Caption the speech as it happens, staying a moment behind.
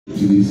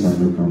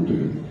Seboe County,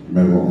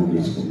 member on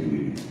this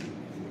committee.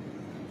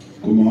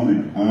 Good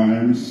morning. I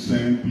am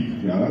Sam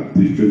P. Yala,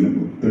 District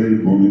Number 3,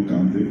 Moye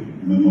County,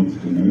 member of the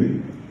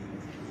committee.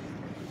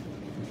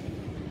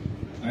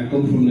 I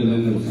come from the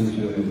land of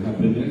Sunshine and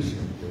Happiness,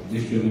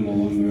 District Number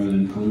 1,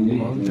 Maryland County.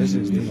 Well, this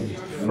is the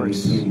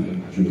first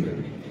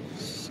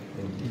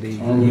the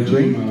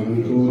hearing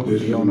of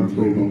the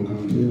Honorable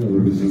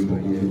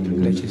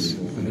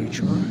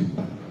Legislature,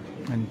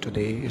 and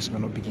today is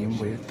going to begin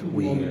with,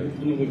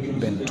 we've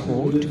been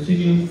told,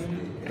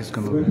 it's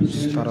going to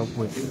start off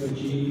with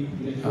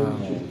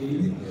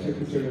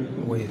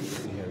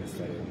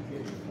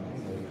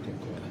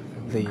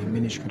the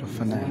Ministry of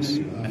Finance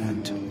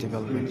and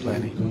Development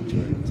Planning.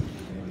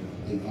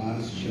 The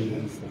Vice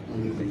Chair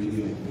on the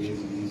Committee of Ways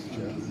and Means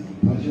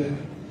and Budget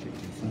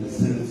on the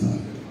Senate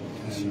side,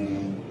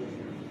 and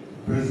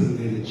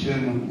presently the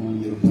Chairman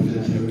on the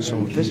Budgetary.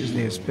 So this is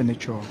the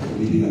expenditure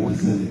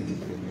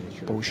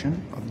portion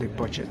of the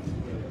budget.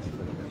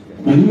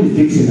 My name is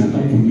Dixon. I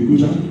come from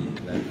Dixon,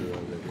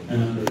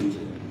 and I'm the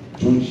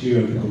joint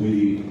chair of the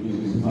committee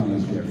with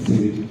Finance for the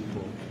Senate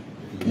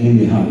and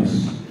the House.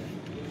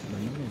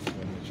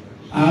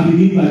 I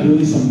begin by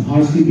doing some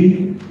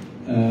housekeeping.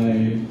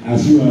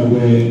 As you are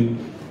aware,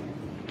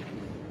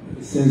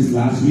 since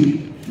last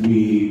week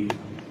we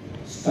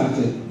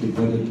started the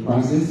budget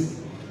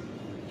process,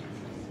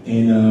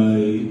 and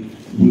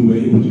we were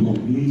able to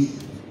complete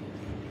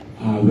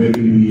our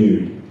revenue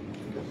year.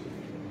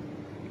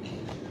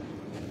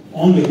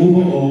 On the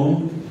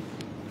overall,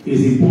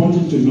 it's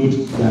important to note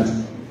that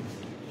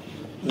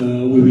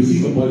we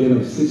received a budget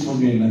of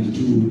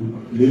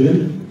 $692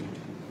 million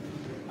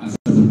as a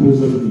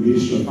proposal from the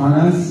Ministry of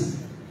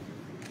Finance.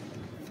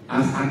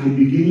 As at the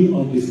beginning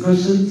of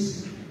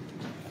discussions,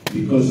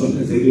 because of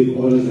executive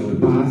orders that were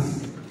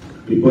passed,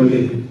 the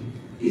budget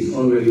is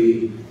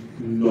already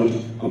not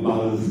a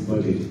balanced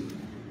budget.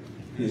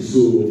 And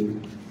so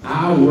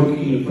our work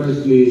in the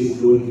first place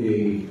during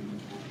the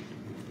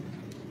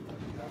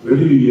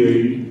revenue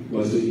year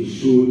was to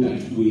ensure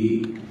that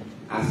we,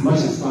 as much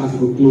as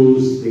possible,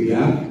 close the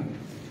gap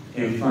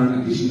and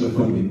find additional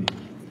funding.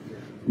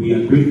 We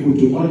are grateful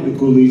to all the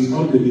colleagues,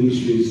 all the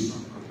ministries,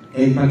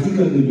 and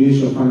particularly the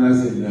Ministry of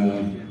Finance and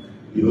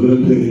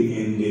Development Planning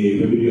and the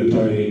Revenue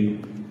Authority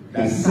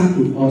that sat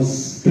with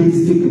us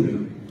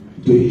painstakingly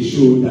to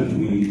ensure that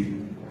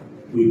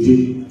we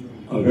did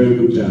a very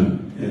good job.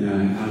 And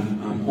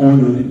I'm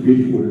honored and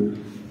grateful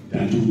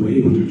that we were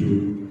able to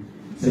do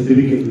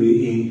significantly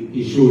in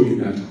ensuring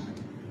that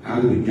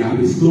either the gap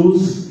is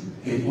closed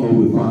and or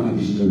we found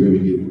additional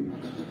revenue.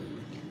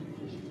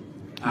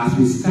 As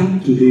we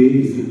start today,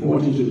 it's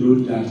important to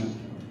note that,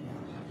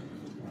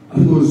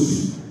 of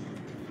course,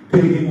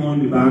 taking on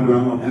the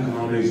background of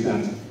economics,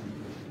 that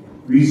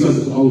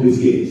resources always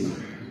scarce.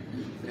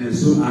 And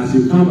so as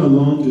you come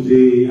along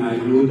today, I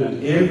know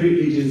that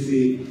every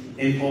agency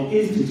and or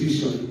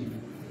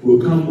institution will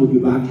come with the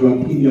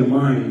backdrop in their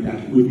mind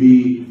that will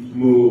be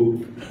more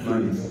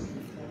monies.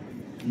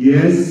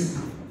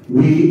 Yes,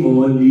 we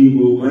all need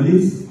more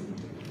monies,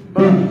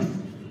 but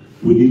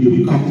we need to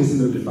be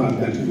cognizant of the fact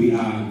that we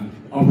are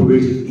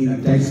operating in a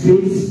tech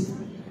space,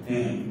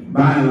 and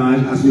by and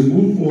large, as we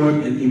move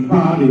forward and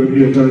empower the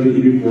Revenue Authority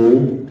even more,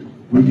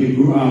 we can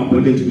grow our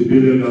budget to the $1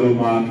 billion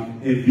mark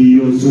and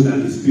beyond, so that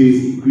the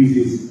space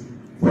increases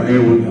for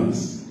everyone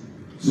else.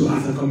 So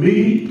as a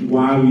committee,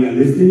 while we are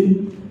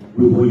listening,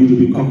 we want you to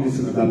be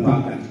cognizant of that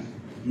fact that,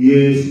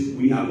 yes,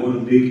 we are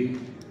going to make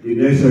the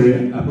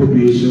necessary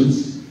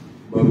appropriations,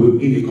 but we're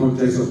in the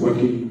context of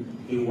working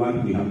in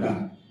what we have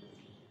done.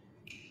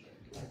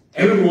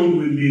 Everyone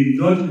will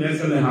not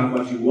necessarily have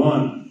what you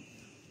want,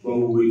 but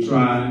we will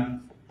try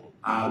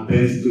our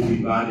best to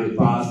divide the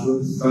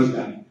parcel such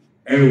that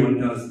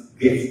everyone else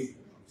gets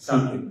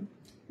something.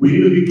 We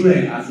need to be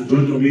clear as a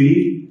joint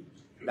committee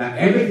that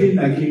everything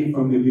that came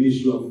from the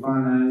Ministry of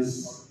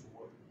Finance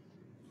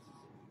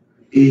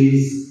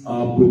is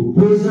a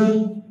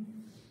proposal,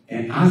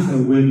 and as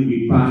and when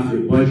we pass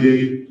the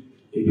budget,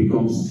 it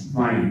becomes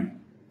final.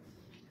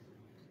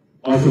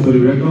 Also for the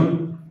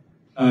record,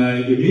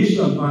 the Ministry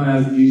of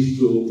Finance needs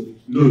to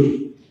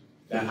note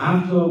that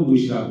after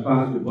we shall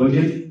pass the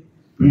budget,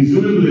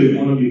 presumably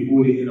on or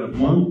before the end of the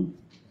month,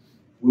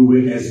 we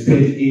will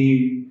expect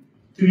in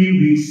 3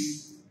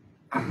 weeks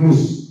at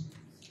most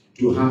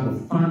to have a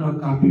final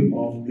copy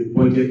of the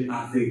budget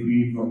as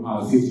agreed from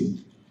our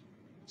city.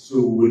 So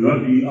we will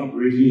not be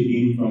operating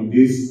again from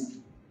this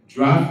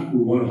draft. We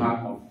want to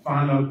have a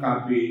final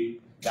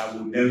copy that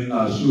will then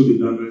show the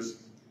numbers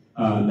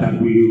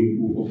that we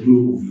will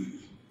approve.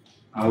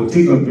 I will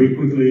take a break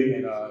quickly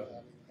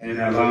and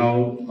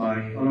allow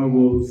my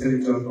honorable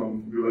senator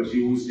from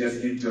Riverview, who's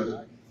just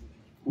entered,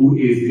 who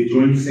is the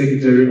joint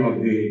secretary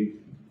of the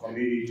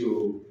committee,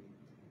 to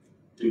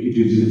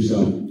introduce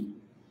himself.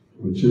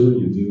 Well, Chairman,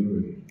 you did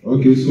already.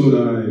 Okay, so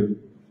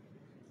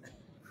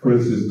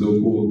Francis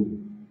Dopo,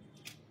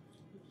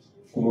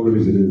 former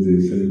resident of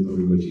the Senate of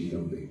Riverview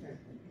County.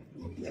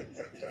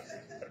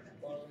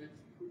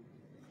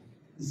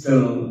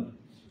 So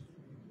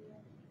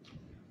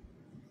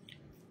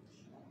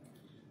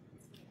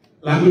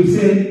Like we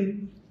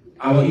said,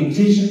 our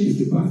intention is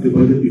to pass the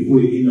budget before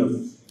the end of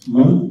the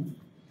month,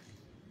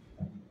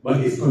 but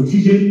it's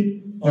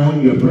contingent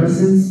on your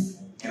presence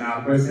and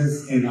our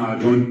presence in our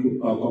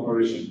joint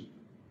corporation.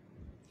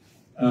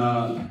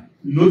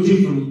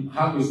 Noting from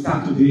how we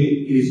start today,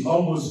 it is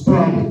almost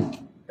probable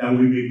that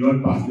we may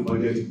not pass the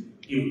budget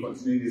if we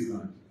continue this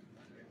line.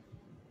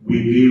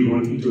 We may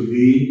run into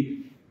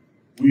May.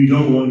 We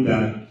don't want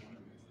that.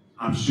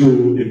 I'm sure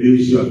the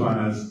Ministry of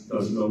Finance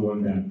does not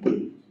want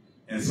that.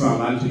 And so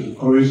I'd like to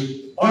encourage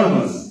all of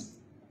us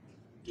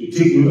to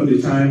take note of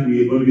the time.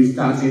 We are going to be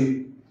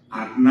starting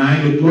at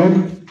 9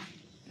 o'clock.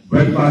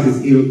 Breakfast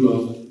is 8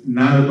 o'clock.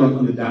 9 o'clock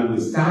on the dot will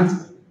start.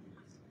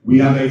 We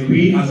have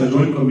agreed as a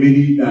joint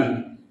committee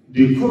that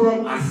the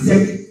quorum as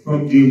set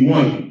from day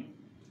one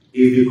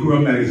is the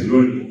quorum that is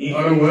running. In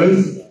other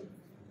words,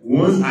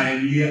 once I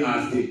am here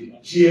as the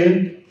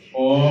chair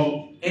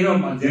or any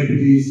of my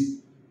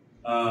deputies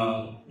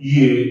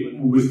here, we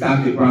will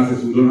start the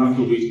process. We don't have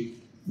to wait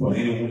for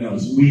anyone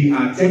else. We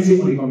are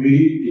testing on the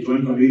committee, the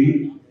joint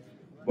committee,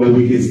 but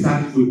we can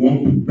start with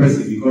one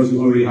person because we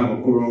already have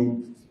a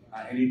quorum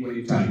at any point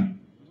in time.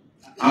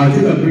 I'll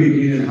take a break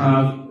again and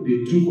have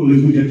the two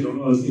colleagues who just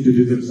joined us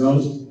introduce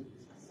themselves.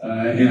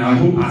 And I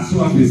hope as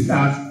soon as we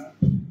start,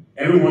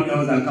 everyone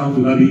else that comes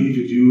will not be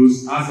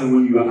introduced. As and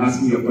when you are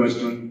asking your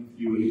question,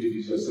 you will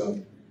introduce yourself.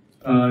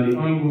 The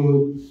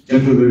Honorable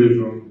Gentleman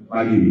from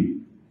Maggie.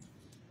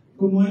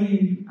 Good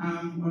morning.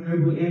 I'm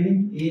Honorable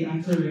Ellen A.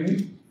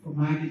 Atterley from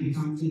Maggie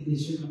County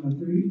District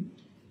Number 3,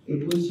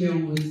 a co-chair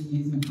on Ways,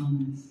 Means and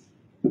Finance.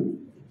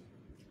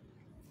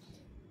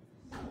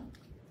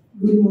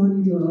 Good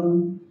morning to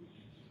all.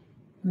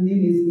 My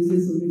name is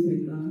Mrs.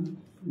 Sophie,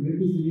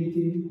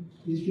 representing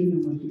District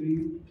Number 3,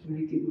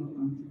 LiberianPeople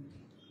County.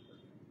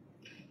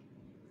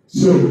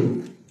 So,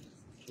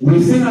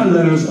 we've sent our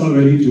letters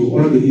already to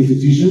all the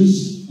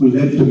institutions. We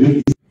let to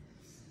make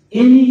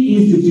any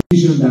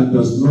institution that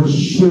does not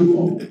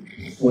show up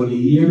for the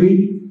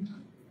hearing,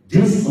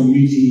 this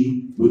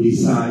committee will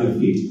decide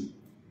of it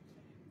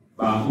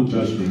by our own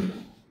judgment.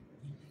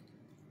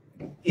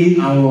 In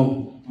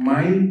our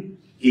mind,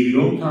 if you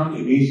don't come,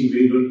 it means you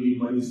really don't need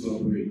money to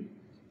operate.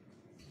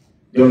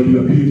 There will be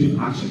a punitive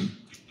action.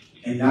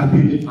 And that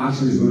punitive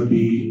action is going to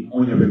be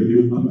on your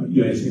revenue,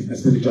 your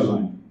expenditure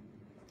line.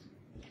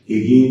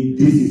 Again,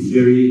 this is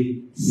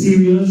very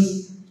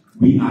serious.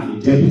 We are the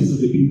deputies of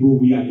the people.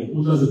 We are the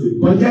owners of the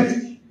budget.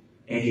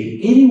 And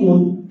if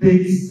anyone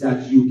thinks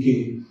that you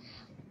can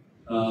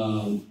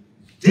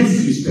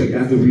disrespect,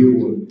 that's the real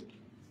word,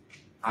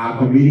 our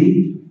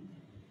committee,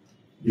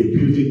 the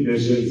punitive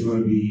measure is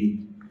going to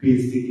be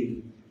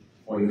painstaking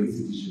for your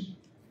institution.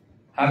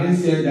 Having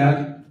said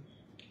that,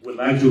 we'd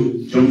like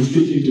to jump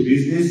straight into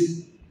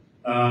business.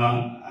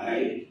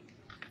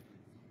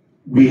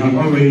 We have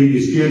already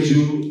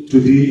scheduled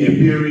today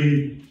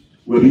appearing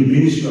with the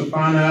Ministry of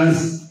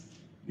Finance,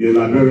 the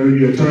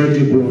Liberian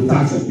Authority Board of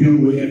Tax Appeal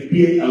will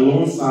appear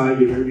alongside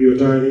the Revenue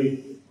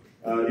Authority,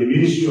 the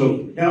Ministry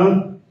of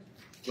Health,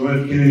 John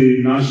F.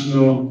 Kennedy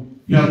National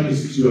Health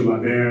Institute of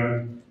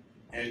Liberia,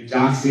 and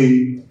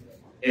Jackson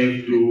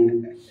F.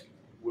 Doe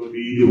will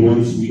be the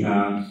ones we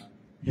are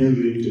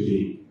handling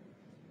today.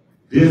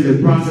 This is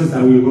the process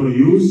that we're going to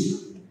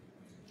use.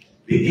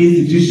 The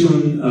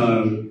institution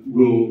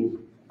will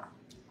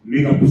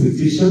make a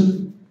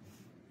presentation,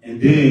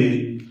 and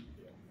then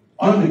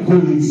all the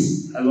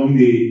colleagues along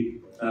the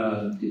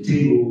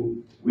table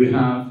will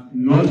have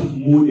not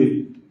more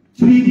than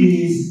 3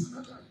 minutes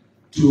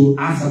to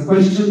ask a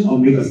question or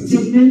make a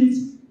statement.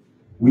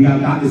 We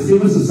have got the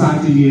civil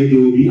society here. They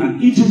will be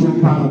an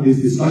integral part of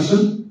this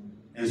discussion,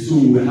 and so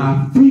we will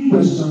have 3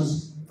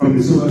 questions from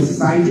the civil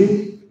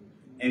society,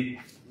 and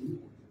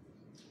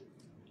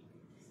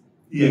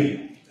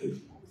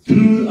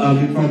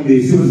from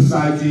the civil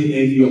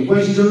society, and your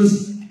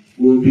questions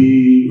will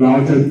be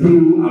routed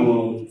through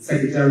our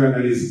secretariat,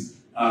 that is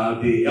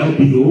the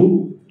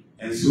LPO.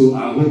 And so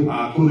I hope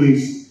our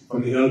colleagues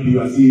from the LPO,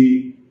 I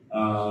see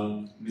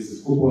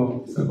Mr.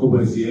 Kopo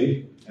is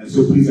here, and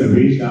so please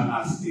arrange that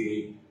as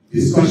the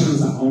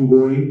discussions are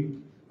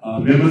ongoing.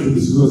 Members of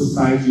the civil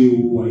society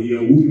who are here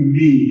who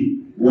may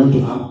want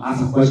to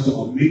ask a question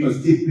or make a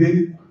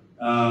statement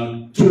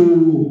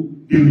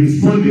to be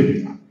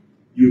responded,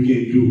 you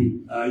can do.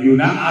 You're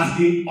not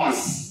asking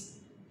us.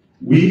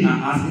 We are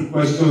asking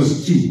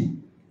questions too.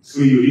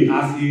 So you'll be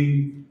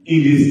asking,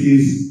 in this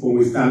case, when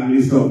we start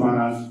Minister of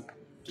Finance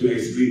to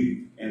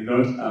explain and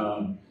not,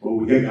 but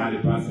we get out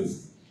of the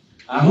process.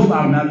 I hope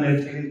I've not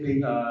left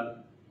anything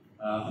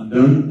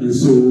undone, and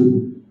so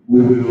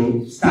we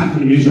will start with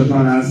the Minister of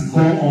Finance,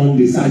 call on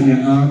the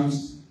Sergeant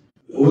Arms,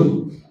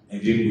 and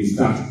then we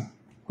start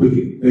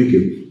quickly. Thank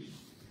you.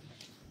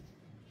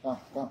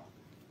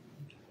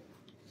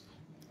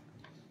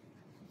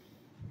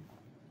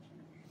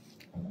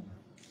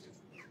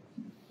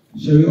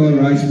 Shall we all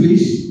rise,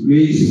 please?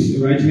 Raise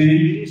the right hand.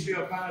 Ministry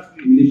of Finance,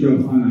 please. Ministry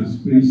of Finance,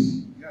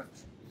 please. Yes.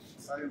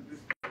 Silent, please.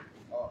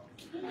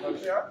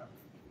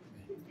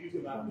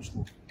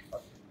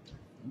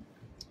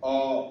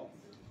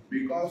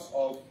 because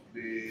of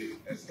the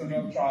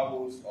external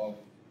travels of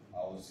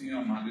our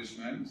senior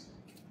management,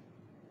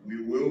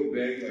 we will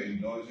beg your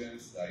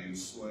indulgence that you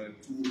swear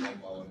 2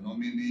 of our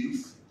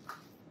nominees,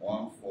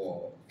 one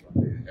for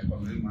the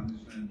Economic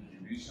Management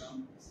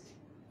Division,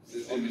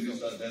 Assistant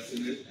Minister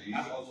Designate, and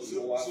he's also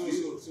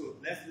so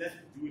let's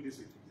do it this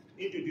way.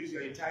 Introduce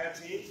your entire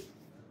team,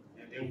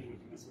 and then we will do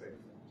this way.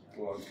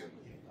 Okay.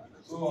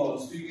 So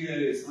speaking here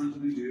is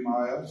Anthony J.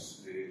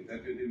 Myers, the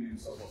Deputy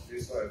Minister for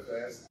Fiscal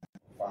Affairs,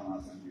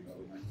 Finance and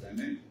Development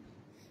Planning.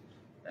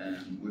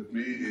 And with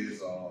me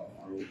is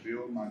Honorable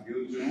Bill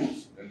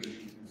McGill-Jones,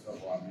 Deputy Minister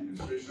for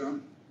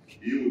Administration.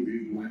 He will be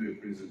doing the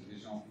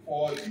presentation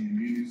for the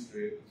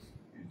Ministry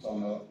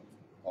Internal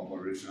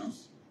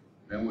Operations.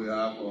 Then we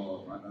have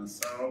Madam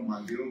Sarah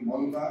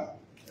McGill-Mulva,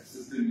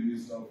 Assistant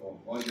Minister for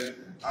Budget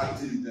and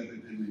Acting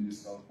Deputy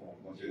Minister for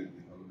Budget and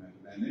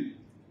Development Planning.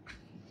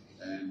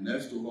 And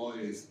next to her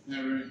is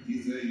Henry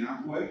Ize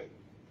Yankwe,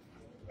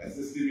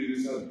 Assistant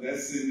Minister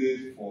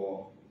Designate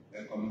for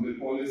Economic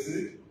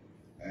Policy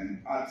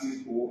and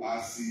Acting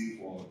ORC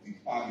for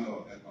Department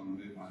of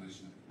Economic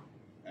Management.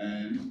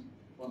 And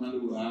finally,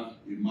 we have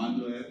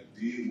Emmanuel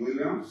D.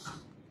 Williams.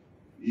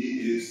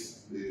 He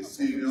is the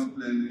Senior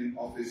Planning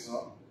Officer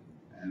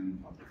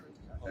and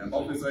an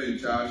officer in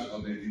charge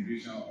of the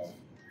Division of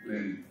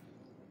Planning.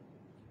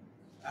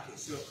 Okay,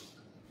 so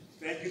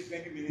thank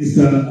you,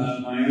 Minister.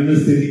 My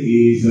understanding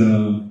is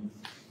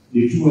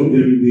the 2 of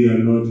them, they are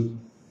not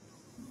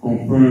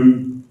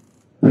confirmed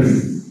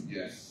persons.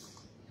 Yes.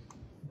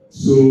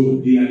 So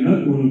they are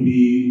not going to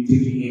be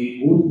taking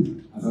any oath,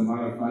 as a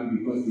matter of fact,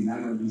 because they're not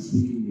going to be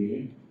speaking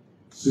there.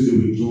 So they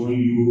will join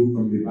you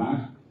from the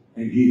back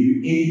and give you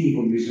any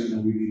information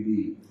that we will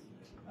need.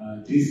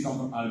 This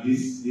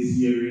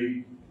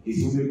hearing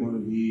is only going to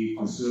be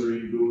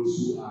considering those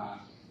who are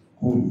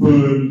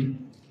confirmed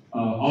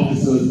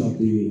officers of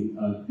the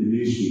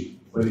ministry.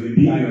 But they will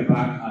be at your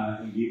back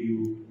and give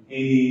you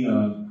any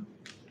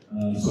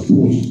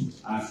support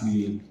as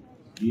we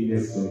give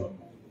necessary.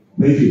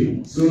 Thank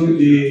you. So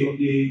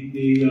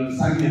the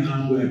second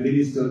hand will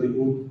administer the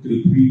oath to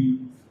the 3.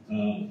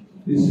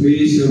 Please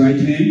raise your right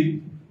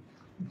hand.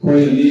 Call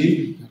your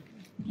name.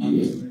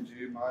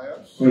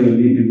 Call your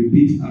name and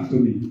repeat after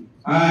me.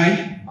 I,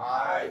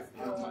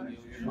 Anthony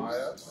J.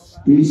 Myers,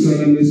 do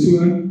solemnly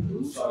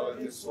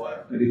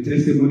swear that the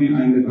testimony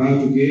I am about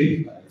to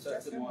give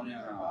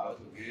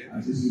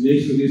as it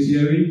relates to this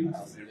hearing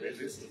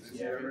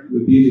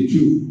will be the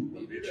truth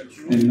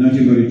and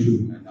nothing but the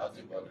truth.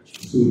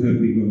 So help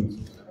me God.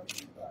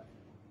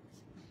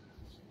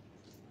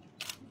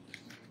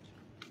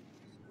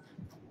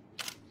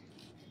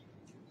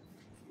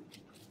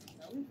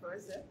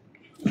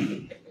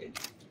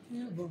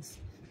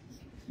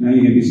 Now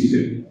you can be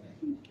seated.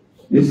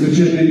 Mr.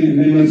 Chairman and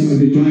members of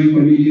the Joint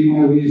Committee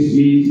on Ways,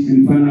 Means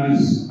and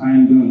Finance, I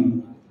am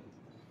done.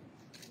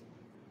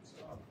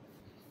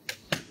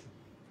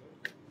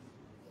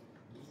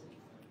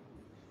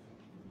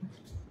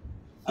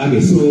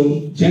 Okay,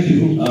 so just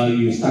before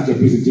you start your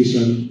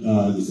presentation,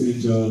 the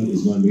Senator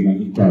is going to make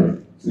an inquiry.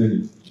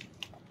 Senator.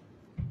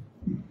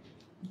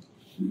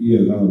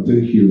 Yeah,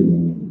 thank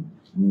you,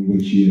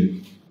 Chair,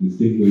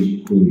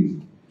 distinguished colleagues.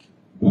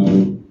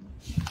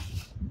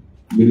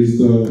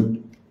 Minister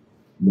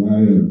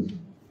Myers,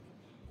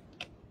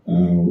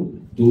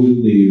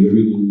 during the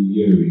very new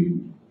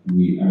hearing,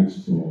 we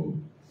asked for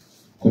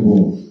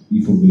common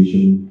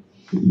information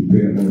to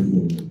prepare us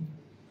for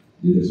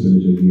the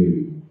expenditure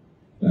hearing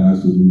that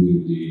has to do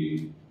with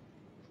the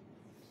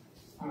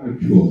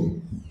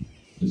actual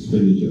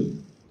expenditure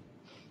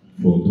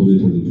for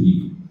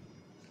 2023.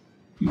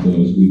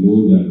 Because we know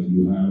that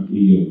you have a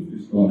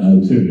fiscal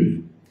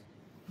alternative.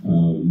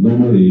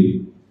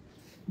 Normally,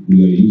 we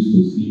are used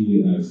to seeing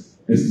it as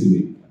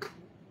estimate,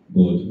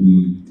 but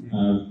we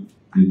have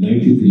the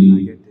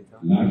 93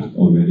 lapsed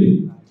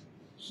already.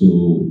 So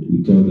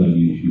we thought that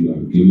you should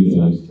have given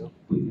us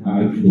the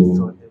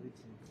actual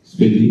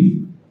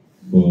spending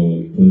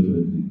for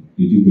 2020.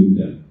 Did you bring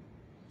that?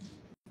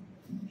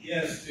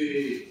 Yes,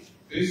 the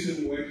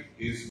basic work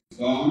is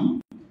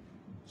done.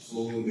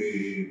 So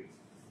the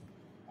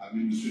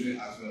administrative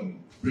aspect of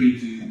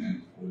printing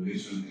and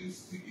collation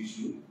is the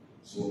issue.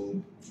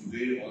 So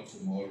today or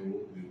tomorrow,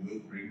 we will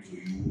bring to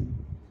you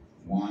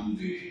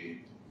the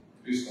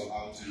fiscal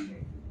outcome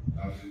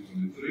of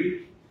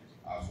 2023,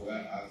 as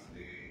well as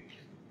the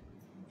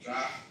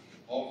draft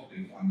of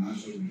the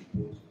financial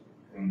report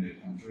from the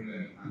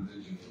Controller and the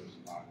General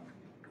Department.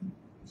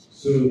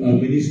 So,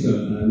 Minister,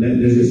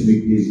 let's just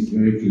make this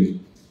very clear.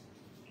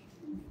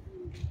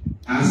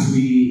 As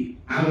we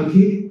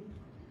allocate,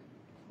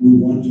 we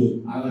want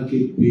to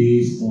allocate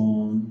based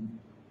on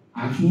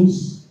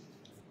actuals.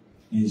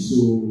 And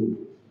so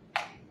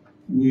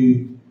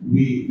we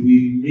may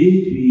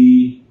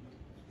be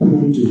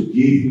prone to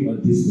give you a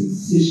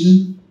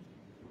dispensation,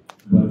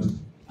 but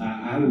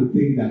I would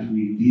think that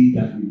we need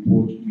that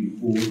report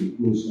before the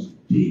close of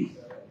the day.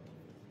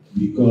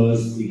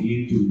 Because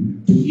again,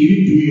 to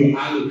even do your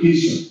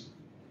allocation,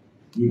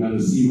 we got to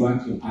see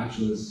what your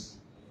actuals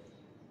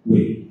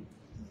were.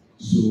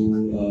 So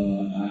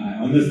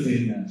I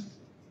understand that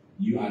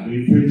you are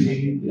doing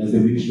printing. As the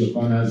Ministry of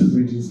Finance,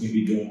 printings can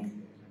be done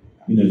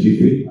in a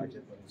jiffy.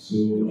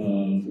 So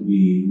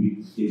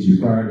it's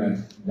required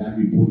that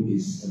report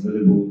is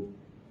available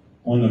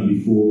on or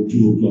before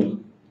 2 o'clock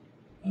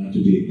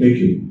today. Thank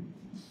you.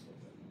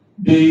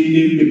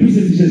 The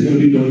presentation is going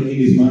to be done in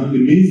this manner. The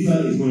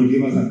minister is going to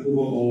give us an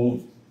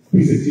overall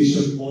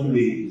presentation on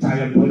the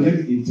entire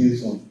project in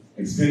terms of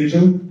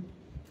expenditure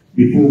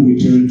before we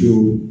turn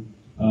to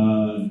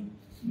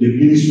the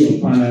Ministry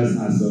of Finance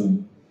as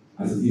an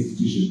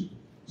institution.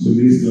 So,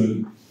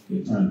 Minister,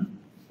 your time.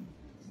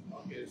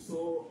 Okay,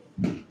 so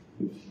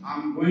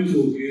I'm going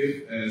to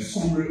give a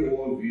summary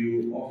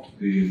overview of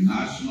the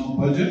national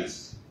budget,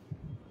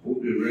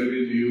 of the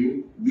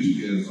revenue which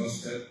we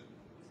exhausted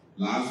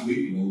last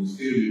week, but we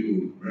still need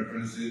to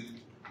reference it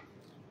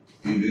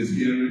in this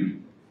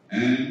hearing,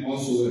 and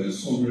also a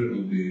summary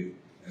of the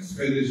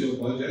expenditure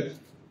budget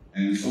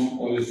and some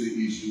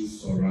policy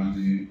issues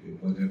surrounding the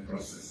budget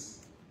process.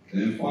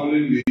 Then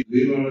following the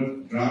Labour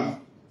Draft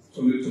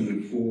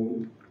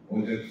 2024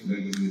 Budget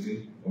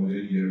Legislative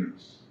Budget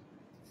Hearings.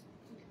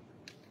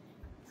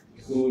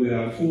 So there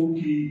are 4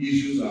 key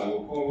issues I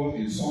will cover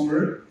in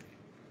summary: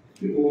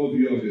 the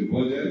overview of the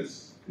budget,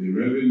 the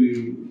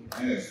revenue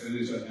and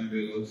expenditure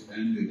envelopes,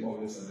 and the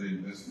public sector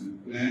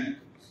investment plan,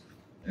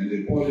 and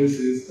the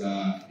policies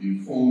that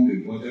inform the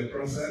budget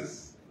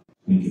process.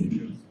 Thank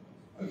you.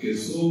 Okay,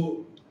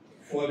 so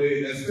for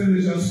the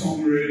expenditure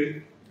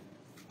summary,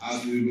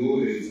 as we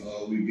know,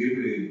 we give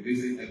a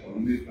basic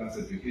economic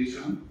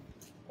classification,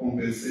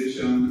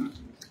 compensation,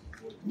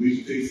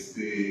 which takes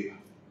the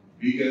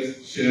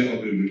biggest share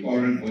of the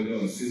recurrent budget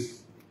of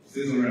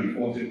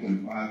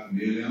 640.5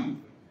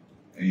 million.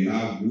 And you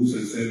have goods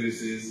and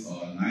services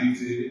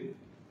 90,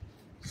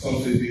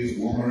 subsidies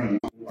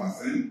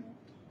 101%,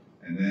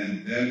 and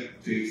then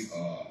debt takes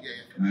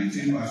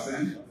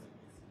 19%,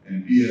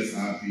 and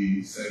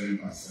PSRP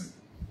 7%.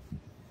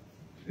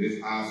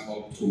 This adds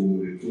up to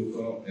the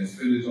total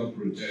expenditure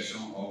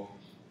projection of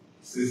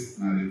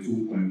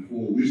 692.4,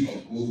 which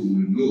of course we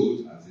will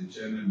note, as the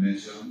chairman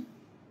mentioned,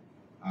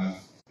 as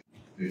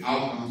the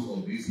outcomes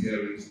of these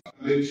hearings have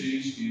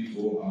changed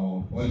into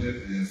our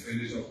budget and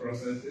expenditure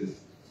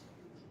processes,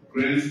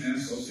 grants and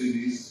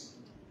subsidies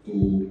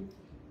to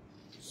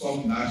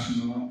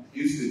sub-national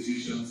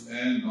institutions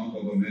and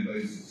non-governmental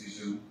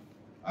institutions,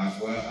 as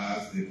well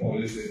as the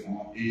policy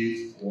on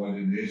aid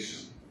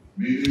coordination.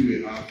 Meaning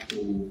we have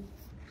to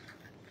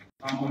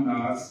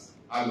harmonize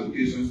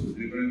allocations to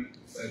different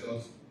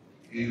sectors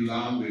in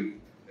line with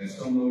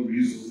external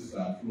resources that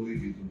are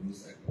flowing into those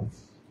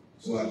sectors,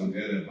 so as to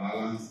get a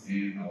balance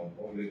in our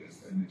public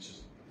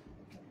expenditure.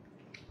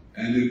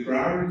 And the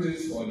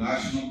priorities for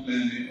national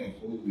planning, of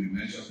course, we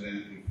mentioned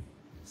them, the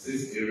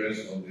 6 areas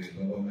of the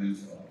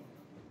government's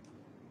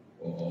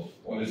or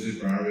policy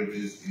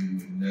priorities in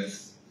the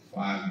next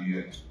 5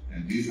 years.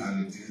 And these are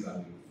the things that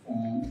will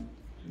form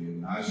the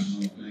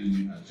national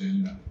planning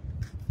agenda.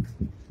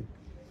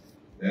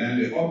 Then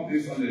the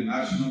updates on the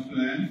national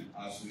plan,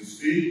 as we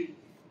speak,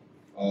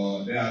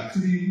 there are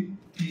 3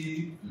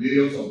 key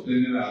layers of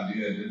planning that have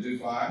been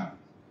identified.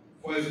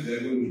 First,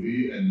 there will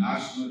be a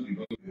national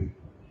development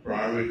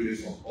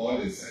priorities of all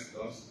the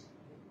sectors,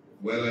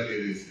 whether it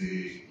is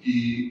the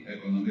key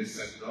economic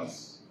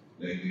sectors,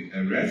 like the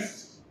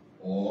arrest,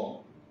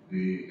 or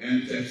the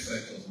NTEC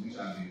sectors, which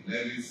are the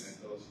levy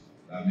sectors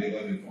that make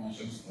up the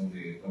functions of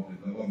the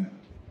government.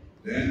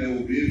 Then there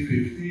will be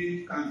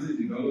 50 country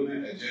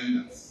development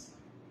agendas.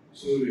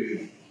 So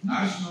the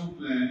national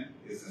plan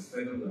is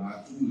expected to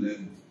have 2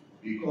 levels,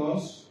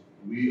 because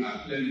we are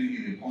planning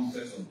in the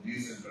context of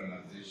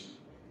decentralization.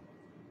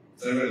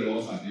 Several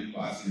laws have been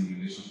passed in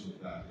relation to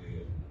that.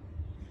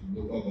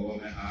 The Local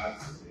Government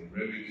Act, the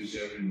Revenue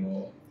Sharing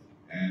Law,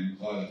 and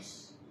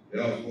others.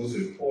 There are, of course,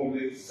 a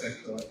public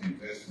sector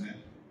investment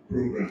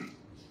program.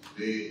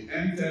 The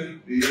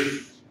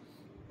NTEC-based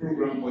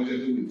program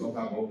budget we talk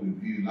about will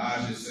be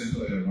largely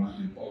centered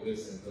around the public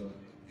sector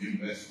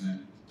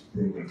investment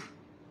program.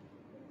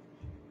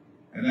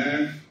 And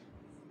then,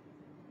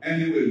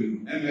 anyway,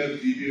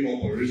 MFDP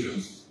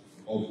operations,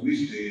 of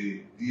which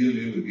the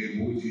DMA will give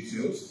more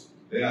details.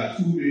 There are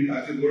 2 big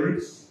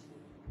categories.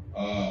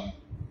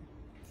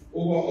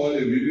 Overall,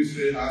 the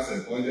ministry has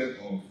a budget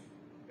of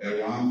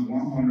around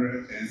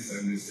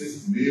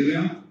 176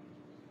 million,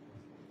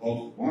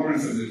 of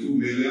 172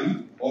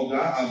 million. Of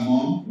that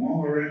amount,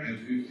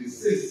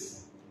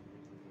 156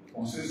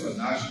 consists of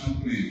national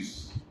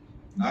claims.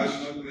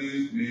 National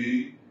claims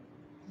mean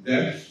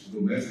debt,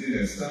 domestic and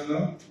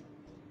external,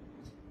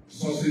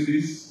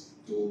 subsidies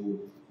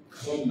to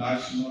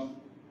sub-national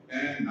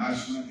and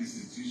national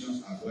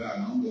institutions, as well as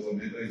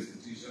non-governmental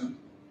institutions.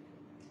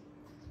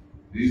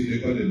 These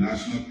make up the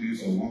national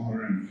claims of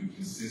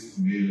 156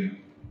 million.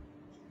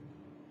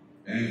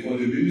 And for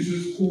the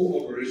ministry's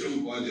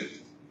cooperation budget,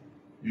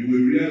 you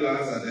will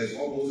realize that there's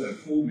almost a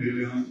 4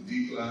 million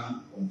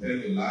decline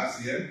compared to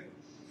last year,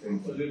 from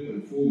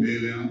 30.4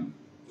 million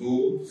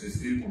to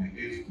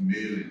 16.8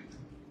 million.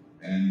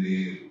 And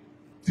the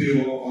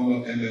table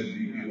under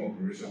MFDP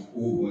Corporation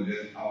whole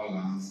budget, our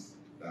lands,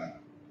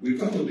 that we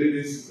thought to do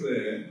this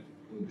clear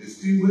to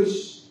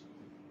distinguish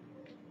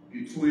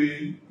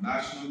between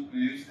national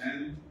claims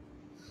and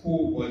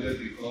whole budget,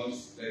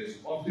 because there is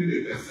often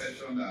a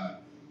perception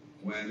that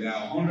when there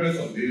are hundreds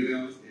of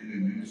billions in the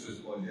ministry's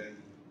budget,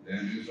 the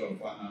Ministry of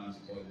Finance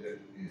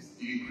budget is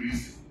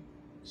increasing.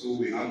 So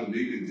we have to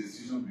make a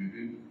decision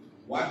between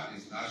what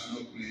is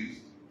national claims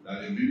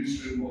that the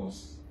ministry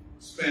must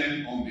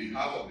spend on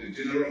behalf of the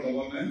general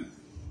government,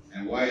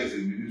 and why is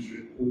the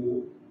ministry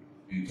whole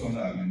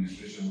internal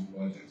administration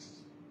budget.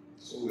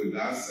 So with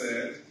that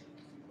said,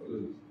 I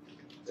will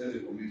tell the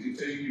committee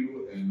thank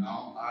you, and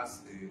now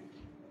ask the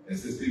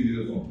assistant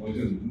minister of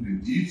budget to do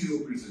the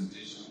detailed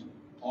presentation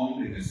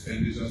on the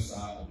expenditure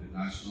side of the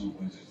national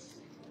budget.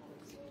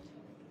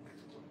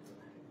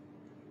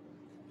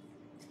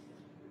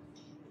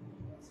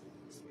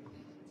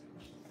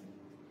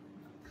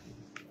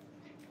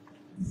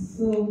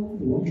 So,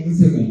 one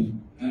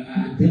second.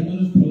 There are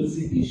other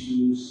policy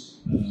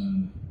issues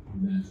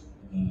that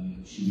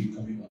should be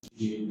coming up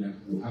here that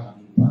will have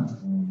an impact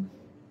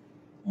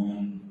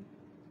on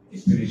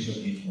expenditure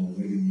or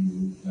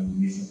revenue that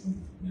we may suffer in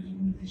the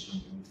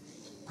implementation.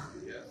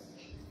 Yes.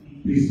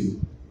 Please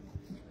do.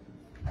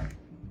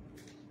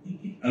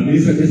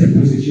 Minister, just a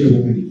procedure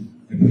opening.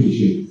 A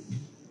procedure.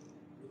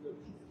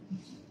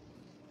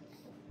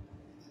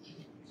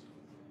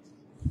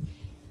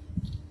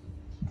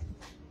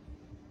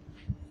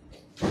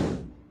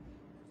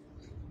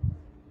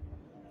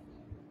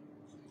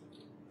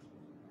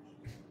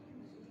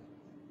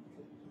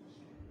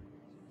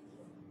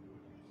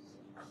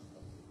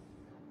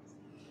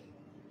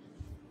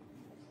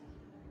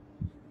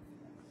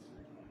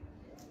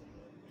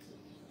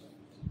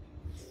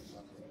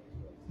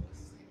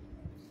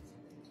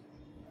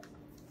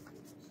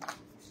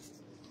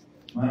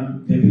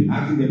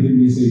 Acting Deputy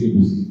Minister, you can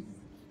proceed.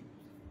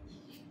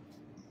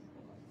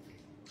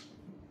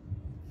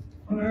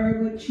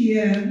 Honorable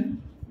Chair,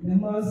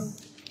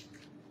 members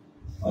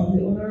of the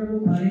Honorable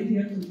Body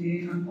here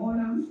today, I'm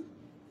honored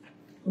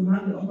to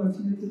have the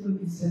opportunity to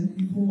present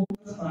before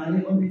the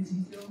Body of the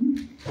detailed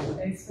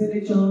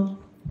expenditure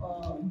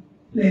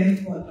plan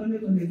for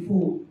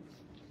 2024.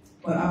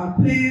 But our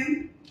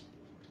plan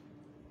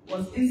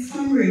was in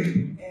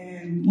summary,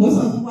 and most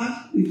of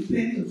what we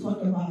plan to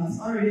talk about has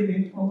already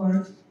been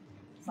covered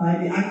by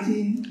the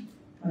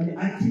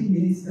acting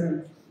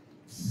minister.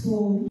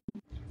 So,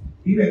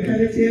 be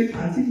repetitive.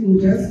 I think we'll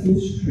just go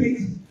straight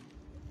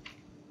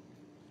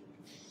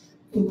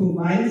to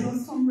provide some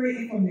summary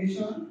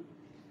information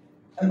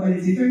about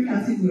the different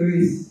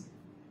categories.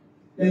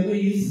 Then when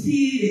you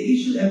see the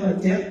issue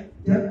about debt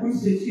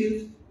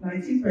constitutes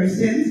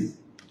 19%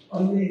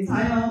 of the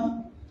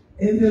entire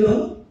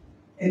envelope,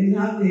 and we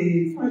have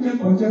the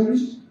project budget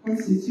which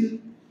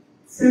constitutes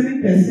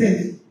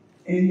 7%.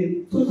 And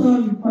the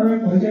total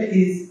recurrent budget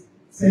is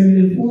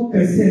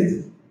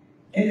 74%.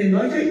 And the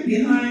logic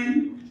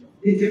behind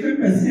the different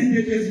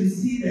percentages, we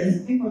see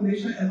there's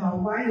information about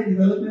why the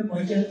development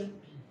budget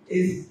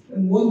is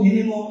more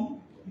minimum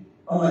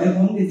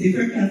among the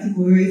different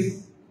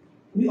categories.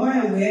 We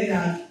are aware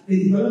that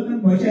the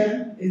development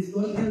budget is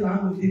going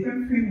along with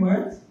different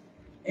frameworks,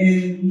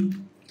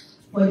 and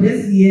for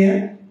this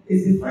year,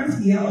 it's the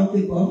first year of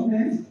the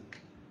government.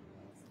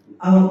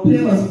 Our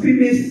plan was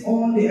premised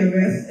on the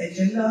arrest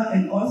agenda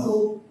and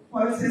also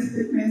policy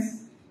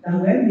statements that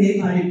were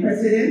made by the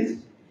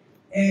president.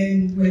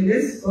 And when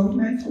this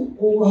government took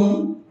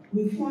over,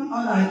 we found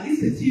out that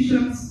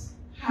institutions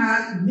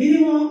had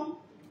minimum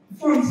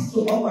funds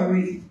to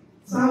operate.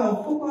 So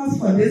our focus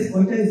for this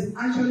budget is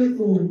actually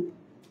to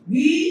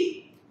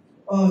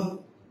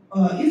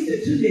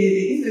institute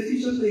the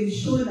institutions to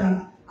ensure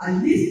that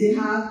at least they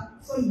have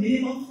some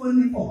minimum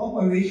funding for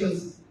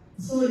operations,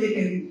 so they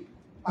can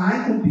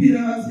buy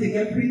computers, they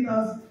get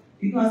printers,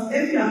 because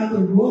if you have to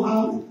roll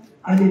out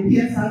at the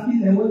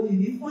PSRP level, you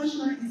need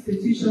functional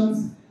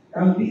institutions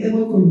that will be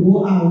able to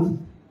roll out.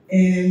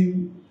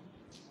 And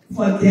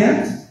for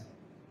debt,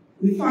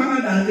 we found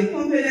out that the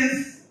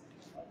confidence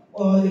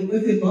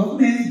with the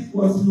government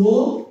was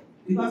low,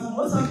 because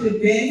most of the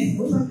banks,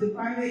 most of the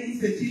private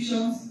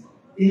institutions,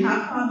 they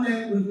have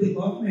problems with the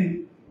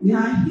government. We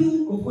have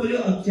huge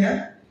portfolio of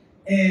debt,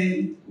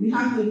 and we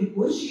have to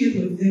negotiate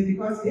with them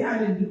because they are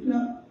the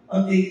nuclear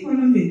of the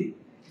economy.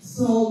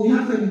 So we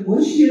have to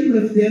negotiate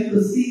with them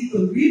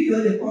to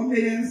rebuild the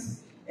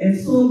confidence. And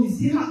so we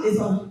see how it's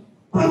a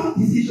tough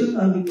decision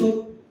that we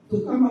took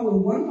to come up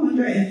with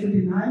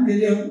 129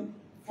 million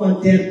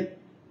for debt.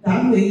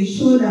 That will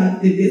ensure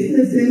that the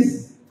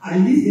businesses, at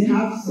least they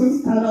have some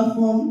startup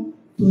fund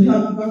to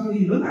help, because when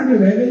you look at the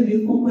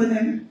revenue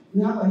component,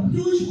 we have a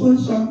huge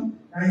portion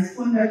that is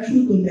funded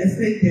through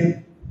domestic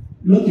debt.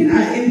 Looking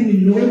at it, we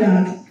know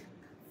that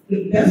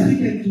the best we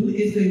can do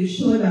is to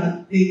ensure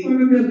that the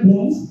economy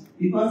booms,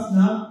 because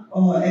now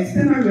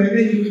external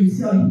revenue, we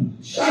see a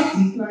sharp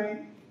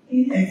decline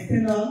in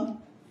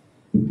external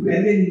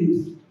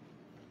revenues.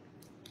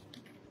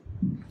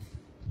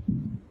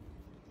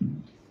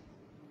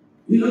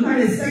 We look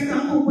at the sector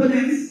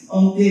components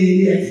of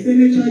the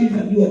expenditure.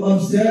 You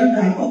observe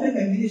that public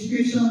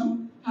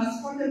administration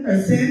has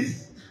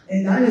 40%,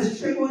 and that is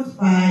triggered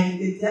by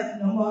the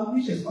debt number,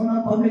 which is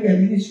under public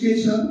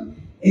administration.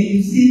 And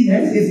you see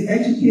next is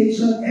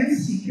education and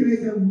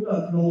security and rule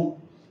of law.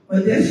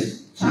 But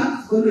this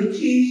chart is going to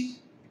change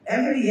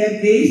every year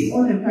based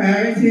on the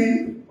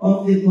priority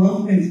of the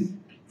government.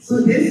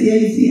 So this year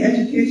you see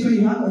education,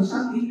 you have a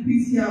sharp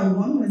increase here of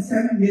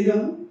 1.7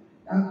 billion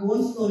that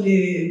goes to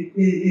the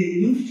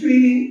youth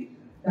training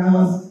that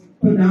was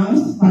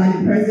pronounced by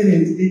the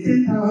president, the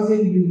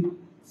 10,000 youth.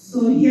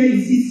 So here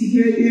you see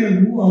security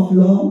and rule of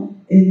law,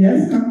 and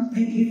next comes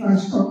in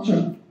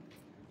infrastructure.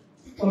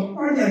 For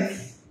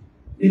projects,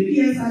 the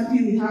PSIP,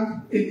 we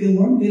have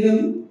 51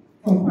 million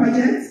for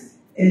projects,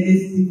 and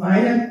it's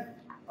divided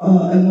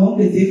among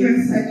the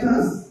different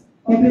sectors: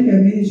 public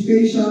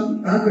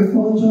administration,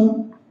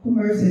 agriculture,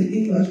 commerce, and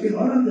industry.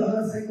 All of the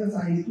other sectors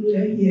are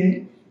included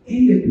here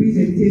in the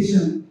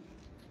presentation.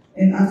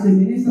 And as the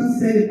minister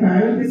said, the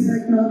priority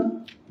sector,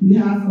 we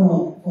have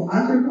for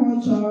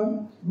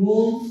agriculture,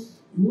 roads,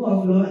 rule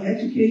of law,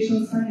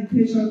 education,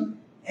 sanitation,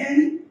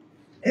 and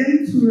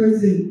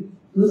tourism.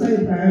 Those are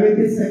the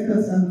priority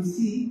sectors, and we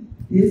see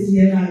this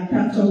year that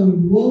capture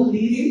with road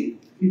leading,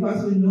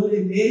 because we know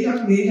the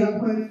major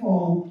point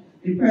for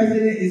the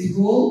president is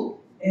road,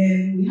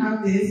 and we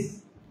have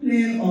this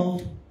plan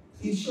of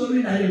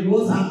ensuring that the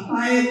roads are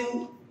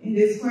pliable in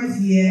this first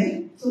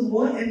year, so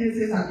more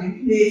emphasis have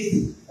been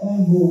placed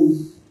on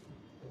roads.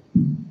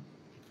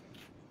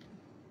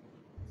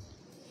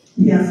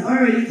 He has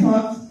already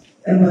talked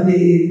about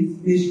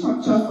the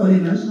structure for the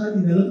National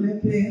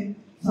Development Plan,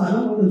 so I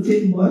don't want to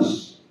take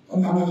much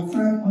of our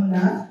time on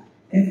that.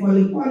 And for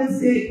the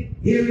policy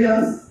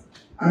areas,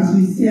 as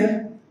we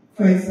said,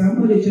 for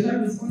example, the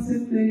general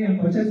responsive planning and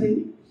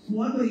budgeting, we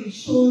want to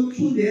ensure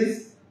through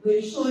this to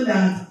ensure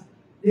that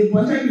the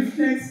budget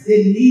reflects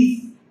the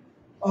needs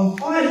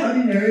of all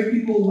ordinary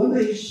people. We want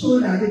to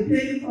ensure that the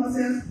planning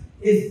process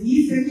is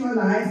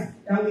decentralized,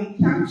 that we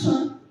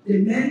capture the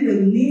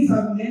needs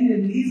of men, the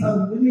needs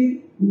of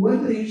women. We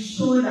want to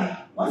ensure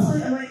that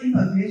whatsoever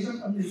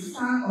information from the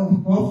side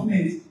of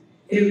government,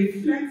 it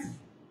reflects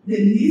the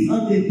needs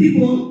of the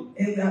people,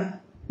 and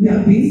that we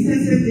are being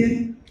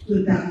sensitive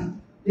to that.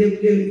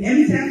 The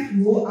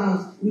MTF roll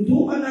out. We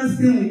do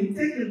understand when you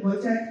take the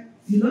budget,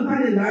 you look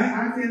at the line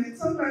items,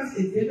 sometimes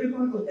it's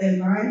difficult to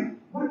align.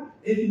 What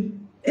if you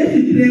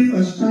claim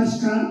for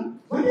structure,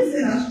 what is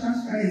it that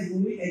structure is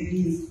going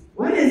against?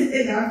 What is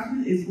it that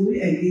field is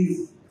going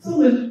against? So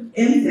with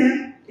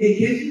MTF, it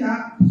gives you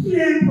that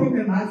clear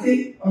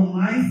problematic or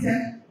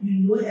mindset.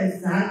 You know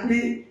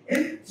exactly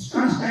if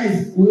structure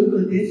is going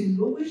to this, you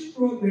know which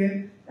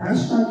program that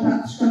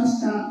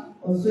structure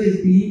also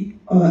is being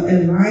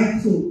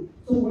aligned to.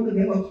 So we want to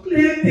get a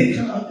clear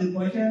picture of the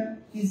budget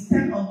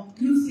instead of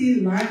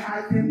using line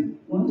item.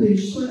 We want to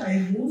ensure that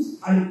it moves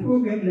at the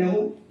program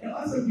level and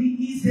also be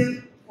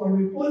easy for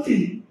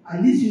reporting.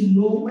 At least you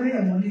know where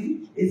your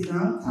money is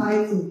now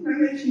tied to.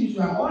 Climate change, we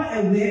are all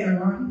aware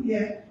around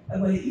here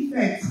about the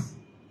effects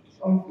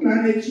of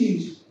climate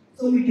change.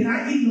 So we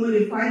cannot ignore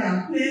the fact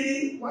that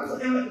planning,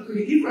 whatsoever, from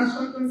the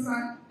infrastructure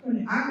side, from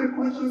the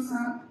agricultural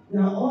side, we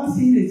are all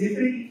seeing the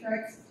different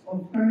effects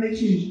of climate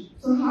change.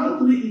 So how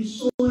do we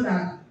ensure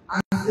that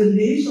as a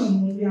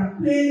nation, when we are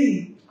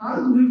planning, how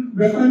do we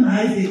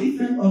recognize the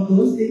effect of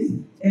those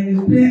things and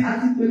we plan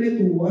actively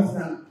towards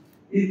that?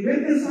 The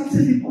greatest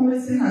subsidy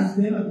policy has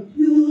been a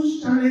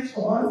huge challenge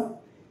for us,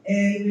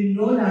 and we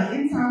know that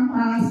in time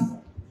past,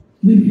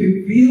 we've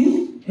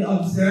reviewed and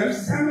observed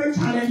several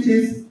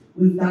challenges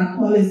with that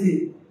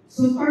policy.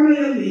 So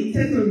currently, we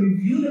intend to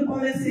review the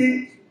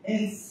policy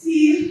and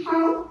see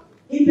how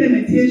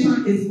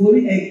implementation is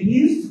going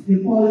against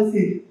the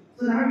policy.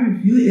 So that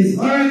review is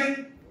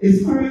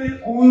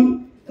currently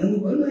on,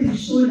 and we're going to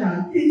ensure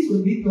that things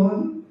will be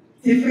done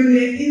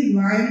differently in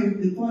line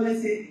with the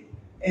policy,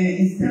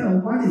 instead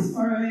of what is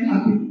currently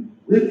happening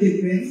with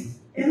the grants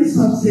and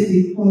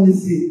subsidy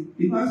policy.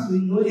 Because we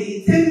know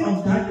the intent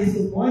of that is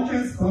to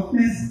buttress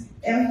government's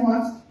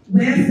efforts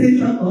where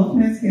central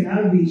governments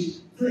cannot reach.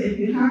 So if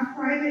you have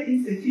private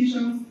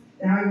institutions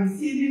that are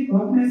receiving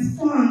government's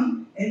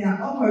funds and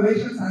their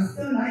operations are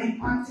still not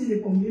impacting the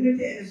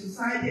community and the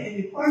society,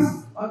 and the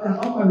cost of their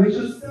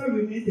operations still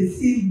remains the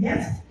same,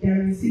 yet they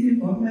are receiving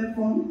government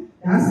funds,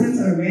 that sends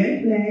a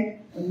red flag,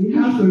 and we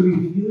have to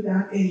review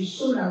that and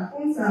ensure that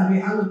funds that are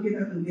being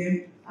allocated to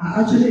them are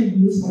actually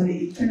used for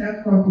the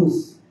intended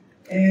purpose.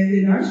 And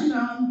the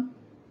national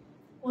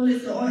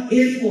policy on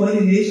aid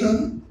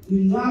coordination, we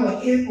know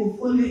our aid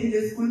portfolio in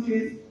this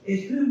country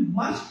is really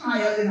much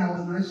higher than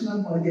our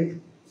national budget.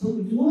 So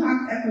we do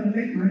have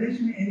economic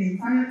management and the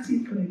entire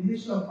team for the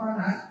Ministry of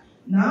Finance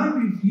now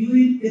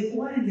reviewing the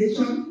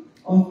coordination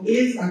of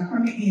aids that are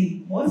coming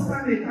in. Most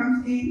time they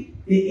come in,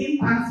 the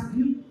impact,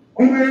 you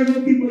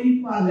honorable people,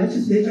 you are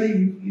legislature,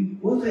 you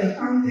go to your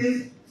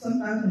counties,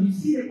 sometimes when you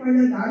see the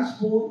project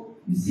dashboard,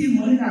 you see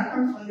money that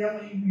comes from there,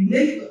 when you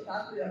relate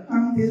that to your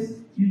counties,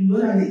 you know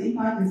that the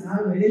impact is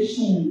already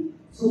shown.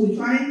 So we're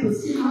trying to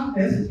see how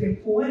best we can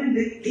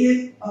coordinate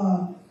it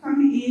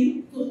coming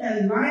in to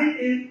align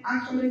it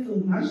actually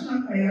to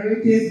national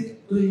priorities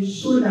to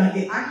ensure that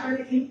they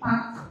actually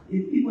impact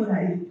the people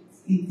that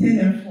it's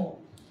intended for.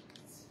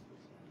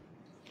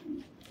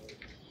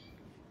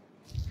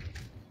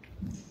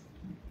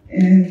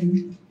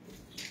 And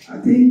I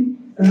think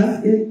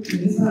that's it.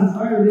 Minister has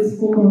already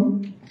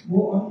spoken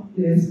more on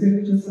the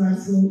expenditure side.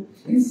 So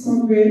in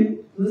summary,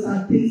 those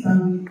are things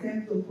that we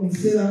intend to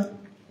consider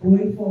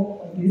going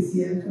forward on this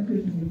year,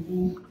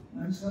 2024,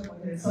 national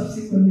budget,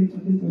 subsequently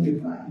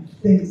 2025.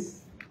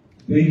 Thanks.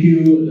 Thank you.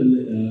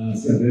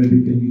 So a very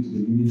big thank you to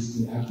the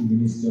minister, acting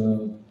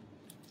minister,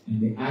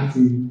 and the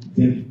acting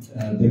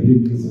deputy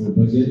minister of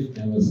budget.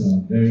 That was a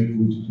very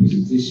good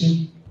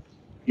presentation,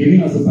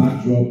 giving us a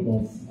backdrop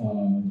of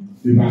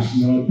the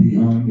rationale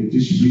behind the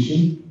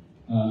distribution,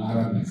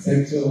 Arabic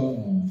sector,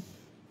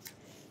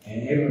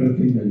 and every other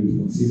thing that you've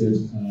considered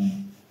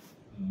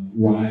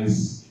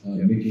wise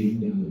making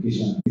the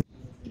allocation.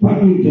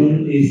 What we've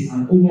done is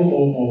an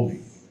overhaul of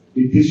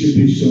the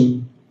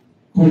distribution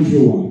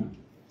countrywide.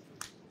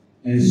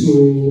 And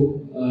so,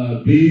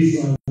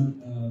 based on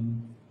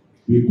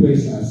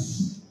requests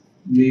as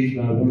made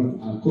by one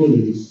of our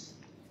colleagues,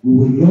 we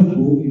will not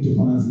go into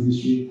finance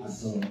ministry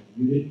as a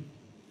unit.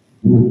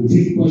 We will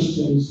take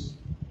questions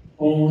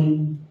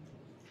on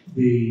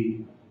the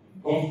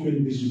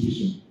government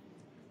distribution.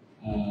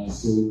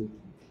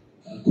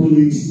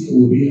 Colleagues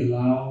will be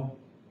allowed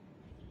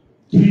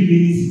 3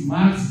 minutes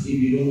max if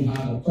you don't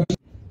have a question.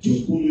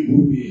 Your colleague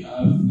will be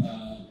have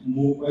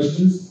more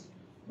questions,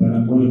 but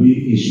I'm going to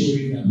be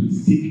ensuring that we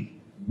stick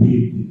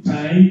with the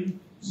time.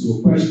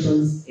 So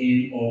questions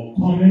and or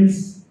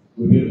comments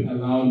will be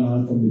allowed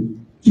now from the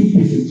 2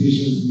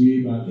 presentations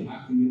made by the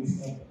acting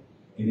minister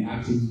and the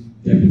acting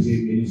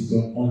deputy minister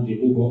on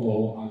the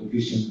overall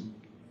allocation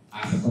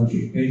as a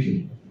country. Thank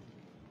you.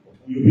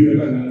 You'll be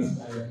recognized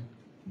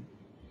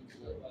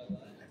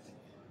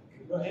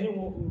by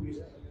anyone who is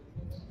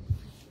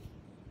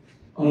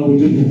we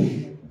do know.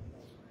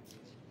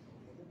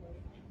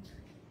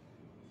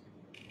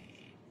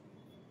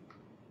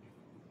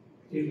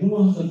 If no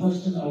one has a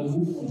question, I'll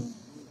move on.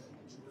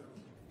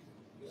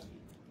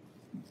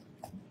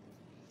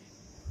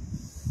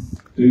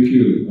 Thank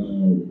you,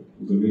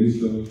 the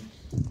minister.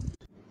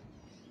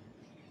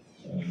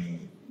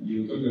 You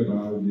talked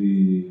about the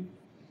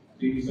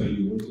things that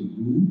you want to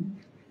do.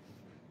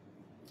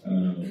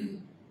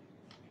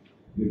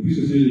 The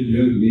presentation you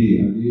just made,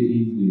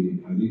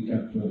 are they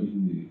captured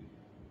in the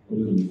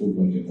 2024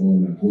 budget or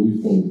like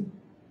going forward?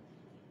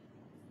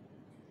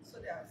 So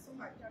there are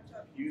some are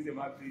captured. Use the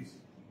mic, please.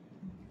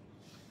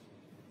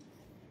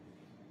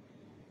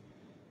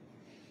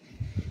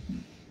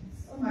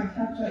 Some are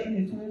captured in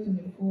the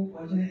 2024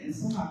 budget and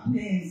some are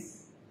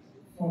plans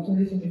for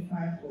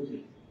 2025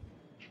 budget.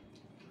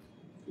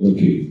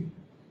 Okay.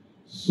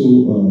 So,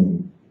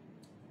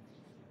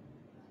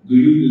 do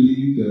you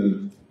believe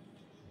that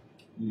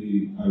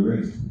the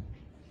arrest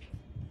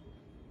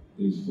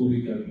is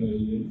fully captured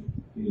in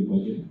the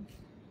budget?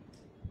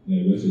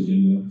 The arrest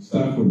agenda.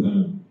 Start from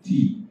down. T.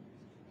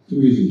 2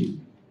 reasons.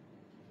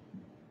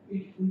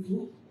 We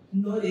do.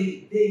 No,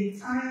 the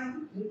entire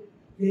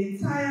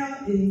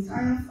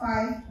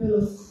 5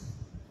 pillars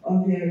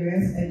of the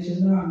arrest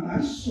agenda, I'm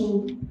not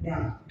sure they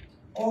are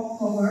all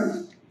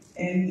covered.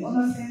 And we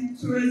understand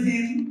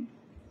tourism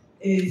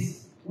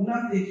is one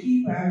of the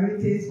key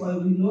priorities,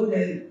 but we know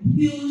that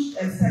huge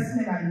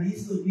assessment that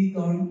needs to be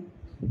done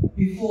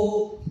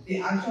before the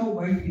actual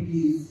work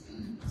begins.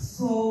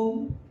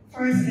 So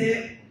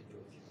firstly,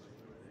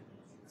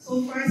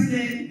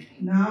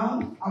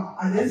 now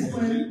at this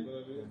point,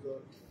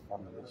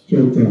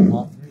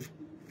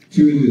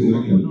 tourism is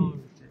not captured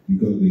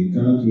because the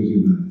entire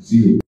tourism is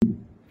 0.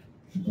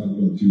 The part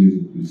of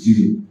tourism is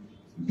 0.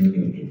 It's not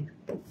captured.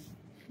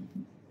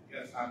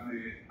 Yes, I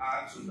may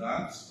add to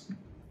that.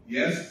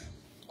 Yes,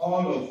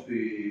 all of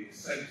the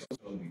sectors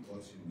of the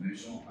course you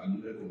mentioned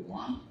alluded to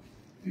one,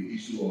 the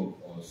issue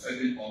of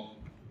setting up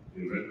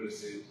the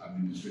requisite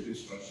administrative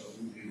structure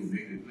to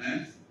make the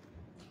plans.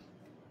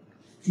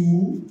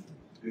 2,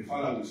 the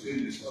fact that we're still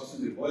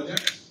discussing the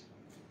budget.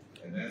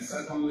 And then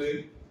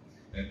secondly,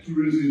 a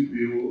tourism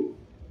bill,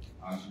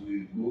 as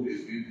we know,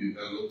 is being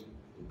developed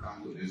to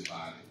come to this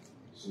body.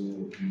 So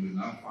you will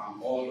not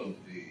find all of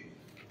the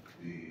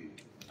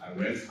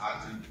arrest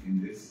items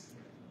in this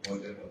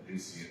budget of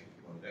this year.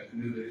 But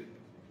definitely,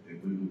 they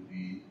will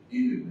be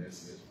in the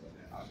next year's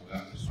budget as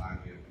well as the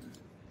 5-year plan.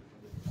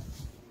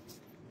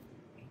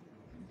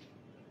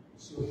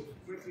 So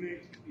quickly,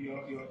 your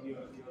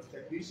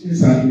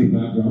technicians are in the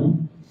background.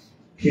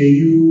 Can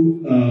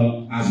you,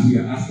 as we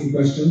are asking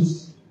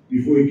questions,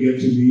 before you get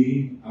to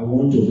me, I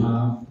want to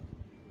have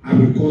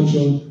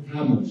agriculture,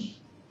 how much?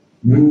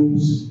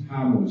 Roads,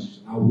 how much?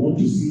 I want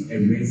to see a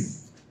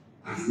rest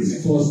as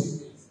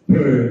discussed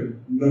per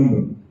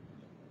number.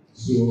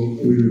 So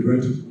we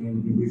revert to the way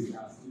we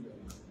asked.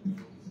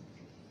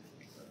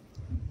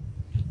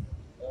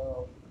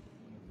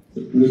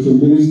 Mr.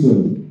 Minister,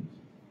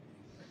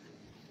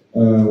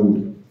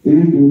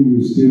 even though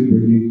you still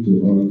bringing to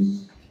us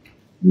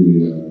the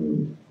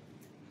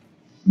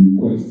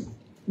request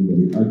for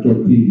the actual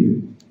period,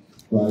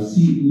 but I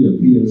see in your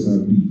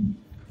PSRP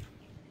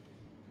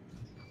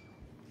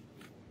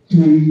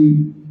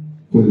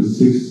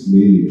 3.6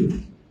 million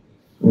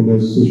on the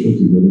social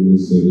development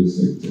service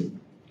sector.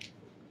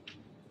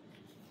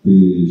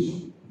 Page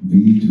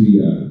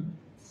V3R.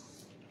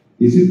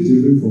 Is it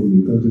different from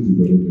the county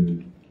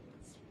development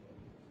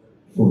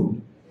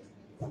fund?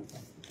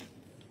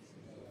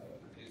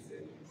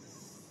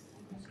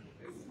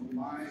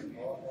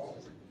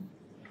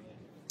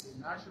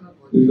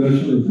 The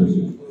national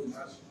budget.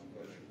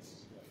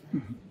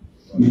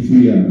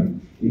 V3R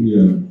in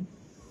your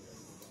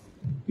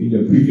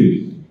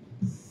preface.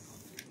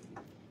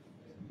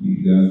 You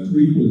got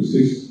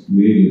 3.6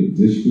 million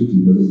district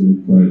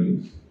development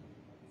projects.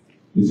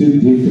 Is it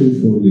different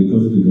from the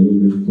county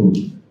development fund?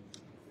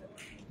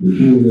 The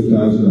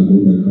 200,000 I know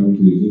by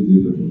county, is it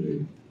different from it?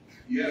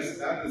 Yes,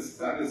 that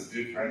is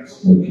different.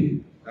 Okay.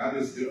 That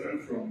is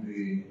different from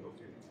the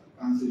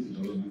county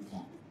development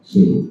fund. So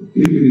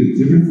if it is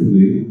different from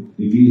it,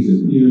 it means a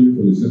PM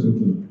for the second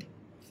term.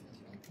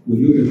 Will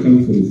you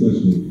account for the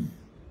first one?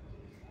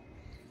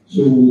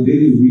 So the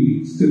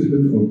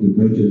restatement of the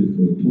budget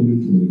for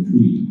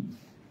 2023,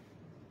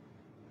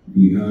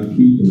 we have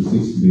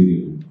 3.6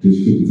 million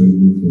district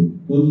development fund,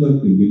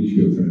 unlike the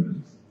Ministry of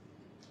Finance.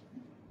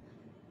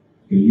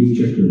 Can you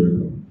check the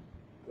record?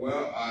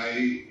 Well, I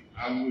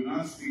will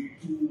not speak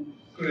too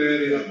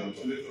clearly about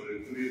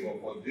 2023, but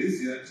for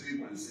this year,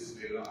 3.6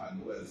 million, I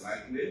know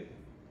exactly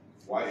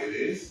why it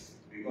is.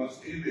 Because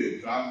in the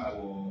draft I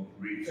will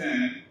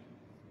return,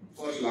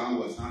 such land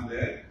was not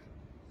there,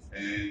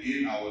 and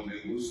in our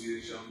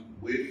negotiation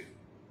with,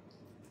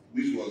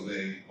 which was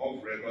the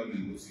off-record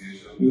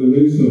negotiation.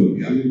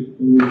 Yeah.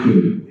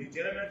 The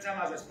gentleman's time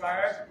has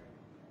expired.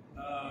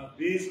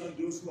 Based on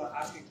those who are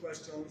asking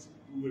questions,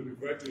 we will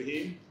revert to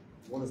him.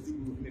 Want to stick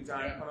within the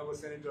time. Honorable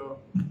Senator,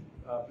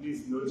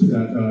 please notice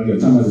that your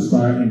time has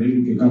expired, and then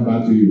we can come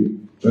back to you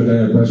to answer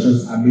your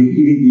questions. I may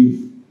even give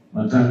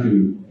my time to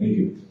you. Thank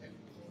you.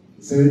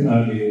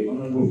 Senator, the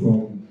Honorable from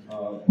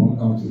Moye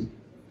County.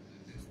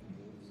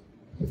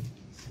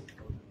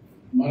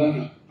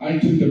 Madam, I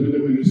took the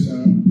Bill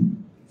Minister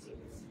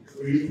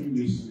for you from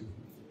this.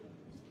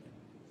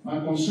 My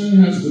concern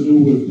has to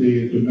do with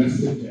the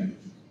domestic debt.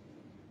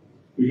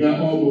 We got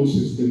almost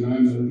 $69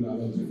 million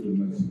in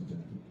domestic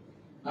debt.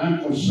 I'm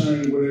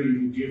concerned whether you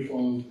can give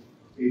us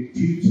a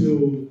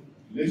detailed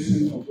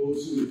list of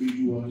those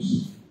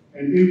individuals,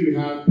 and if we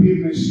have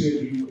payment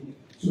schedule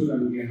so that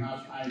we can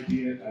have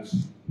idea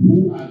as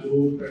who are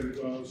those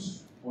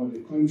creditors or the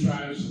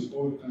contracts and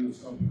all that kind of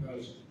stuff,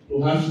 because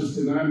to have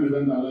 $69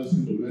 million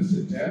in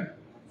domestic debt,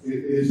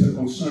 it is a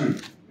concern.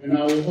 And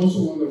I would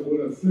also want to go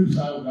to the flip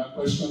side of that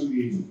question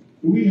is,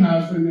 do we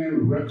have any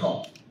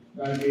record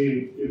that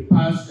a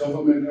past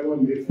government ever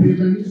made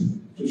payments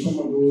to some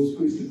of those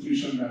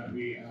institutions that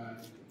we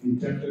are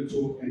indebted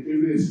to? And if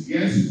it is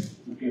yes,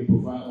 we can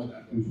provide all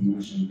that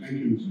information. Thank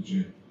you, Mr.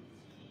 Chair.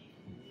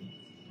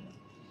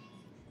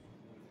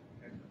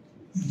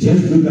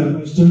 Just to that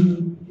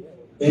question,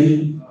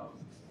 any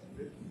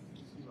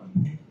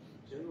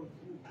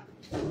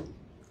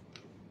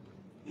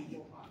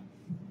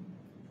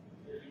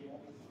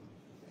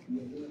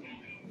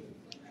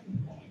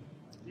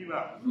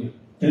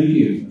Thank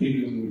you,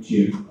 Honourable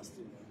Chair.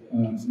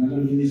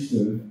 Madam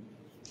Minister,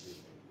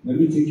 let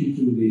me take you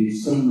to the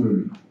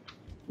summary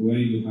where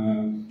you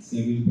have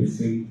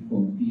 7%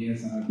 for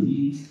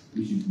PSRP,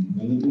 which is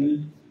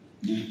development,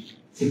 and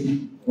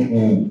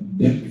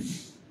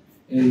debts,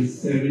 and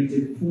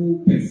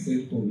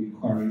 74% for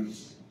recurrent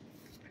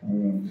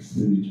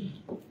expenditure.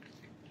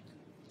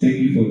 Thank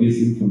you for this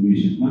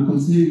information. My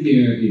concern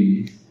here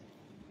is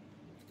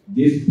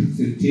this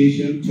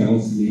presentation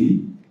tells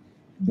me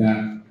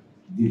that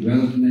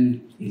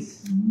development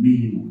is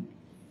minimal,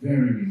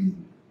 very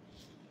minimal.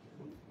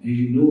 And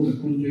you know the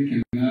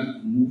country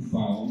cannot move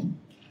forward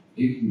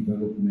if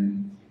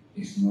development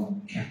is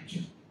not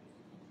captured.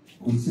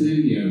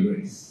 Considering the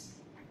arrests,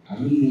 I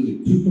don't know the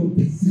total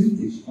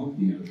percentage of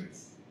the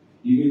arrests.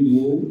 Even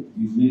though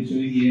you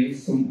mentioned here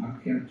some are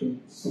captured,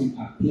 some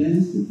are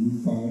plans to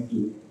move forward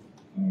to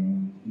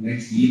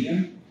next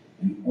year,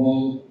 and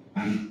all.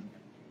 And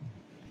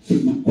so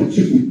my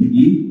question would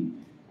be,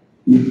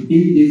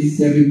 within this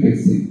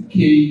 7%,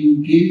 can you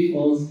give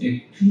us a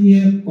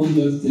clear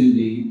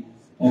understanding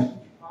of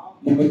how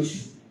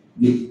much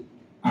the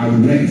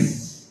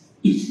arrest,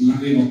 each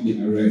line of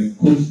the arrest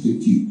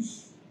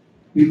constitutes?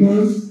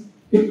 Because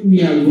if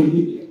we are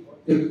looking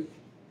at the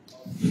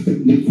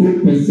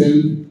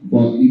 4%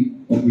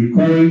 of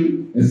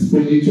recurring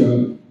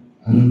expenditure,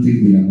 I don't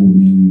think we are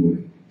moving anywhere.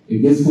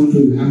 If this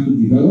country will have to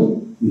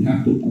develop, we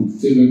have to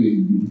consider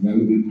the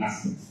development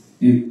aspects.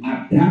 And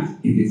at that,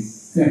 it is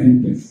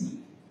 7%.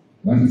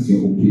 What is your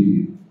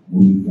opinion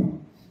moving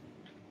forward?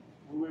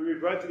 We will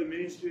revert to the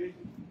ministry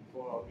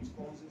for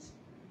responses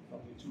from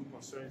the two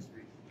concerns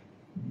raised.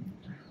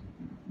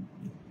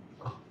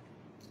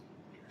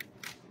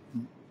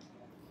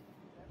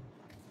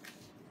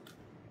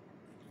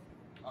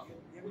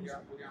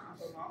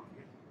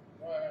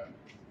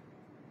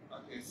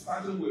 Okay,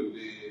 starting with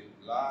the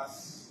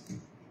last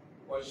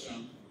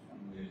question from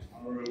the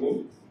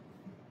Honorable.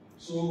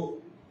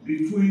 So,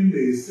 between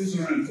the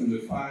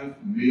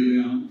 625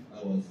 million,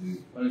 that was the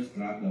first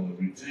draft that was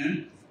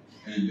returned,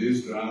 and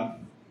this draft,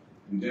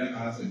 we then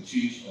has a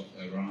change of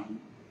around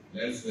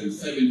less than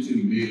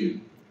 70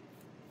 million.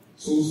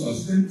 So,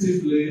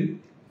 substantively,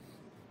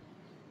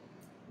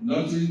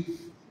 nothing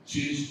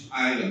changed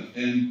either.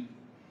 And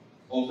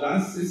of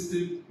that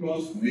 60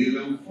 plus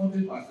million,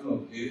 40%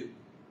 of it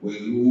were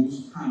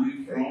loans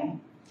coming from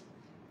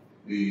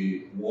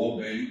the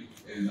World Bank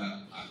and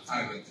that are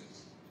targeted.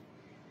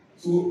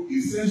 So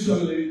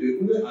essentially, the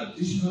only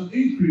additional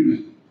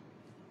increment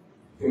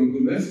from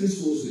domestic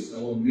sources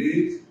that were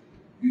made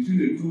between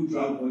the two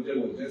draft budget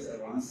was just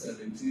around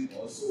 17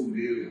 or so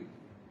million.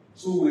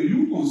 So when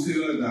you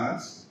consider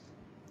that,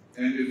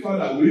 and the fact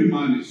that we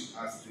managed,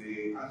 as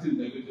the acting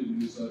deputy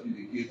minister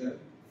indicated,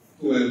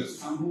 to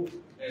assemble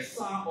a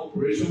sound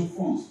operation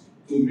funds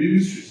to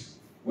ministries,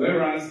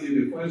 whereas in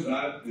the first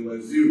draft they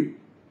were zero.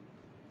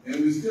 And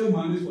we still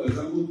managed, for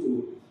example,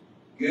 to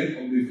get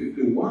of the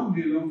 51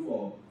 million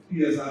for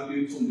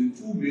PSRP,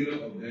 22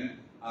 million of them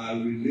are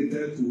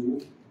related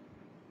to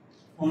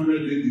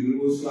 100-day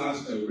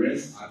deliverable /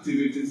 arrest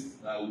activities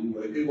that we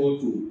were able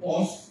to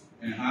pause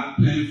and have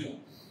planned for.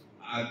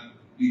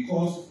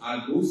 Because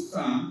at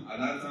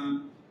that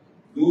time,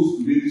 those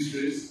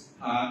ministries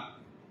had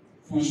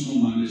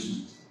functional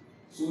management.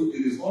 So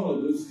it is all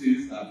of those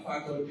things that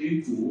factor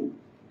into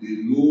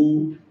the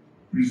low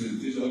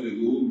presentation, the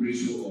low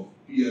ratio of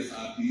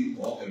PSRP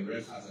or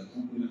arrest as a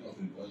component of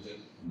the budget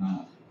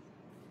now.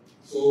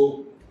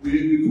 So we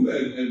do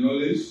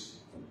acknowledge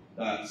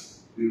that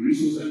the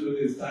resource envelope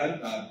is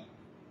tight, that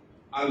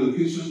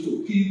allocation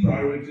to key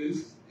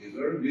priorities is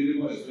very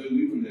minimal,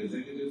 especially from the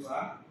executive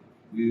side.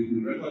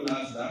 We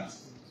recognize that,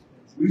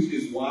 which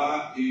is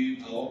why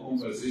in our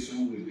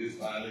conversation with this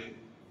valley,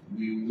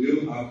 we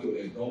will have to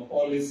adopt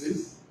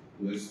policies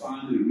to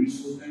expand the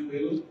resource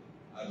envelope,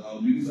 as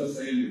our minister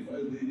said in the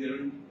first day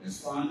hearing,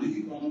 expand the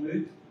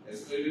economy,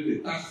 especially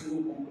the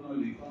taxable component of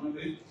the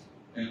economy,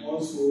 and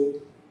also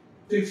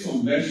take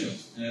some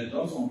measures and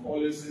adopt some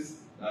policies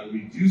that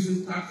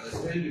reduces tax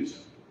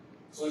expenditure,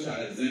 such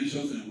as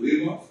exemptions and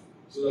waivers,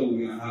 so that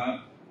we can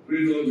have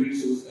greater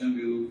resource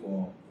envelope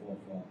for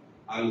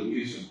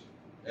allocation.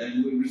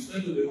 And with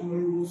respect to the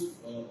Honorable's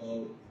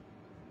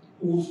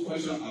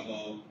question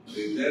about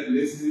the debt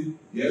listing,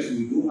 yes,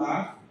 we do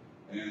have,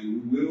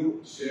 and we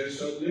will share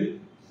shortly.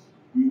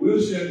 We will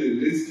share the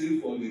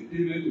listing for the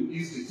payment to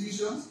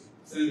institutions,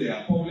 since they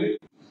are public,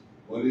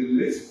 but the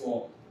list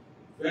for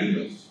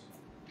vendors,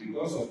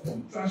 because of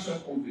contractual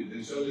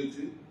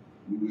confidentiality,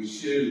 we will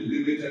share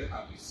limited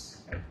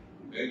copies.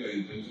 We beg your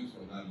intentions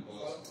for that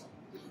because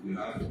we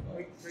have.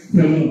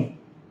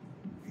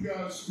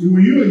 Because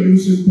when you are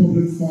using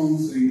public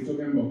funds and you're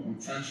talking about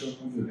contractual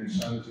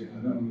confidentiality, I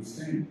don't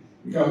understand.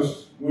 Because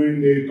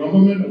when the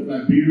government of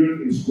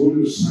Liberia is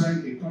going to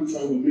sign a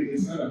contract with me,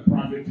 it's not a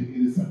private thing,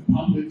 it is a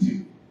public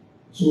thing.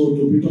 So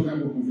to be talking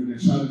about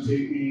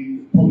confidentiality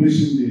in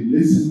publishing the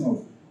listing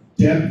of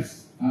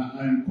debts,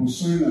 I'm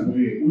concerned about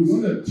it. We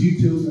want the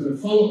details and the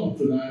follow-up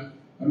to that.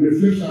 And the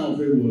flip side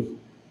of it was,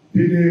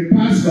 did the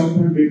past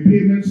government make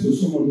payments to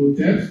some of those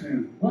debts,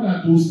 and what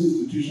are those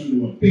institutions they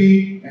were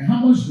paid, and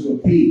how much they were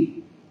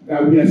paid?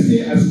 That we are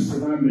still at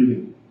 69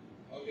 million.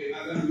 Okay,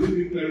 and then let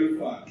me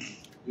clarify.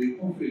 The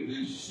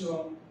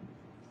confidential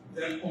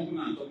debt company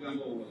I'm talking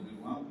about was the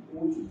one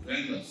who to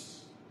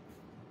vendors,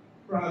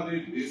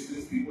 private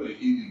business people, and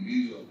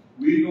individuals.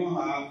 We don't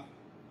have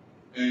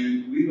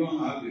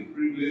the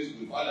privilege,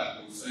 without our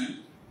consent,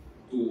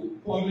 to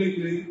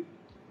publicly.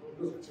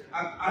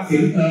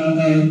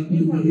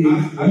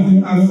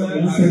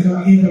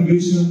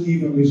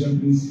 Information,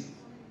 please.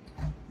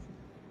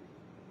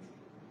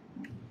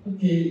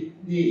 Okay,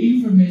 the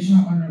information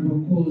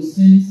Honorable Cole,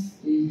 since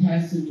it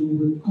has to do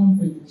with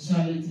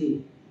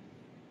confidentiality,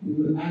 we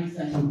will ask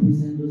that you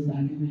present those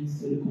documents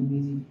to the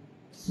committee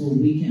so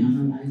we can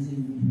analyze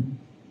them.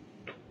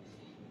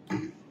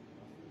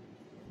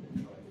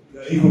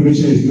 The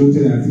information is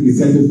noted. I think it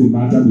settles the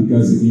matter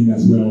because again,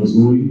 that's where I was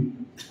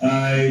going.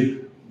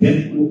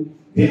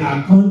 There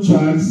are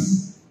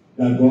contracts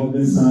that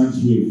government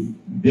signs with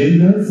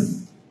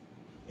vendors,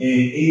 and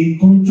in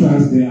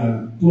contracts there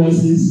are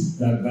clauses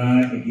that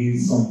guard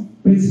against some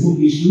principal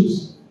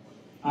issues.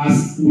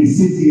 As we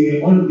sit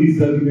here, all of these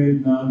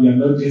documents now, they are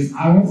not just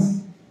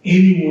ours.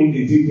 Anyone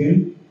can take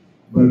them,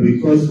 but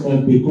because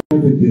of the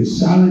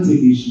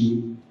confidentiality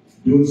issue,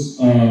 those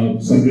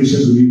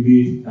submissions will be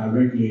made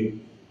directly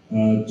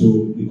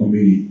to the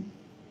committee.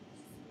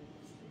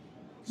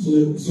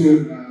 So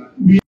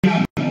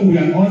we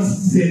are all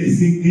saying the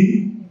same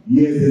thing.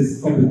 Yes,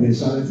 there's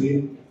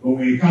confidentiality, but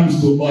when it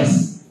comes to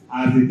us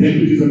as the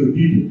deputies of the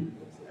people,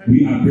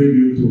 we are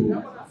privy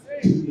to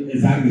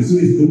exactly. So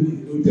it's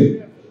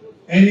noted.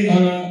 Any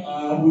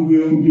other, we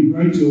will be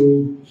right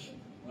to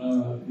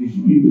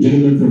the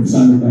gentleman from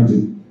Seboe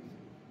County.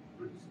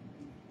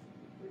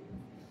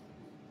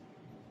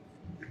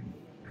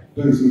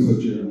 Thanks,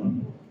 Mr.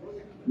 Chairman.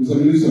 Mr.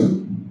 Minister,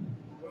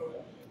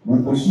 my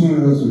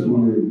concern has to do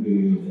with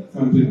the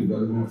county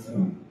development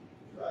fund.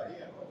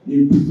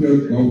 In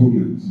prepared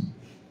government,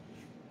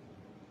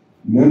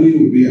 money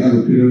will be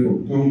allocated for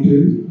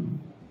counties.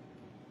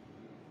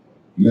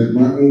 Like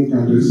my own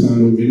county,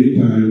 Sano, many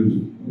times,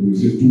 we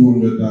say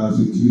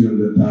 200,000,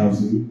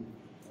 300,000.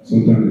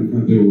 Sometimes the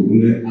county will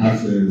only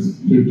access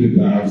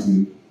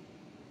 50,000.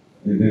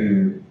 And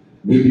then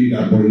maybe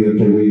that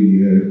budget away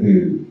here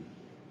and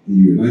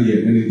you will not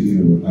get anything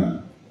about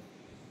that.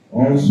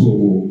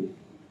 Also,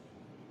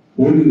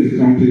 holding the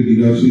county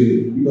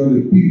leadership, because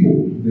the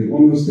people, the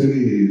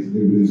understanding is if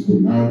it is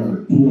put out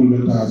at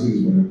 200,000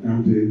 is for the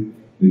county,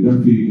 they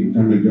don't feel you can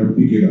come and just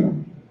pick it up.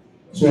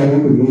 So I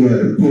want to know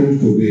the approach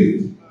to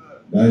this.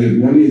 That if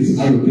money is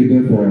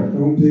allocated for a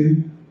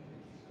county,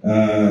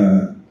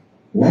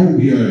 what will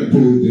be your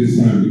approach this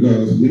time?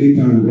 Because many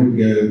times we don't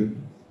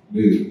get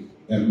the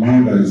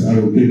amount that is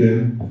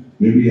allocated,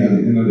 maybe at the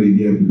end of the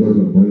year because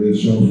of budget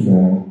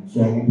shortfall.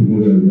 So I want to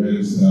know the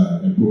best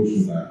approach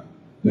to that.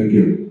 Thank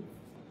you.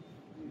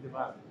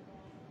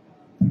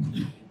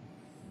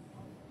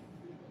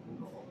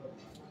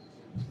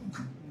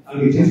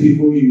 Okay, just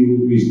before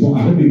you respond,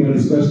 I hope you got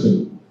this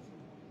question.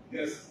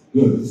 Yes.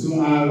 Good. So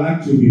I'd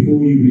like to,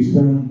 before you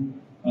respond,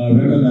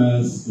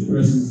 recognize the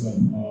presence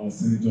of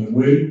Senator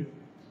Moye,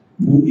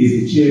 who is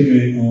the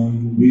chairman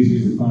on Ways,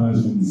 Means and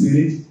Finance from the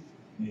Senate,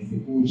 and is the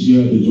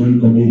co-chair of the Joint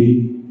Committee.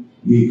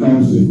 He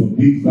comes with a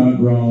big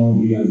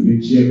background. He has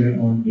been chairman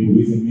on the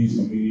Ways and Means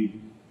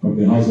Committee from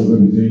the House of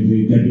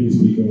Representatives, Deputy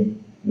Speaker,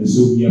 and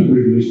so we are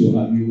privileged to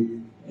have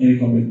you. Any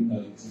comment?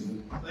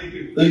 Thank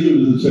you. Thank you,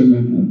 Mr.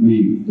 Chairman. I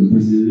mean, the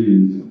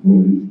president is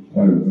going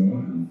quite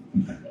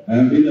well. I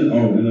have been at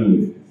all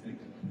anyway.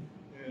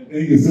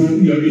 Thank you. So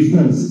your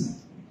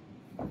response.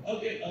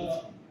 Okay,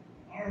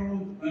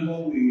 Honorable Member,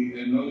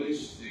 we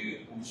acknowledge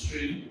the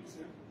constraint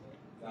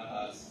that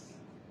has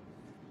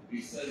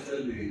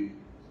besetted the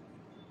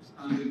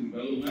county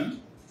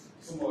development.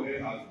 Some of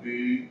it has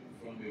been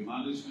from the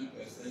management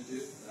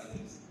perspective, that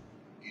is,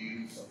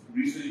 in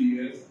recent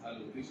years,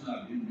 allocation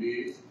has been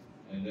made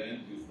and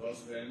then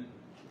disbursement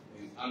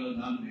is either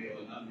not made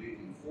or not made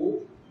in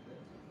full.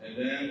 And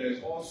then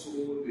there's also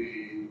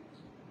the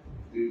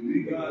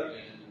legal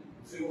and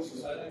civil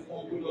society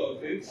component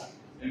of it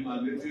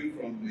emanating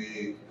from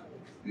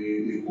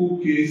the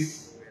court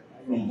case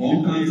from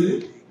Bond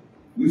County,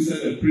 which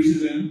set a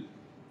precedent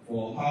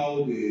for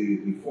how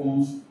the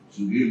funds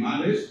should be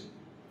managed.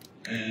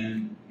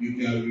 And you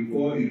can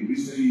recall in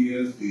recent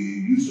years the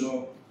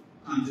usual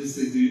county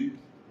sitting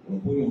were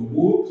put on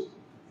hold,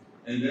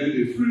 and then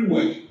the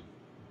framework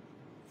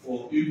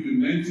for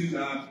implementing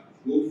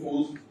those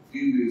funds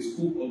in the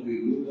scope of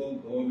the Local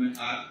Government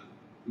Act,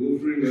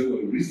 those framework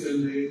were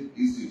recently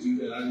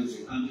instituted as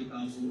a county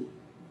council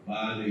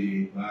by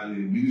the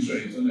Ministry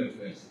of Internal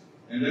Affairs.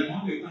 And then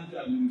on the county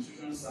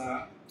administration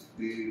side,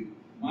 the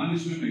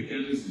management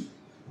mechanism,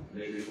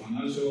 the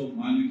financial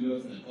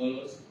managers and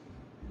others,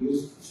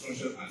 those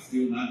structures are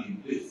still not in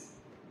place.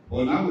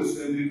 But now we're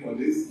spending for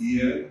this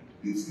year,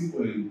 the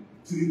 3.3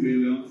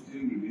 billion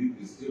still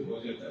remains, is still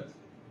budgeted,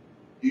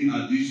 in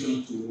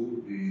addition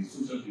to the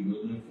Social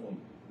Development Fund,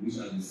 which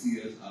are the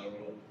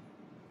CSRO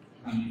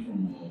coming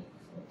from our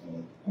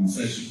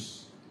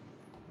concessions.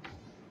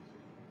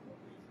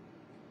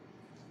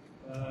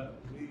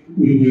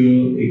 We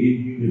will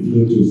again give the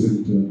floor to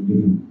Senator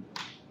People.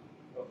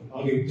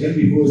 Okay, just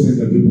before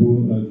Senator People.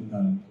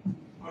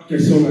 Okay,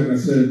 so like I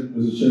said,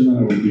 as a chairman, I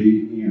will be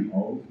in and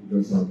out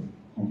because of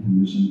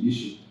confirmation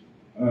issue.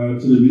 To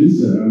the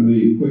minister, I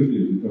may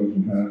quickly because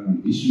we have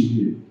an issue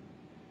here.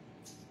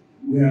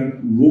 We have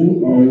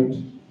rolled out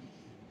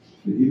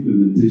the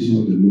implementation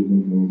of the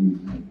Local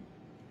Government Act.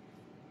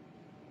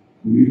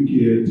 Would you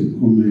care to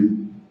comment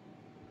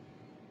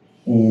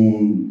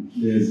on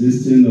the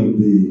existence of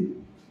the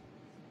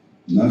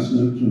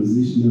National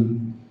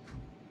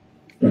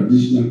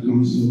Traditional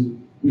Council,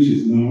 which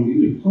is now in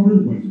the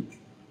current budget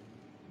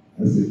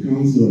as the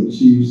Council of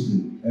Chiefs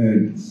and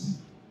Heads?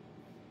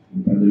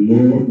 By the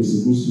law, is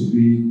supposed to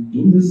be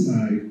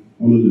domiciled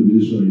under the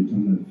Ministry of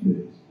Internal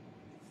Affairs.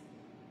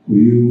 Could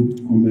you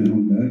comment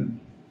on that?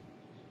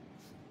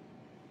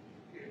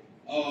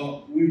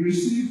 We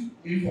received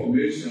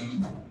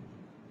information,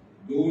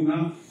 though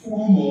not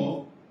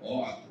formal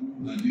or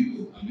approved,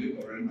 I may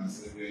correct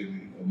myself here in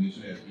the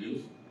information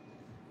appeals,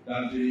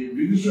 that the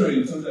Ministry of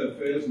Internal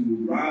Affairs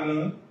would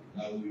rather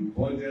that we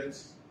budget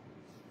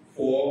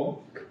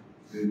for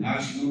the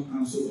National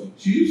Council of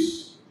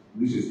Chiefs,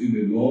 which is in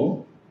the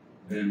law,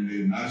 than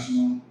the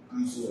National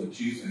Council of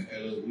Chiefs and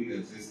Elders which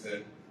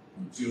existed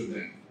until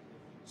then.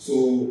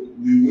 So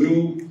we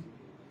will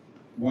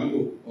want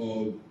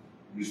to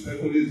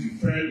respectfully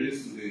defer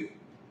this to the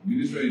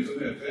Ministry of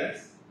Internal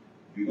Affairs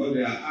because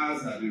they are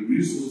asked that the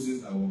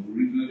resources that were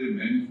originally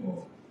meant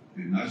for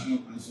the National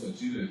Council of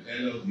Chiefs and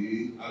Elders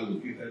be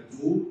allocated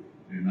to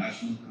the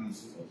National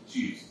Council of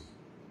Chiefs.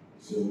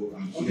 So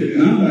okay,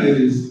 now that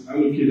it is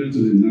allocated to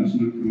the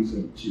National Council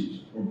of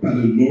Chiefs, or by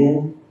the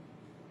law,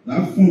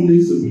 That funding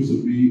is supposed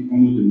to be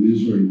under the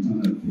Ministry of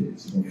Internal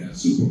Affairs or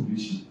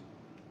supervision.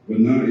 But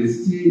now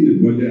it's still in the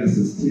budget as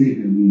a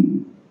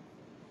stand-alone.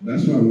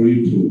 That's why I want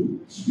you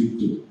to speak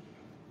to.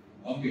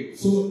 Okay,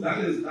 so that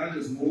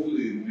is more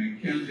the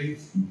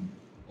mechanics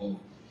of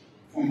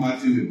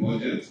formatting the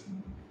budget,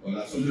 but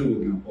that's something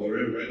we can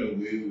correct right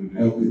away with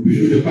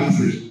the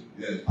passage.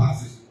 Yeah,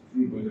 passage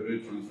through budgetary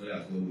transfer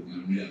as well. We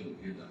can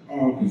reallocate that.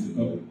 Oh, okay.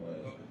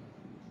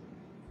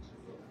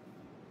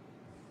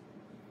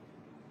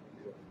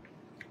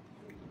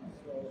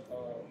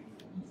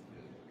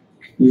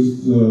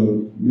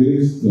 Mr.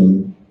 Minister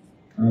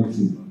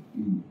Acting,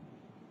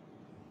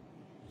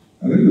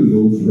 I'd like to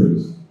know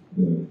first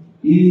that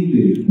in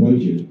the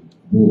budget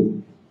book,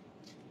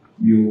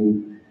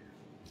 you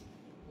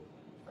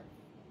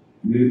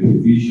made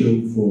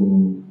provision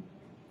for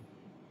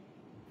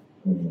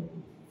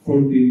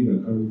funding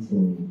that comes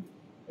from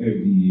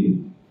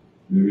FDA,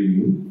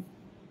 revenue,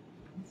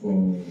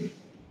 for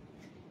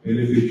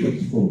benefit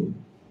trust fund,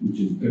 which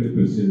is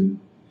 30%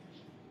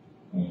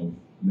 of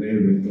their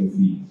rental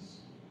fees.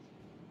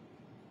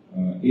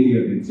 In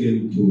your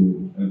attempt to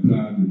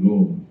apply the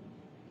law,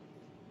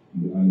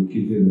 you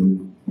allocated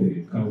them per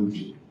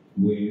county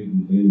where the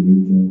then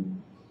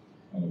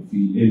rental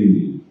fee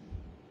anyway.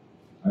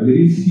 I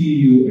didn't see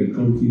you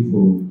accounting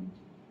for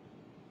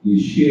the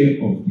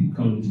share of the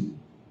county.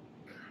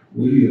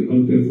 What you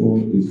accounted for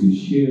is the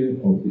share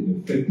of the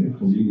affected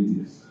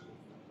communities.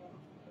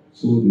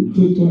 So the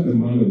total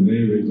amount of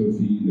land rental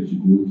fee that you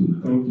go to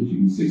the county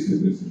should be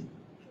 60%.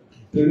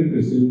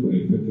 30% for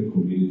affected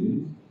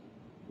communities,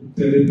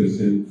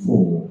 30%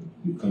 for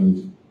the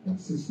county,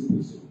 that's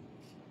 60%.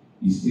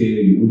 Instead,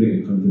 you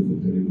only accounted for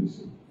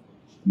 30%.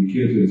 You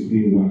care to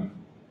explain why,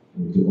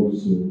 and to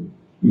also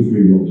prove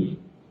me wrong.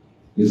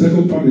 The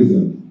second part is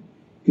that,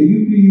 can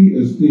you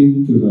please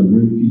explain to the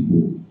Liberian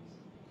people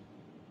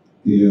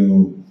their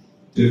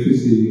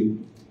deficit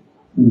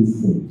pool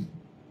fund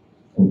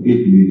of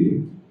 8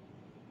 million?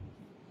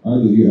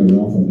 How did you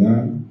arrive at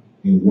that,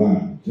 and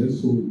why?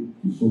 Just so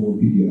if someone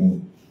pick it out,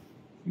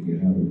 you can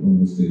have an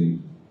understanding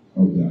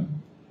of that.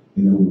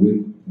 And I will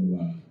wait a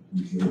while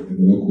until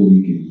another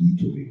colleague can lead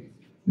to me.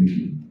 Thank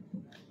you.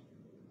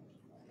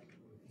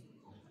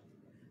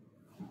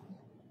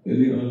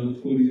 Any other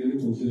colleagues, any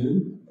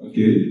concern?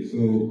 Okay, so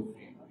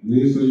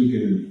Minister,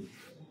 you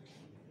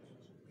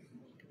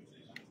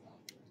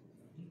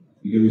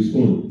can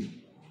respond.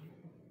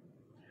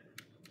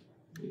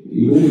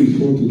 You don't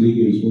respond today, you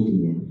can respond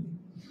tomorrow.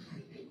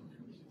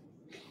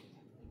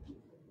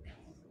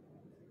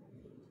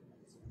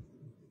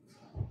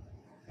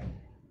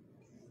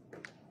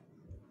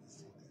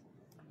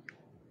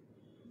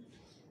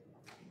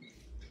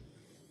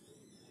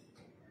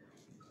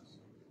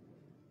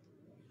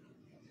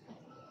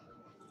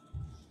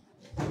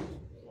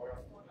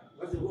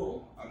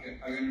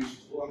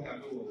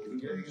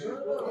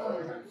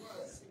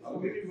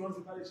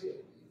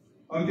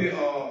 Okay,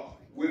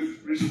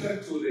 with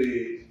respect to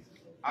the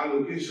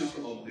allocation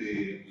of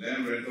the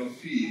land rental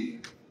fee,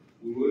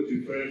 we will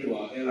defer to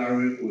our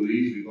LRA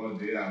colleagues because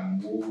they are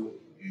more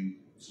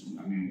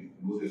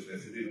more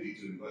specific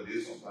details because they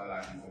supply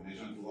that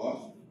information to us.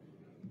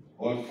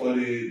 But for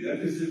the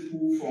deficit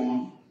pool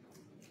fund,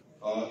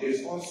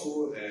 it's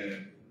also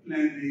a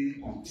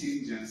planning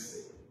contingency.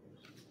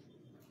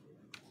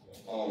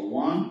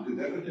 One,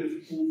 the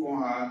deficit pool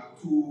fund has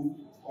two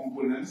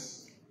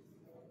components.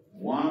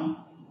 One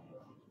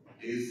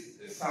is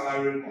the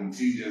salary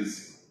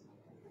contingency.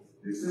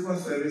 The Civil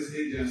Service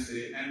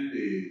Agency and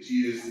the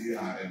GSC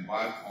are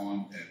embarked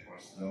on a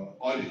personnel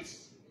audit.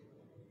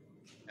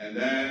 And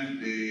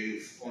then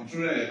the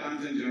Controller and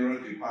Accountant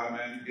General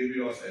Department gave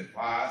us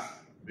advice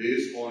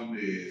based on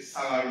the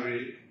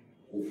salary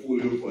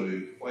portfolio for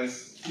the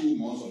first 2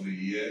 months of the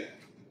year.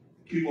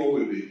 Keep up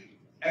with the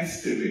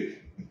estimate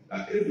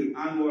that if we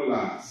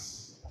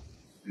annualize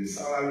the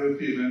salary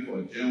payment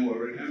for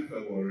January and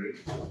February,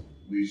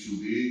 we should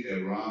be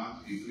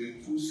around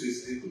between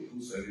 260 to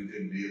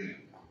 270 million.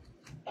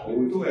 But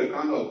we took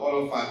account of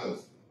other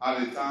factors. At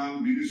the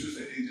time, ministries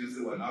and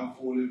agencies were not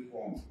fully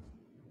formed.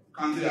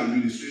 County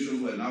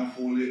administrations were not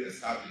fully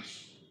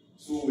established.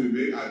 So we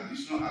made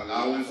additional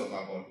allowance of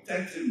about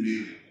 30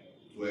 million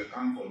to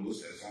account for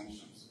those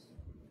assumptions.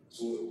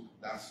 So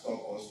that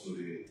took us to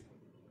the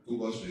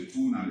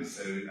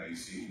 297 that you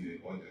see in the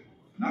budget.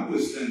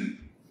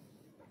 Notwithstanding,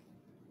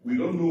 we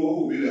don't know what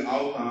will be the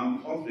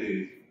outcome of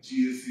the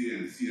GSC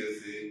and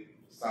CSA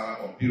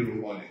salary or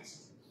payroll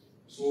audits.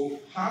 So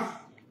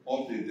half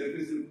of the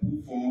deficit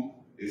pool fund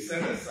is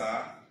set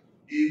aside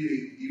in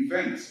the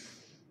event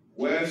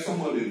where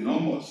some of the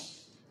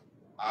numbers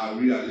are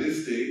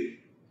realistic,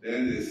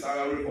 then the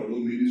salary for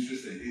those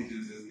ministries and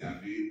agencies can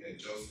be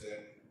adjusted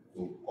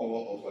to cover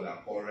up for the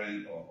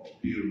current or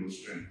payroll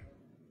stream.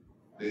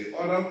 The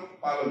other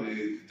part of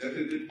the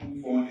deficit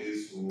pool fund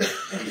is to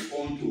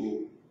respond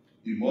to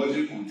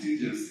emerging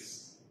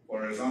contingencies.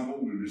 For example,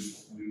 we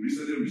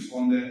recently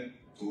responded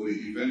to the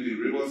event in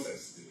Riverside,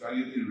 the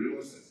tragedy in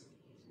Riverside.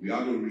 We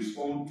have to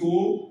respond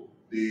to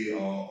the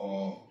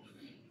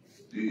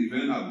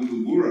event at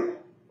Bujumbura.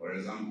 for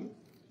example,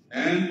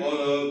 and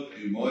other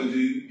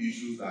emerging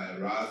issues that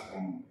arise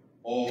from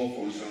all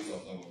functions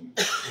of government.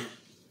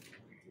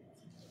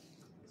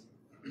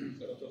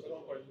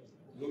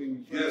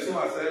 Yeah, so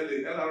I said the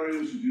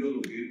LRA should be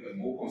able to give a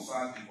more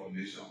concise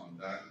information on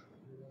that,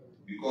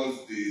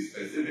 because the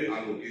specific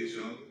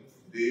allocation,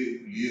 they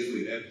liaise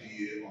with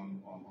FDA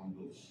on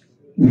those.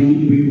 We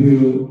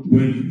will,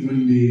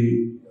 when the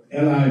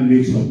LRA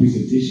makes a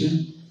presentation,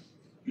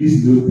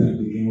 please note that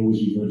they can always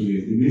refer to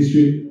it.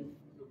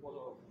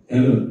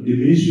 The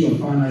Ministry of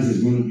Finance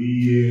is going to be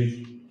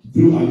here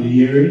throughout the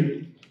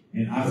year,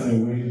 and as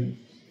and when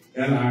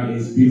LRA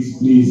speaks,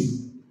 please.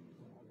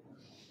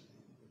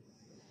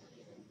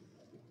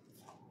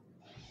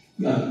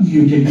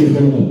 You can get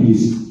follow up,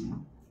 please.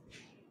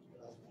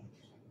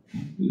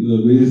 The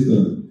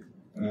Minister,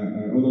 I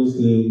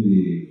understand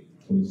the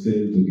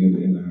concern to get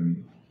the LRA.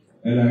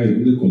 LRA is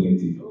really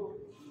collective.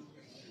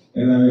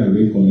 LRA have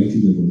been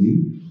collecting the money,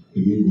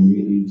 they've been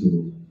going into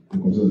the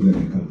consultant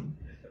account.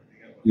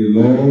 The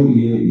law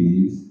here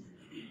is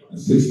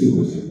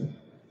 60%,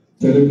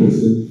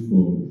 30%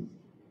 for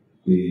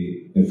the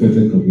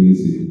affected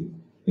community,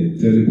 and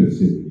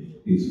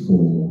 30% is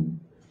for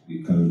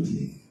the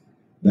county.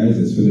 That is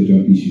a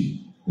expenditure issue.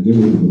 I don't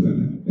want to look at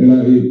that.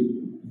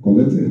 LRA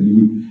collected,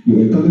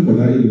 you accounted for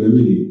that in the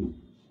revenue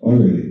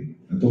already.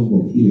 I talk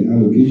about in the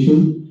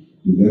allocation,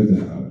 you left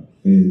that out.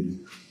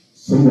 And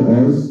some of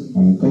us,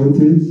 our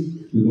accountants,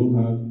 we don't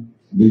have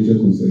major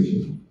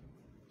concession.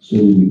 So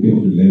we pay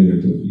on the land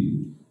rental fee.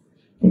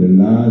 For the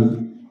last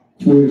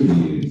 12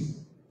 years,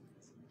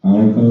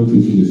 our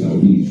accountants in the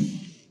southeast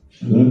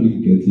have not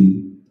been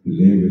getting the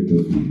land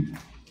rental fee.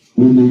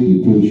 Only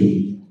the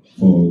portion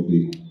for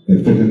the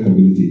affected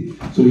community.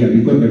 So yeah,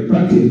 because the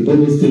practice is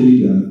always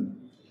telling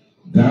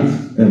that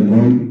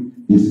amount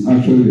is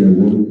actually the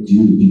one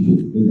due to people.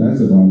 And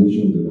that's a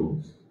violation of the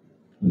laws.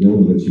 I don't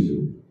want to let you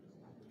know.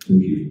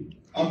 Thank you.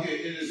 Okay,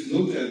 it is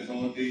noted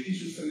that the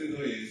issue,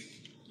 Senator, is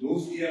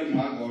those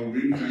earmarked or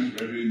ring-fence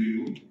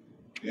revenue,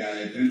 they are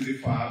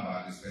identified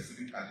by the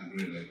specific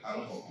category, like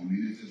out of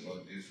communities or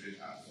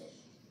districts as such.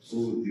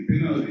 So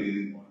depending on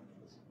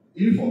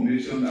the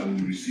information that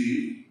we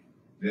receive,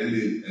 then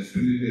the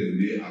expenditure is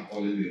made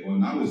accordingly. Or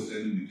now we're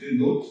sending the take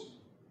note,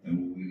 and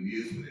we will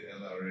liaise with the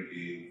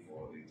LRA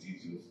for the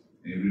details.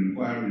 And we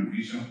require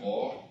revision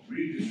or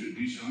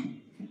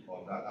redistribution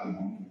of that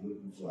amount, we will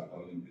do so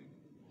accordingly.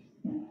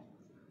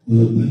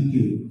 Well, thank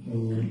you.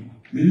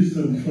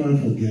 Minister, before I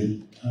forget,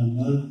 I'm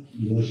not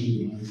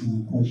rushing to answer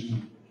my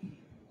question,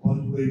 but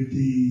with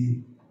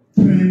the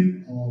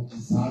trend of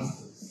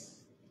disasters,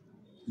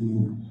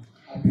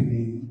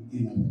 happening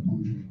in our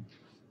country,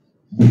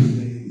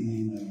 mostly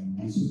in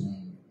Monsuba,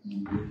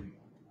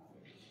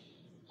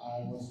 I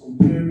was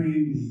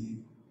comparing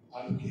the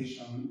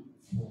allocation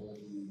for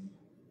the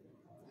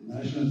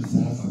National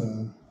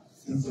Disaster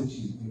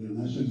Institute, or the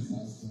National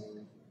Disaster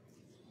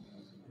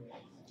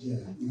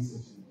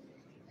Institute.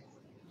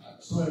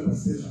 So it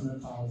was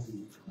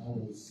 600,000. That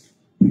was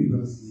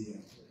previous year.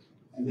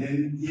 And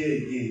then here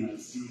again, I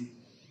see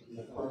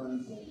the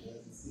occurrence of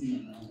the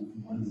same amount of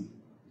money.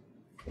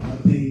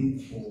 Nothing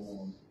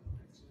for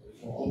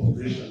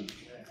operation.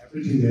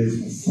 Everything there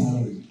is for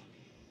salary.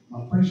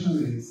 My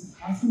question is,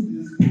 hasn't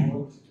this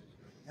brought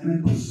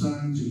any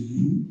concern to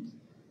you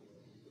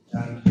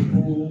that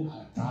people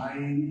are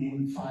dying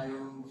in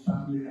fire,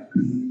 family are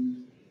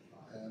being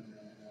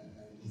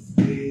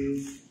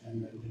displaced,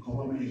 and the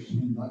government is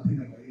doing nothing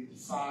about it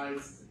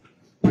besides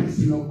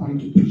personal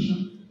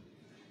contribution?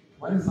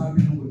 What is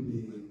happening with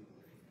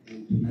the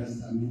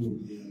domestic,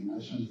 with the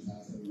national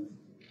disaster?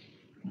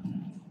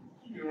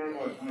 Thank you very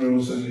much,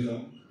 Honorable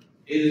Senator.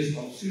 It is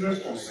of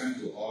serious concern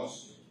to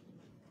us,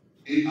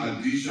 in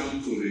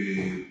addition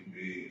to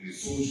the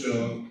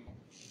social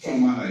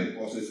trauma that it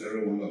causes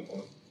every one of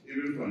us,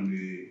 even from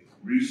the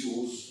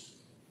resource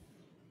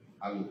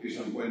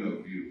allocation point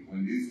of view.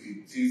 When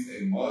things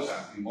emerge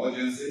as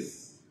emergencies,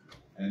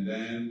 and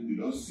then we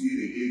don't see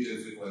the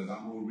agency, for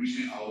example,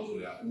 reaching out to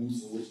their own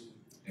source,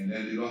 and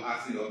then they don't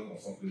ask us for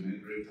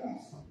supplementary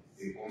funds.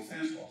 It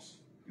concerns us.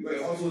 Because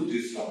it also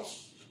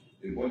disrupts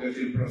the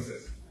budgeting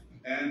process.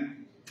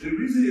 And the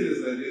reason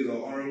is that is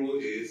honorable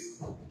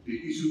is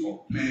the issue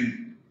of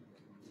planning.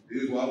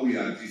 This is why we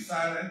have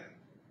decided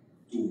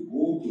to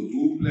go to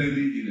do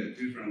planning in a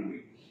different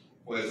way.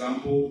 For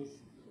example,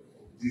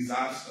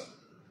 disaster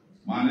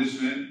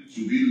management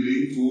should be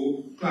linked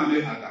to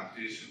climate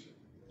adaptation.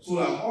 So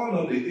that all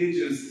of the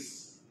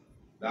agencies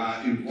that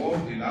are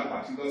involved in that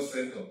particular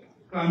sector,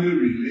 climate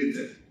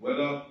related,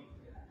 whether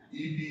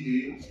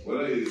EPA,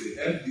 whether it is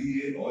the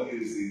FDA or it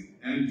is the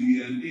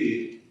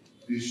MDNA,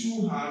 they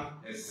should have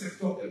a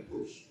sector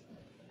approach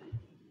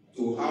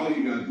to how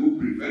you can do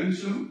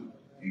prevention,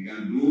 you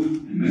can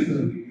do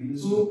medicine.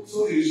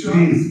 So in short,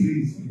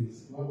 please.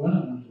 What I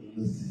want to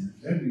understand,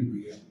 very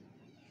real.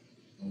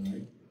 All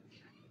right,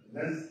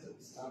 let's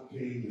stop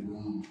playing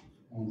around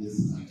on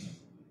this matter.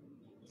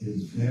 It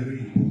is very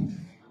important.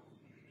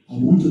 I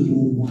want to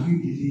know, why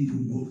didn't you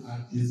look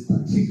at this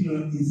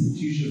particular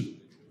institution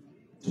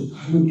to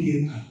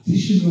allocate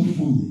additional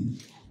funding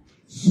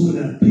so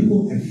that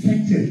people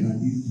affected by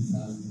these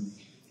disasters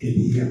can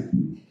be helped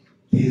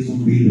based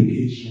on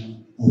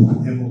relocation or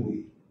whatever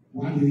way.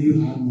 Why do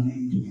you have money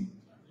into it?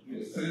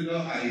 Senator,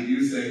 I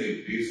did say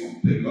a based on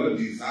the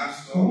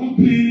disaster. What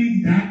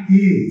planning that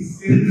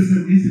is? It is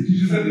an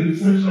institution that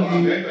is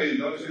I'm very, very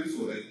indulgent,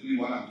 so explain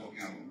what I'm talking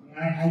about.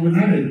 I would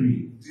not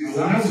agree. I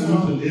would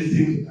want to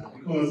listen to that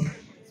because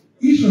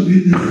each of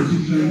these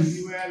institutions.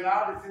 You were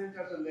allowed the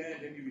senator to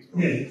learn, then you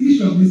respond. Yeah, each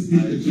of these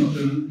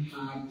institutions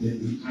have their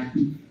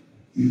active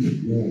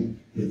role,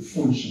 their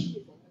function.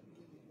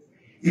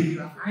 If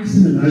you are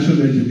asking the national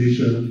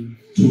legislation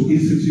to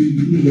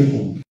institute new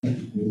law,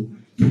 to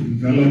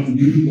develop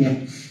new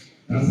laws,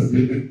 that's a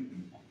different.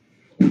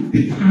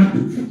 They have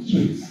the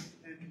functions.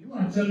 And you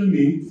are telling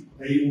me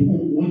that you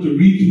want to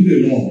redo the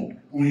law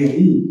on your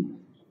own.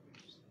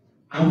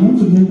 I want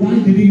to know why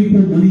didn't you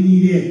put money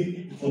in there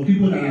for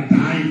people that are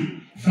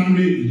dying,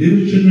 family,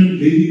 little children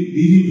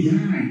leaving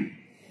behind,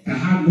 that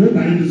have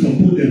nobody to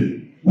support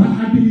them. What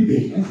happened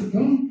there? I said,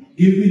 don't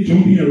give me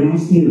jumping around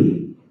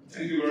story.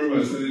 Thank you very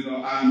much, Senator.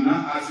 I am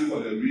not asking for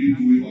the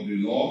redoing of the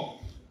law.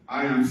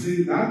 I am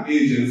saying that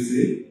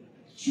agency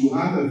should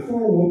have a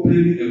forward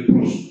planning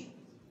approach.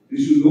 They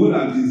should know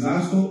that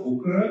disaster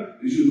occurred.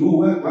 They should know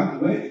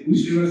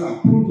which areas are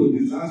prone to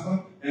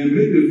disaster and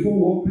make the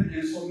forward plan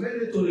and submit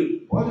it to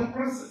the budget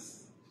process.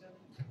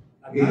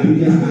 So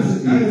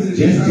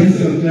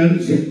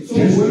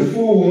going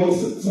forward,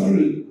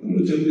 sorry,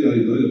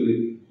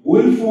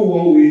 going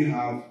forward, we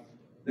have.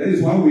 That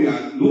is why we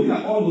are looking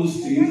at all those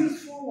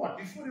things. Forward,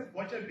 before the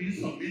budget being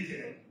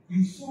submitted,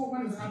 you saw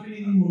what is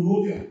happening in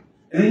Monrovia.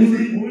 And we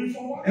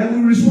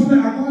responded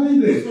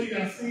accordingly. So you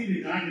are saying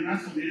the guy did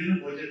not submit the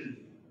budget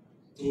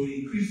to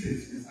increase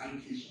his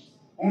allocation.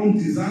 On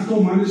disaster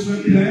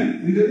management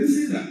plan, we didn't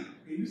see that.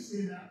 Can you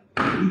say that?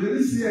 We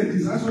didn't see a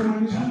disaster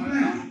management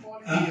plan.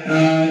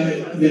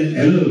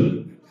 Hello.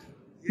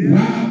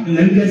 Wow,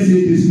 let me just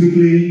say this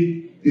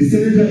quickly. The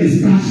senator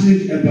is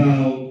passionate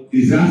about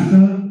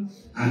disaster.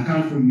 I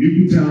come from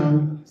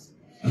Newtown.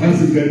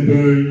 Houses get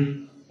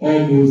burned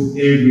almost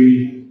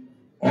every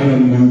other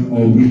month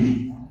or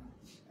week.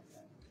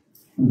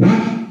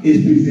 What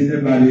is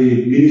presented by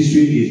the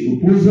ministry is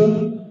proposal,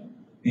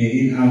 and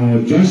in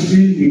our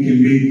judgment, we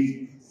can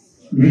make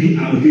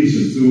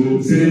reallocation.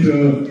 So,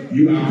 Senator,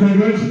 you are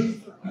covered.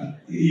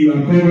 You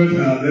are covered.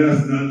 Let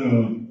us not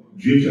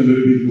drift a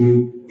little bit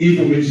more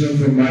information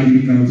from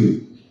Moye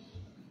County.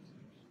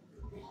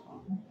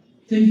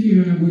 Thank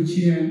you, Honorable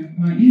Chair.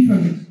 My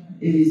information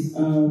is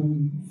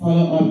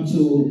follow up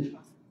to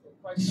the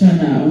question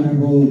that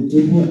Honorable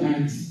Dobo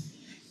asked.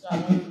 So I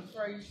want to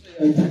refer you to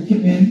the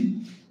document,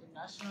 the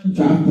National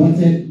Draft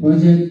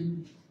Budget,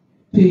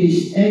 page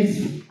X,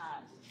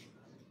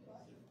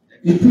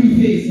 the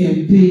preface here,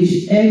 page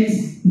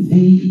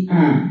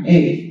XVR.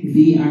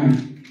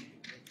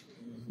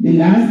 The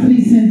last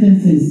three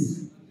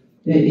sentences,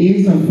 there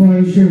is a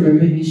forestry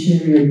revenue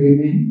sharing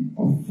agreement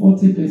of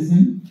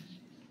 40%,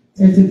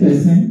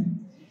 30%,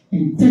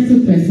 and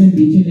 30%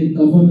 between the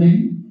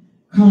government,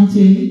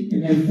 county,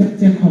 and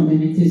affected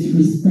communities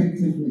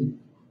respectively.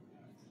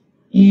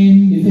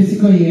 In the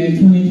fiscal year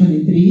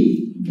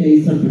 2023, there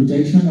is a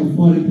projection of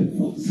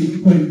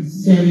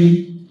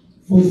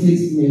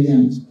 6.746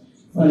 million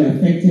for the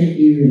affected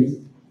areas.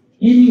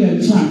 In your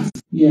chart,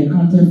 you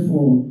accounted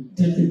for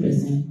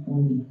 30%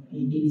 only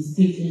in the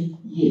stated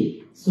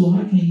year. So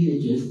how can you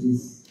adjust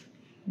this?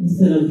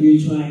 Instead of you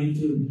trying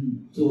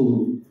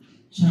to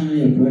channel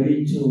your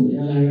burden to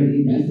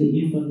LRA, that's the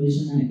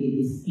information that it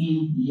is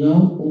in your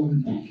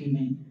own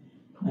document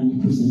and you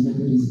presented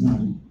to this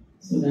body.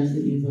 So that's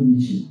the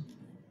information.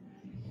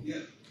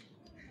 Yeah.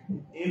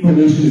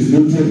 Information is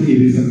noted.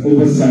 It is an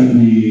oversight.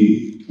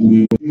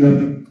 We bring up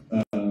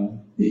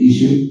the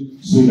issue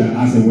so that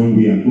as and when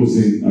we are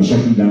closing or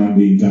shutting down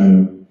the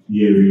entire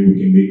hearing, we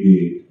can make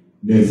the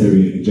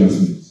necessary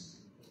adjustments.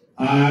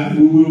 We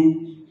will.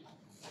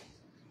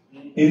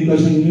 Any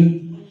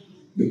question?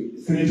 The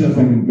Senator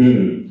from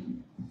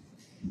Maryland.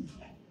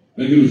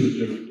 Thank you, Mr.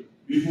 Chairman.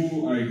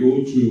 Before I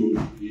go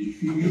to the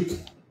figure,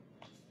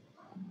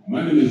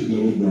 my name is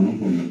Glenn Brown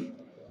from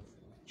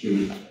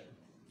Chile.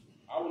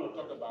 I want to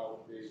talk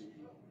about the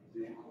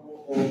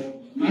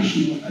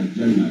national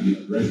agenda, the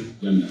arrest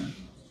agenda.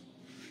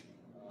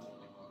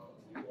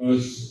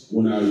 Because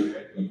when I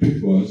read the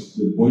papers,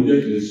 the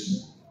budget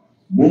is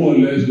more or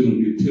less going to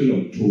be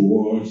tailored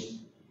towards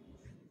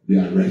the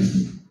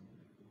arrest.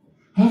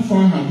 How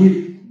far have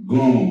we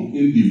gone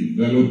in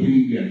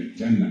developing the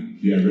agenda,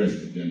 the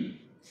arrest agenda?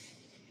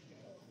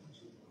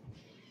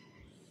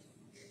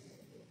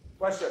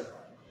 Question.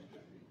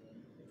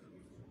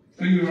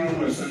 Thank you very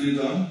much,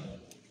 Senator.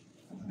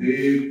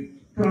 The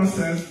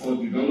process for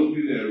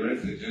developing the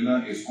arrest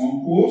agenda is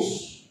on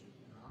course.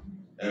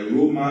 A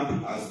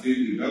roadmap has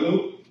been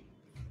developed.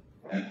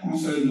 A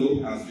concept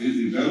note has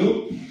been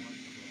developed.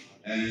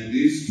 And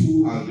these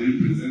two have been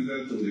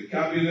presented to the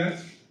cabinet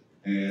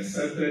and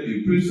accepted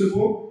in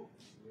principle.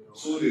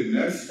 So the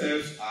next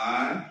steps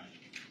are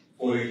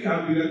for the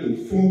cabinet to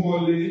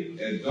formally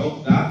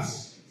adopt that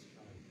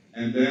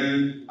And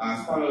then,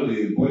 as part of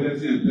the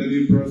budgeting and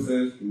planning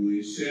process, we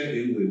will share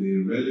it with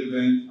the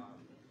relevant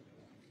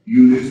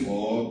units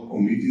or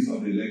committees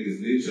of the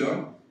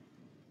legislature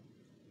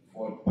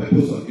for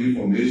purpose of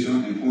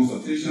information and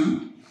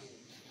consultation.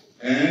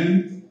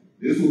 And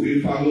this will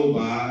be followed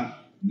by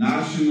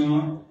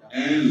national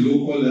and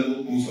local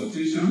level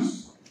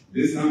consultations.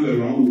 This time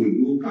around, we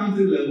will do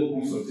county level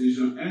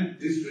consultation and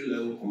district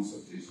level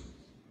consultation.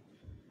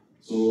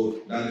 So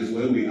that is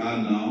where we are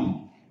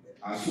now.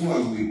 As soon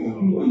as we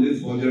conclude on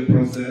this budget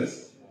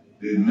process,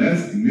 the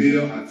next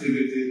major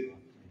activity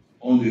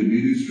on the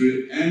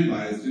ministry and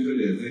by extension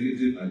the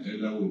executive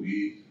agenda will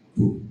be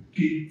to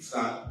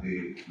kick-start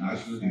the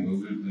national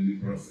development planning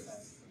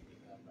process.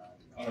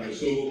 All right,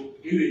 so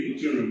in the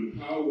interim,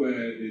 how were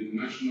the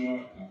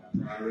national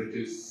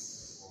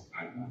priorities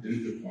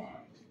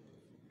identified?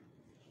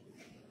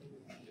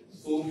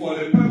 So for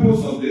the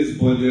purpose of this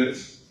budget,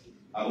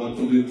 about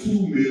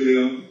 22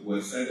 million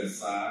were set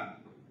aside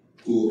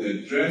to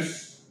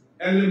address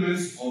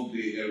elements of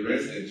the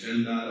arrest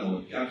agenda that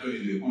were captured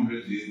in the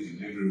 100 days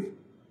deliverable.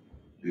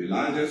 The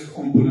largest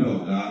component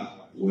of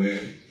that were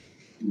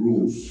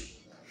rules.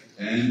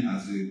 And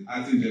as the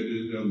acting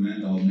deputy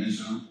government I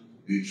mentioned,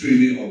 the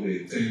training of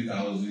the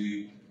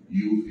 10,000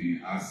 youth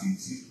in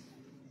RCT.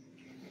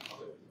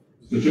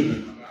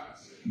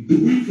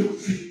 Do we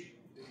foresee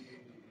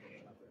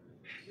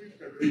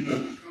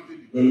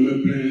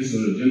development plans or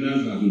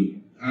agendas that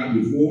we had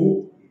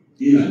before,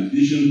 in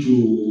addition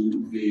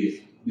to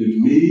the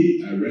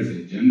May arrest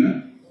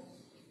agenda?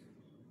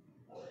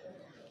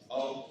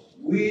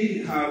 We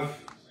have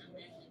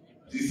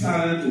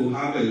decided to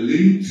have a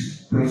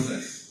linked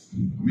process,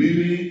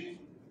 meaning,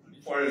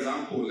 for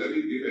example, let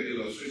me give an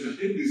illustration.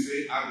 If we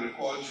say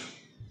agriculture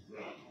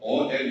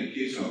or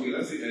education, okay,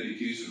 let's say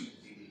education,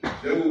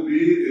 there will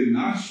be the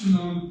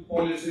national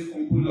policy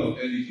component of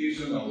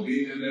education that will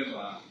be handled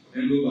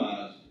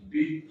by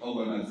big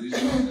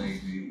organizations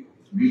like the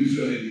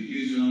Ministry of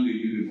Education, the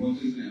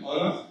universities, and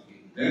others.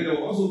 Then there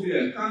will also be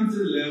a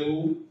country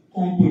level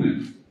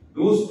component.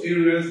 Those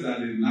areas that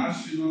the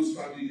national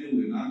strategy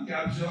will not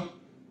capture,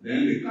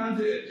 then the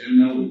country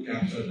agenda will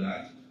capture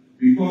that.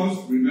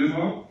 Because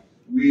remember,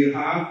 we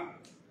have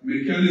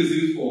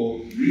mechanisms for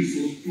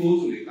resource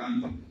flow to the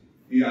country.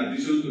 In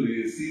addition to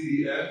the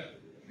CDF,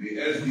 the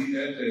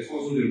SDF, there is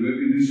also the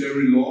revenue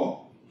sharing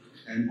law,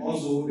 and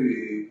also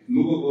the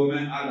local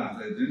government act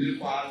has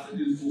identified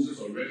certain sources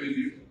of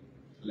revenue,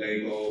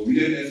 like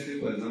real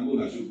estate, for example,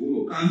 that should go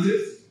to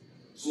counties.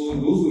 So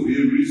those will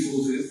be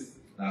resources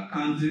that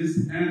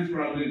counties and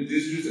probably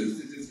districts and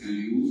cities can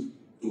use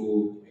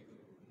to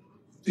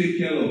take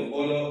care of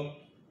other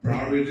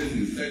priorities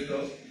in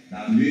sectors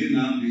that may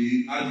not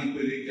be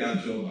adequately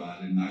captured by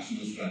the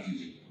national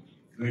strategy.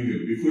 Thank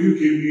you. Before you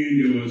came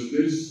in, there was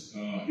this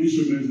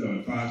instruments that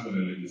were passed by the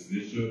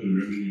legislature, the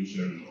revenue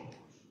sharing law.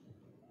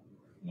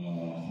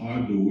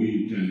 How do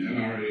we intend,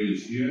 LRA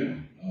is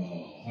here,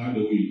 how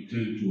do we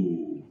intend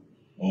to,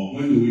 or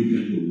when do we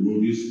intend to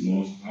roll these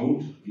laws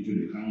out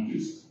into the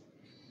counties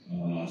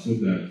so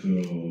that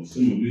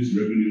some of these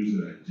revenues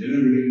that are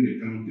generated in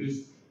the counties,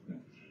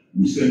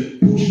 we said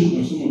portion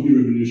of some of the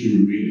revenue should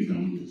remain in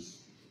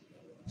counties.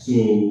 So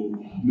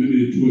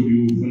maybe the two of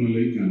you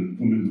finally can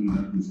comment on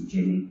that, Mr.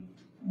 Chairman.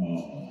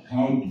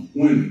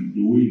 When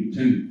do we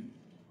intend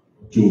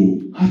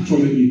to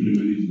actually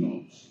implement these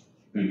laws?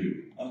 Thank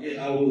you. Okay,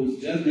 I will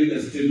just make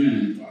a statement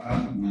and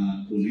perhaps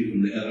my colleague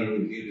from the LRA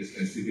will give a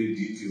specific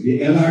detail. The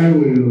LRA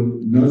will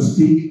not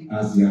speak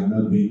as they have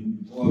not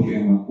been on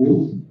our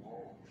oath.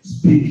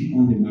 Speak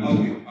on the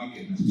matter.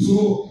 Okay.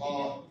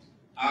 So,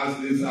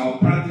 as is our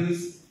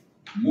practice,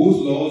 most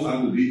laws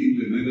have to be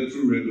implemented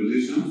through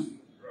regulations.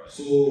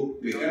 So,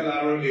 the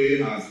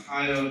LRA has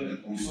hired a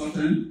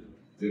consultant.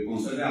 The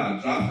consultant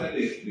has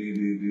drafted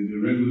the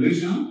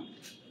regulation.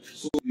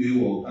 So, they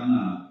will kind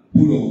of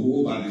put on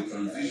hold by the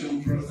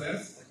transition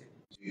process.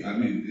 I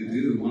mean, this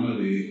is one of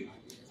the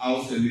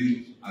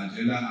outstanding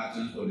agenda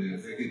items for the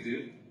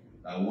executive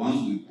that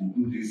once we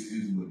conclude these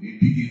things, we'll be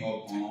picking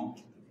up on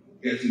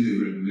getting the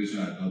regulation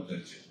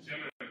adopted.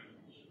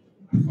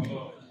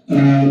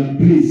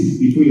 Please,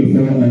 before you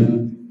follow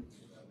on,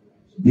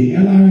 the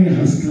LRA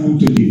has come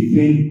to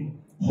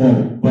defend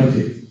her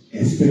budget,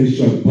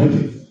 expenditure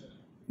budget.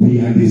 We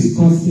are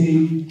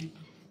discussing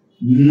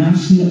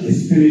national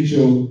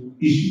expenditure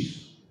issues.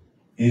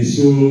 And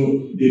so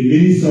the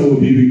minister will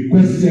be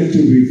requested to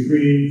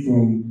refrain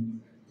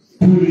from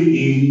pulling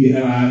in the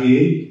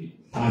LRA,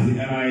 as the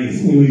LRA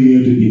is only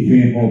here to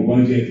defend our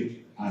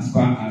budget as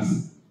far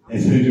as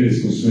expenditure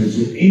is concerned.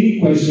 So any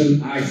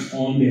question asked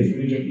on the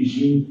expenditure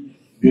issue,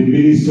 the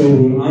minister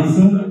will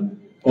answer,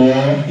 or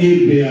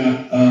if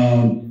there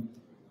are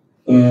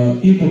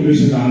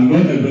information that are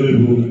not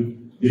available,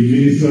 the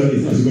minister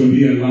is also going to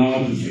be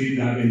allowed to say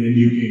that, and then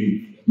you can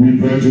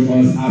revert to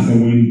us as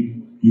and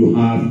when you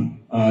have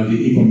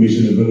the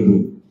information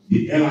available.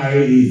 The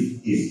LRA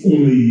is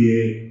only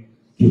here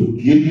to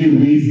give you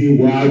reason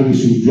why we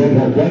should drop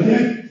our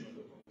budget.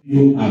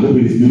 I hope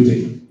it is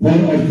noted. One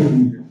of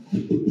them.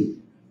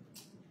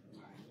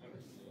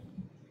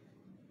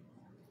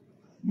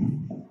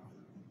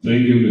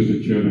 Thank you,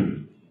 Mr.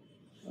 Chairman.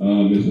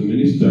 Mr.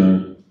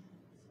 Minister,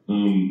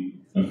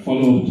 a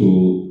follow-up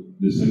to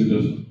the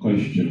Senator's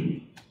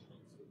question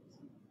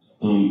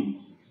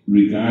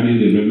regarding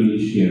the revenue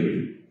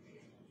sharing.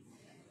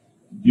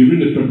 During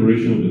the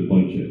preparation of the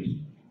budget,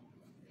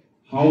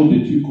 how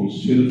did you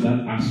consider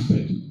that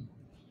aspect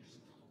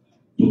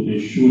to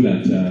ensure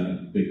that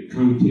the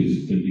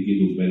counties can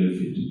begin to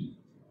benefit?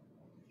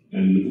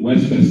 And what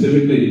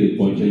specifically in the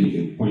budget you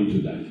can point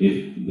to that,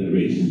 if there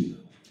is?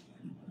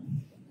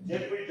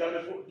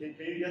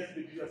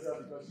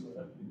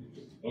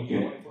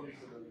 Okay.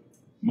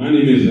 My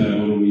name is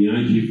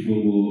Oromiyanji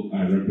Fungo.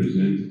 I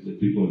represent the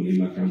people of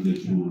Lima County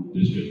through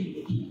District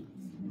Number 2.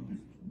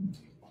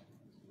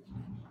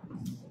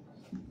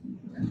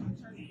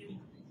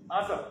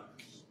 Answer.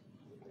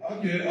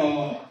 Okay,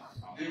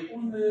 the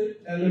only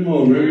element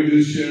of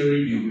revenue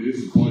sharing in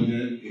this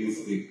budget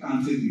is the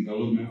county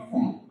development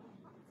fund.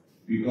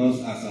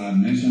 Because as I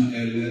mentioned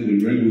earlier,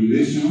 the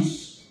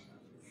regulations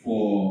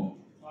for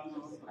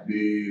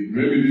the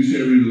revenue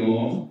sharing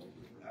law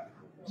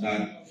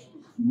that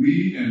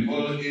we and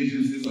other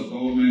agencies of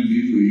government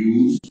need to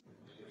use.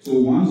 So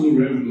once those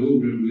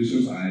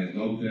regulations are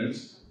adopted,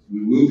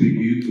 we will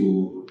begin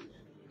to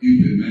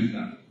implement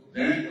that.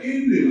 Then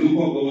in the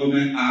Local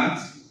Government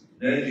Act,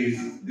 there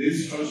is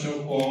this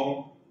structure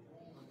called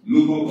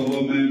Local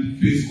Government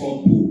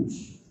Fiscal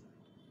Pools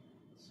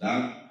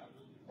that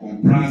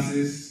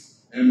comprises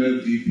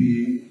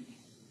MFDP,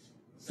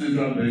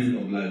 Central Bank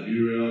of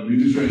Liberia,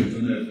 Ministry of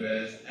Internal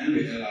Affairs, and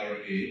the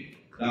LRA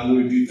that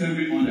will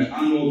determine on an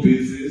annual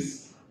basis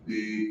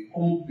the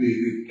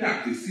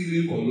cap, the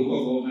ceiling for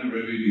local government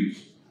revenues.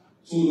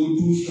 So those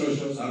two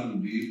structures have to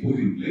be put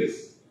in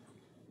place.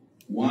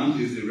 One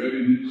is the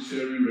revenue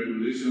sharing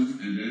regulations,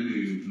 and then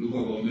the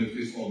local government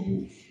fiscal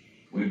rules.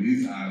 When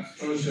these are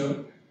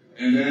structured,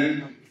 and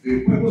then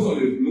the purpose of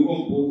the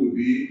local goal will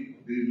be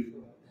the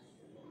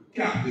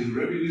cap, the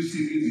revenue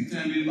ceiling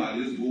determined by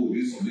this goal will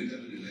be submitted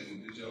to the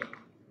legislature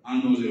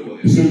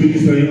annually. So,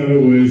 Minister, in other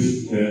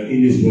words,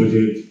 in this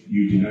budget,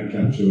 you did not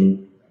capture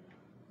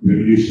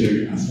revenue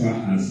sharing as far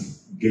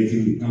as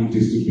getting the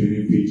counties to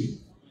benefit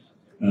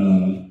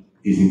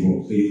is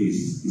involved,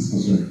 is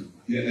concerned.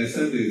 Yeah,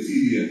 except the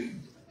CDF.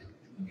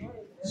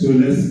 So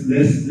let's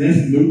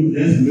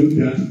look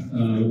at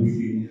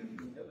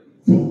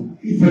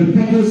for the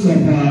purpose of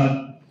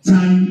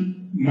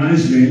time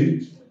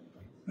management,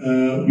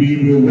 we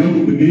will work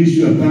with the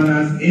Ministry of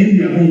Finance in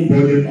their own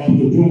budget up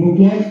to 12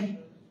 o'clock,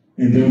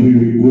 and then we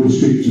will go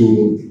straight to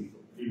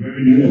the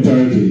Revenue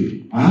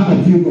Authority. I have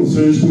a few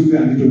concerns quickly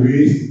I need to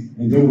raise,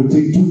 and then we'll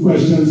take 2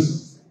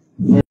 questions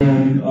from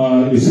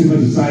the civil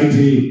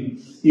society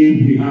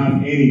if we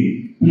have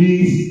any.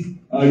 Please,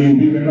 you'll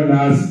be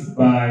recognized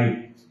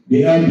by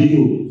the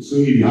LBO. So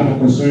if you have a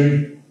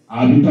concern,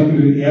 I'll be talking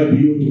to the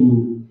LBO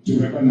to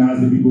recognize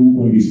the people who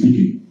will be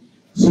speaking.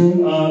 So,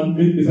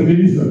 Mr.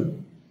 Minister,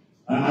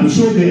 I'm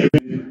sure they are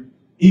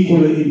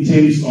equal in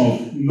terms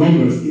of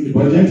numbers in the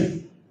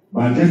budget,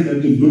 but I just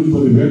have to note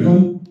for the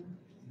record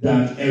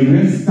that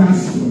arrest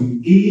starts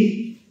from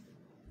A,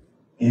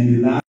 and the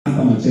last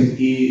time I checked,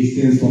 A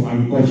stands for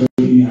agriculture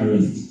in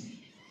arrest.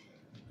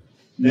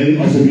 Let it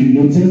also be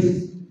noted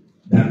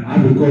that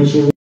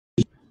agriculture,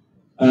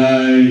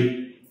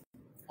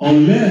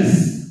 unless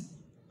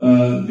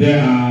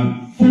there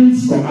are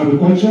funds for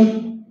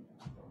agriculture,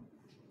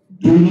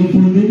 donor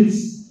fundings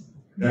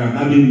that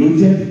have been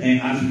noted,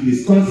 and as we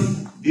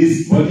discuss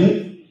this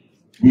budget,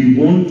 we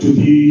want to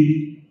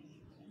be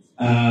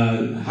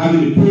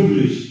having the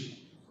privilege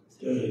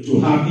to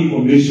have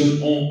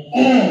information on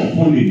all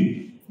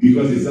funding,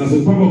 because it's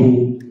also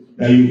probable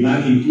that you've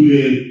not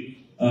included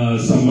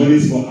some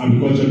monies for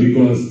agriculture,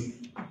 because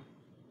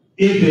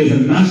if there's a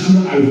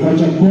national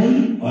agriculture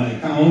fund or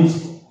account,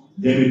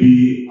 there may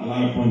be a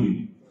lot of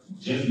funding.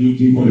 Just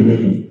looking for the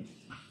record.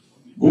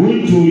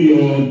 Going to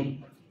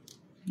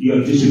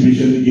your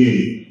distribution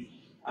again,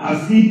 I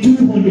see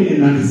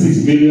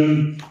 296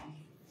 million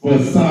for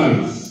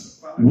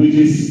salaries,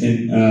 wages,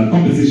 and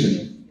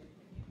compensation.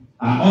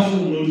 I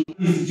also know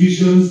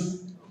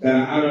institutions that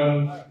are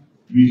either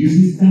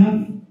reducing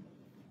staff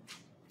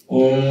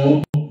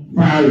or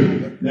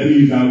firing. Let me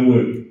use that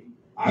word.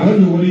 I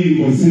don't know whether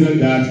you consider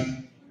that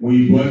when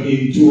you brought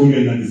in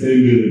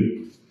 297 million.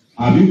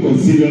 Have you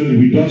considered the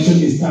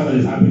reduction in staff that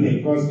is happening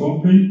across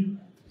government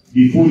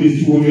before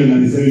this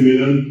 297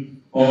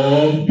 million,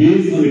 or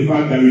based on the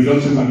fact that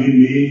reductions have been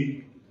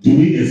made, do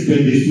we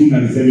expect this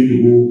 297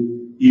 to go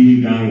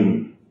even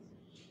downward?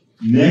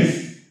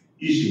 Next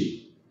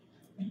issue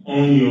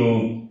on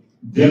your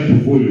debt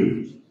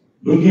portfolio.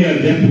 Looking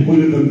at debt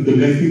portfolio from the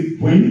domestic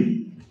point,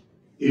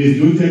 it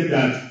is noted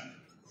that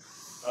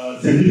a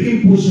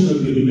significant portion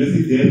of the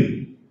domestic debt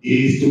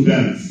is to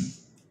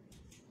banks,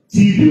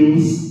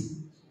 T-bills,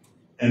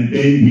 and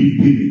then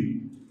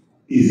repayment.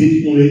 Is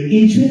it only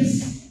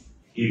interest?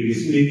 If it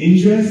is only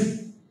interest,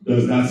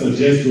 does that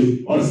suggest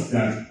to us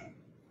that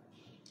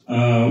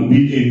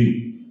we can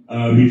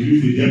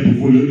reduce the debt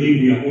portfolio if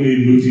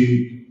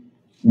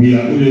we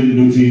are only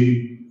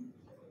noting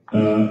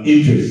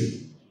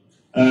interest?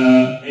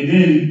 And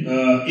then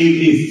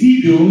if it's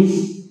T-bills,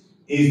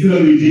 instead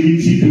of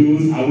redeeming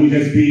T-bills, I will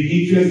just pay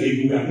interest.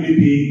 If we are only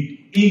paying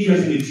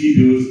interest in the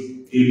T-bills,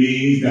 it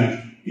means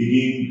that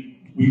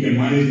we can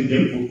manage the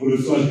debt portfolio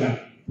such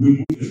that we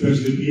move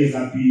especially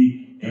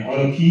PSRP and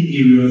other key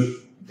areas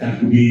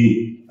that will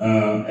be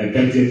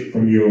affected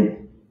from your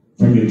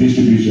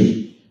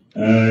distribution.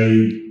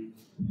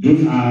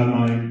 Those are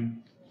my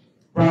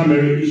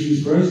primary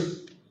issues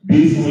first.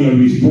 Based on your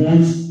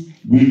response,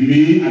 we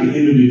may at the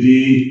end of the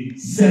day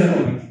set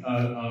up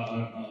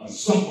a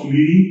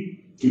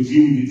subcommittee to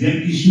deal with the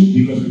debt issue,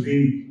 because we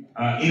think,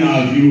 in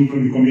our view,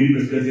 from the committee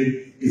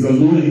perspective, it's a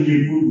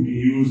low-hanging fruit we can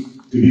use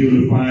to be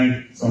able to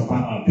find some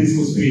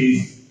fiscal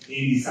space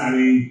in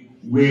deciding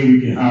where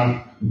we can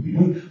have.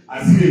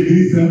 I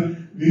see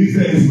the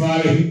minister is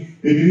smiling.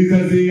 The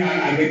minister saying,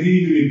 I can get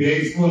into the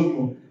debt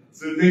possible.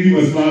 So thank you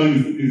for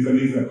smiling, Mr.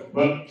 Minister.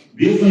 But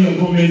based on your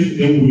comments,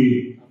 then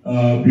we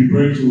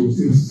refer to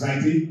civil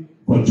society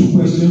for 2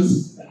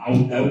 questions.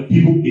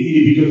 People, the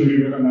individuals will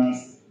be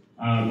recognized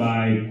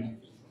by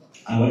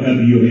our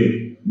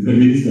LBOA, Mr.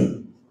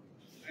 Minister.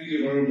 Thank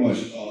you very much.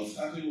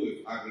 Starting with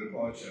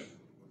agriculture,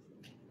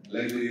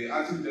 like the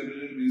acting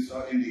deputy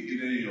minister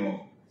indicated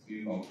in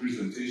your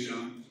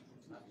presentation,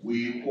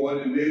 we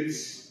coordinate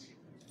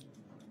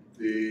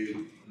the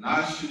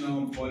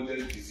national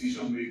budget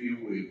decision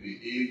making with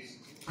the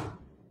 8th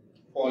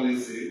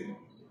policy.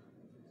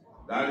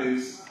 That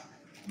is,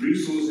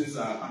 resources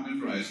are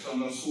coming from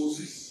external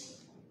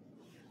sources.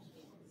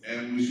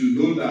 And we should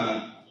know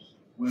that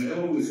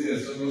whenever we say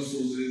external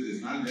sources,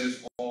 it's not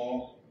just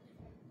all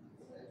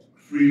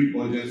free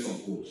budgets,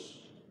 of course.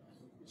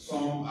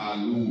 Some are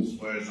loans.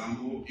 For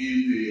example,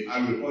 in the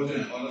agriculture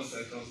and other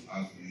sectors,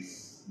 as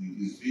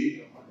we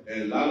speak,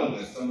 a lot of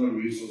external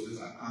resources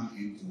are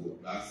coming into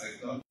that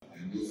sector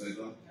and those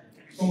sectors,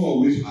 some of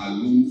which are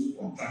loans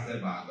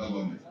contracted by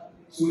government.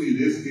 So in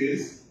this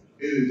case,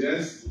 it is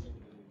just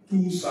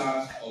 2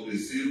 sides of the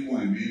same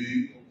coin,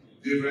 meaning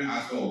different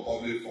aspects of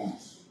public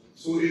funds.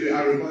 So in the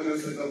agriculture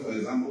sector, for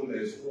example,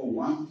 there is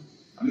over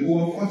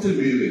 40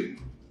 million,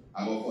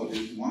 about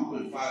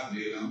 1.5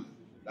 million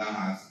that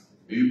has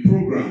been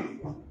programmed,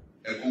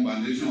 a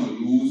combination of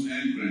loans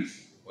and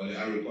grants for the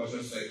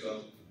agriculture sector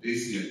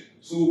this year.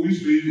 So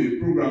which means the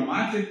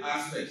programmatic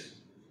aspect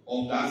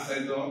of that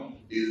sector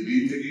is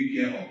being taken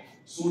care of.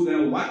 So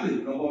then what the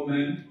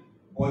government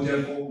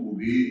budget for will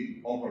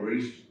be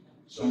operation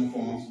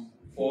funds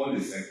for the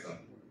sector.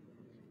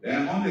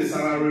 Then on the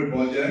salary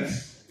budget,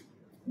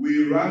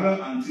 we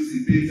rather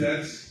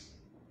anticipated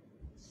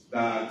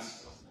that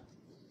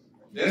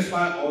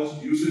despite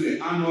us using the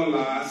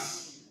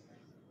annualized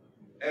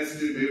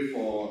estimate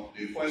for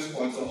the first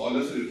quarter, or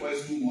let's say the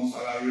first 2 months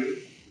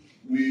salary,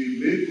 we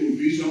made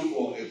provision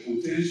for a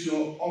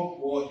potential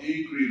upward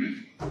increment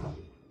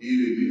in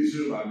the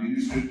Ministry of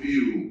Administration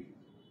payroll.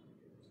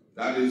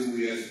 That is,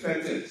 we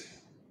expected,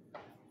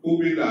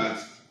 hoping that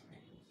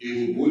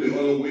it will go the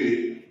other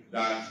way,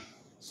 that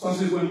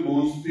subsequent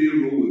months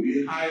payroll will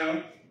be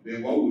higher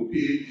than what we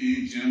paid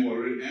in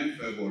January and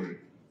February.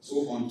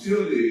 So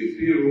until the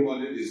payroll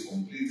audit is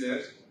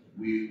completed,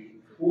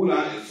 we hold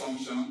our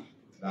assumption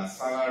that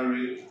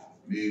salary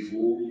may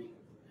go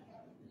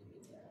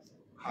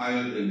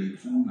higher than the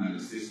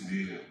 296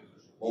 million.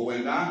 But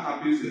when that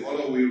happens the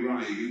other way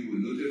around, again, we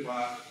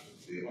notify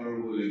the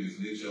honorable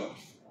legislature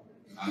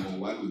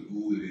and what we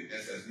do with the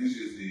SS, which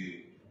is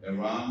the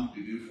around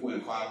between 4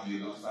 and 5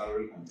 million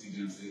salary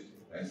contingency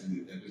that's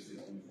in the deficit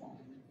fund.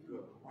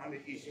 On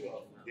the issue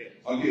of debt.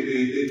 Okay,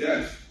 the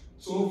debt.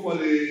 So for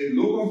the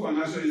local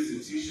financial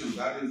institutions,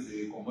 that is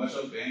the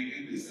commercial bank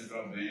and the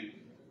central bank,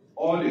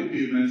 all the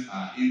payments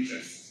are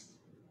interest.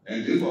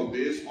 And these were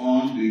based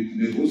on the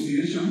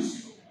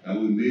negotiations that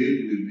we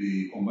made with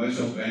the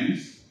commercial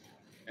banks.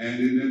 And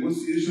the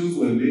negotiations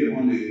were made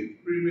on the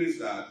premise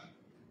that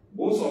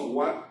most of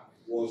what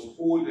was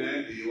owed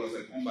then, it was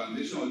a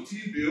combination of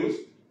T-bills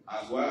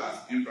as well as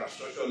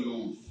infrastructure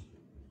loans.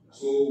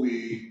 So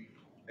we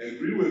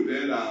agree with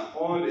them that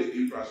all the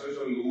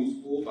infrastructure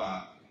loans owed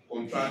by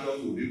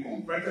contractors will be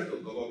converted to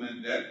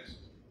government debt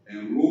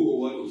and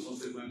roll over to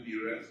subsequent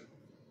periods.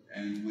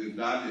 And with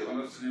that, the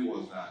understanding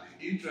was that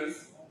the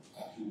interest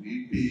to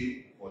be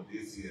paid for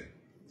this year.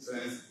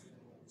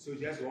 So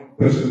just one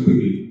question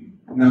quickly.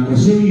 Now,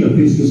 considering your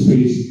fiscal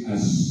space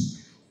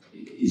as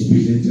is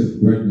presented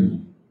right now,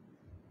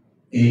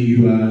 and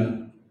you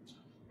are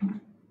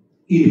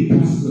in the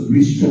process of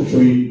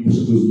restructuring most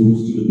of those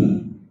loans to the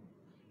bank,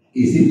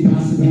 is it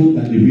possible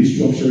that the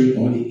restructuring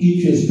or the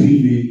interest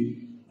payment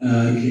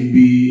can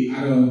be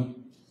either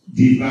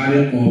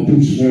divided or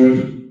pushed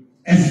forward,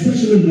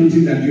 especially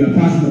noting that you are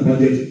passing the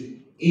budget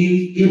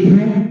in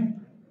April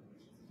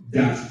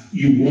that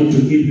you want to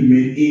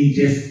implement in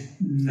just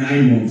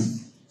 9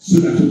 months, so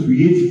that to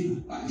create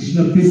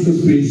additional fiscal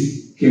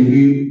space, can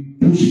we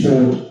push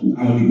forward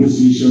our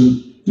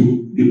negotiation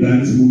to the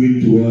banks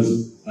moving towards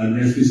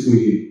next fiscal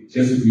year,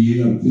 just to create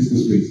a fiscal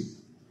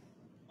space?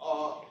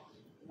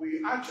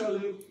 We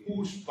actually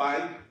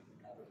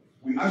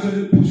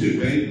push a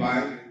bank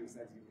back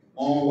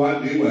on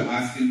what they were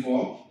asking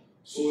for,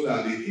 so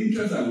that the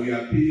interest that we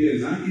are paying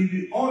is not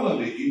even all of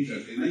the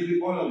interest, and not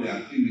even all of the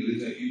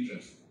accumulated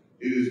interest.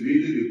 It is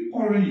really the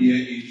current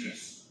year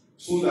interest,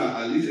 so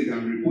that at least they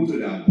can report to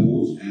their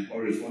boards and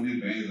corresponding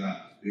banks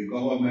that the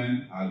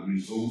government has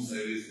resumed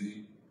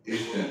servicing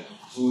it.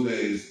 So there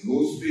is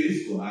no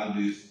space to have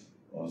this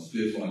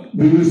space for them.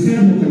 We will set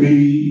up a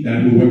committee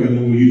that will work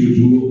along with you to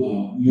do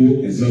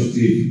more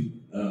exhaustive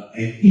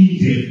and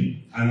in-depth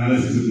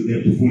analysis of the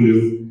debt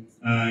portfolio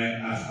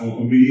as our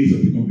committees of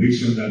the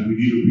conviction that we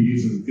need to bring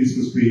into the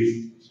fiscal space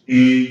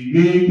and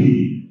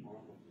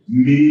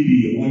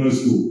maybe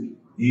underscore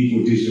in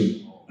quotation,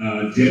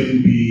 debt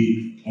will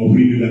be a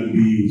window that will be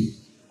used.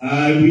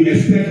 We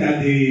expect that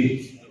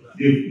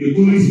the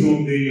colleagues from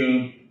the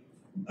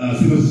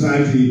civil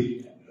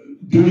society,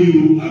 though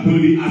you are going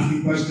to be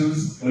asking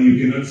questions, but you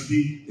cannot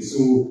speak,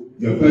 so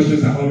your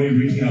questions are already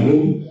reaching at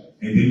home,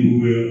 and then we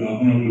will,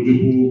 Honorable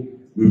Jopo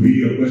will read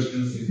your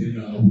questions, and then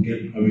we'll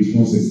get our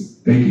responses.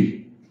 Thank you.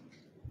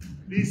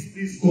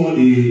 Please call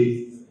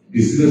the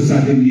civil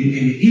society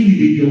and the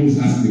individual who's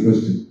asking the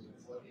question.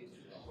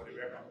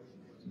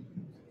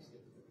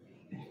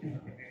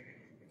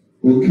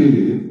 Okay.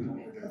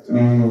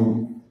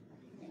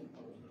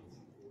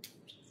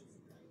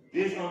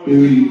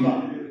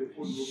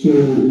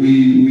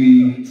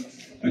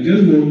 I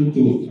just want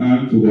to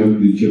add to what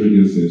the chairman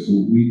just said. So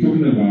we're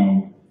talking about,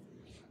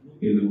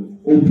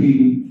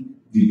 open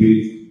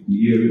debate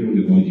hearing on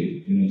the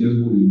budget, and I just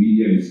want the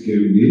media is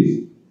carrying this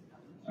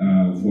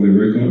for the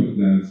record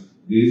that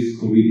this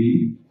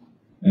committee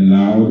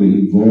allow the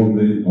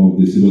involvement of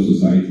the civil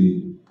society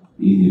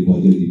in the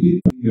budget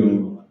debate.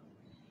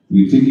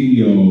 We're taking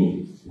your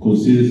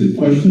concerns and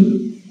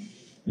questions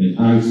and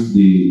ask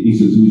the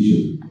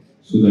institution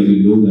so that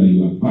you know that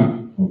you are part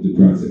of the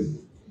process.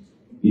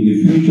 In the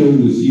future,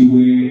 we'll see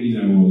where in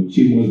our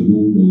chambers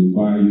room they will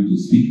invite you to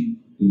speak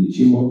in the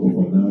chamber, but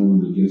for now, we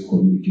will just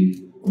communicate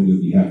on your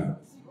behalf.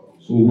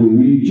 So when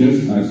we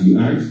just as you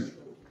asked,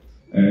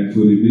 to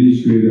the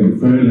Ministry of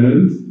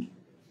Finance,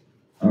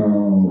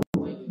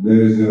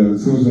 there's a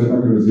social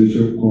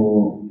organization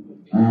called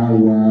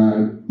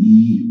RYEED.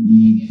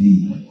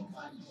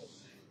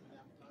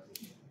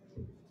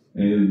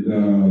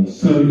 And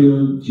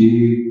Samuel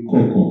J.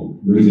 Koko,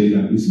 represents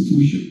an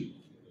institution.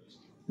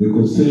 The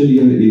concern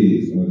here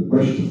is, or the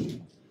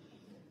question,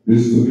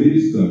 Mr.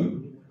 Minister,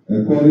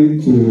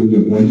 according to the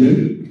budget,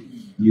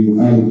 you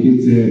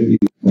allocated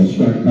for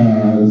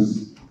strikers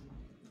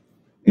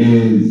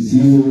and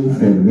zero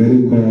for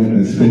medical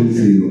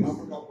expenses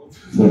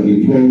for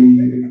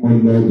employee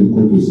under the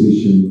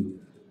compensation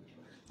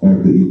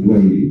of the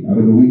employee. I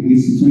don't know which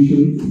institution,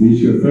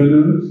 Ministry of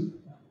Finance.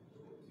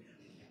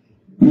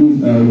 Please,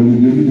 will you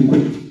give me the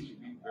question?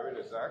 Very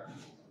exact.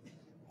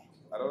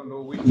 I don't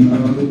know which.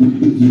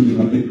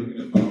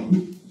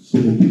 So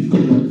please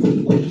come back for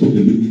the question.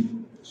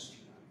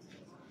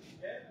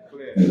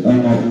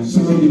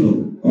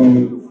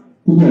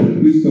 Come on,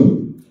 please come.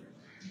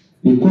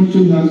 The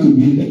question has to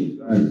be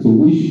exact. So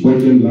which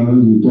budget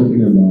line you're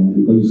talking about?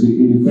 Because you say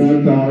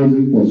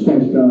 85,000 for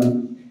structure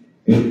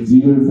and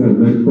zero for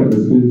medical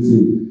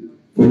expenses.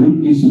 For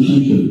which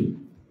institution?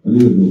 A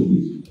little bit,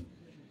 please.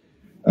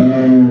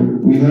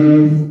 We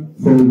have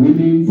from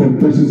Winning for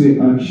Positive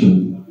Action,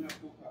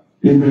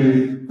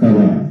 Ibrahim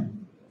Kara.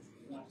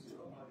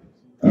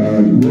 We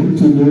want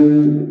to know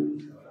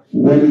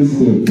what is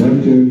the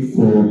budget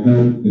for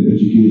health and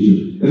education.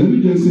 And let me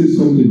just say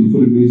something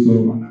before the minister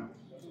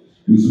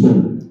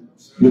responds.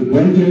 The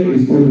budget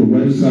is on the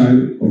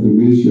website of the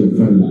Ministry of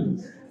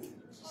Finance.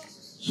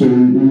 So we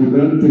will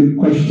not take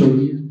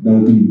questions that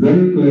will be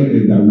very clear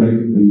and direct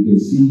that you can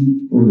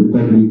see on the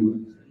public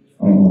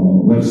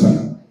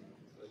website.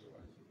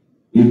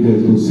 If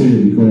there's concern,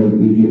 because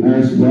if you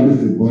ask what is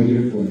the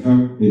budget for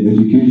health and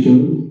education,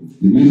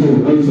 the minister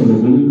will answer,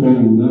 but only one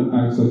will not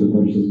answer the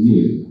question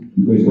here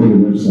because it's on the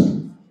website.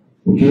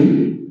 Okay?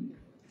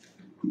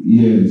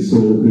 Yeah, so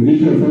the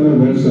Ministry of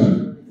Finance website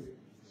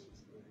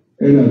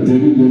and at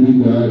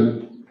www.mfdp.org,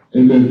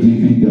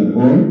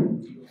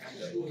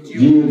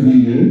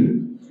 GOVN,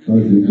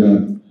 okay,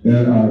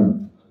 that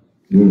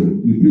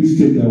you please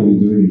take that when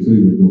you're doing it so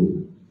you know.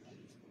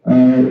 I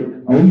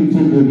want you to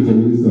talk about the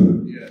minister.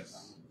 Yes.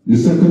 The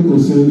second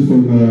concern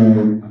from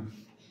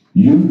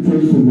Youth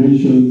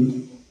Transformation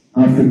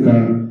Africa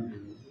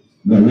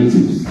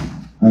narratives,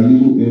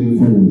 Aliu M.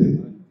 Famode.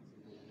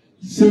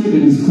 Say it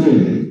is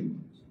clear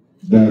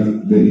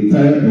that the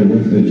entire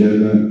West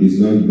agenda is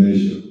not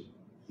mentioned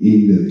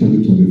in the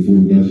 2024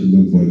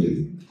 national budget.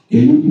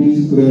 Can you please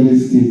clearly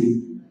state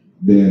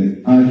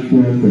the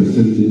actual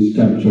percentage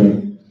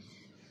captured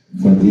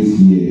for this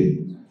year?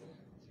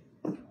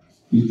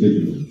 Please take a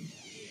look.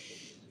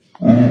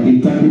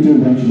 Integrity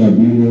Watch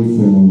Labiro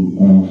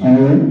from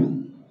Howard.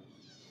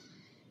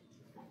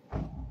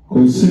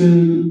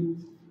 Concern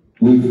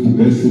with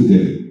domestic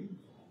debt.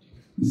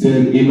 He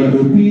said, in my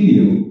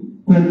opinion,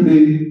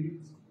 public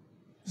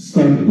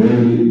stock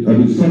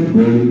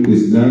borrowing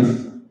is not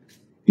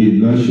a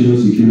national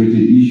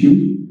security issue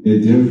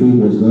and therefore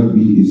must not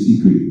be a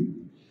secret.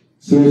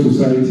 Civil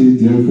society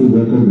therefore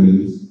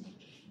recommends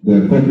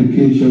the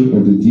publication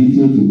of the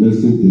detailed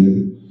domestic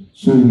debt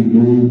so we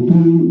know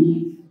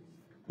who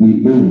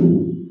we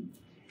owe,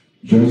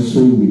 just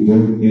so we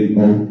don't end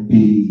up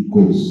paying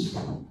ghosts.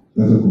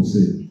 That's a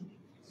concern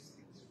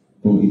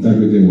for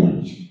integrity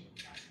watch.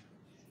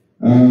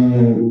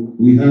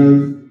 We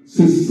have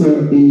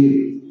Sister A.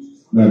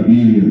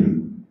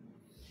 Liberian.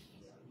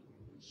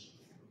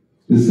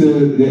 They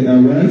said the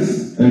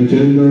arrest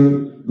agenda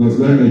does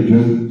not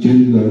address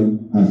gender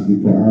as the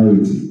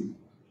priority.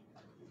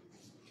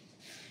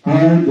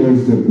 How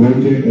does the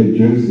budget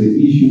address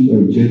the issue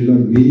of gender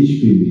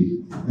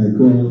mainstreaming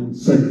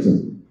across sector?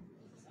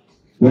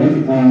 What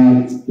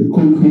are the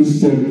concrete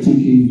steps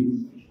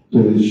taken to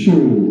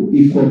ensure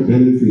equal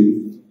benefit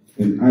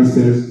and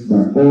access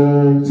by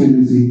all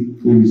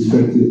citizens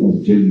irrespective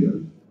of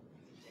gender?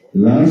 The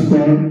last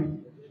part,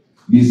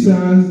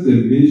 besides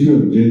the measure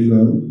of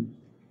gender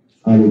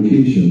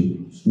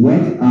allocation,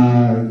 what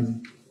are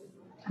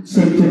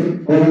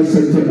other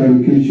sector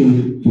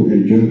allocation to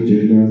address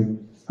gender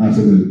as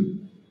an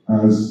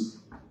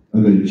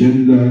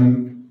agenda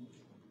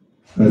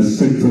that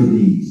sector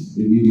needs?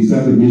 If you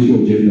decide the measure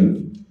of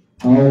gender,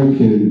 how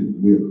can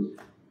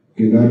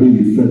that be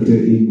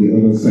reflected in the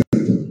other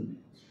sector?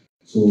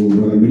 So,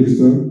 Madam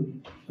Minister,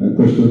 a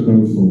question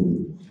comes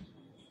from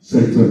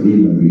Sector A,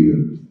 Liberia.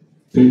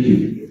 Thank you.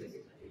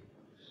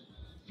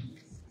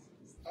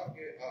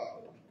 Okay,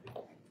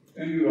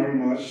 thank you very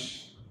much.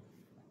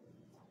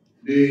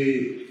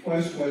 The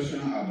first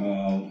question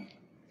about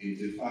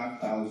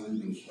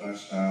 85,000 to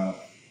scratch out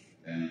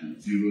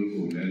and 0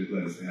 to medical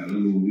expense, I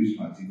don't know which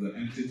particular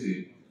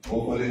entity, but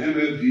for the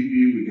MFDP,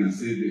 we can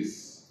say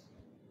this.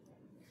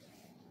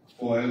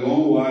 For a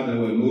long while, there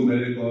were no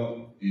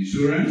medical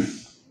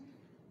insurance.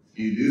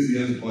 In this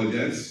year's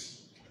budget,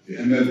 the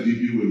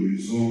MFDP will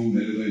resume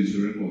medical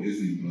insurance for its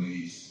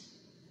employees.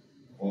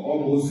 For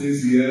almost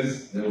 6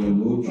 years, there were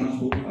no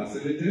transport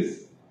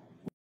facilities.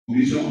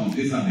 Commission on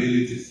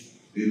Disabilities,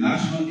 the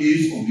National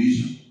AIDS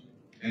Commission,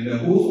 and the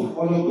host of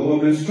other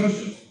government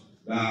structures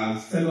that are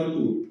set up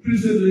to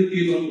principally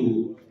cater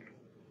to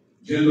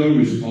gender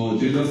risk or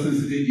gender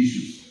sensitive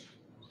issues.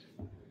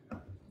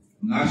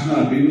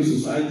 National Appeal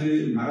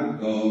Society,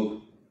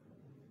 NAGGov,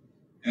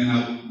 and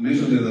I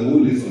mentioned there's a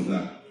whole list of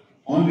that.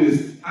 On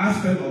this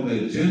aspect of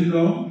the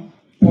gender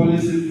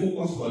policy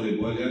focus for the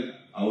budget,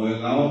 I will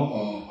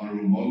allow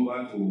Honorable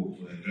Moye to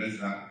address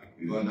that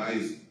because that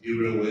is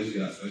everywhere she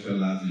has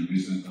specialized in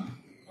recent times.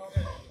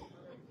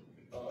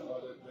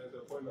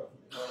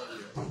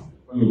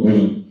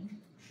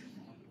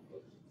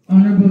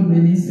 Honorable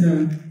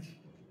Minister,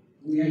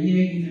 we are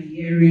here in a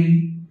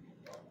hearing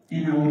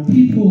and our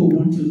people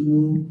want to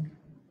know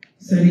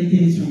certain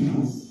things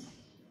from us.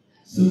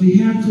 So we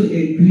have to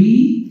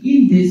agree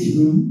in this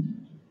room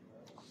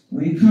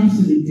when it comes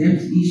to the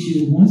debt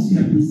issue, once you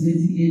are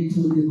presenting it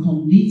to the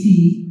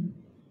committee,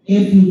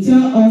 if you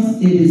tell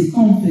us it is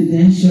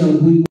confidential,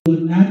 we will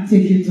not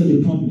take it to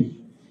the public.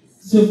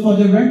 So for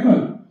the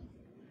record,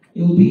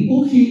 it will be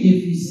okay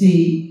if you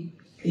say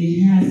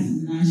it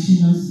has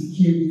national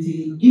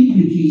security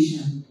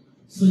implication,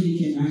 so you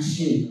cannot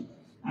share.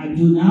 I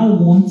do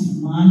not want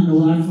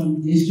Manoa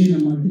from District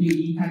Number 3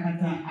 in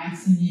Kakata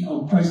asking me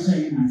a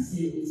question and I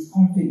say it's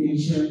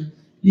confidential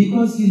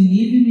because you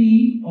leave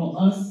me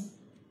or us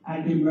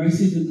at the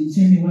mercy to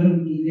determine whether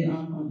we give it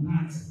out or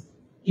not.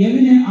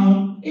 Giving it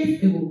out,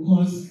 if it will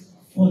cause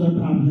further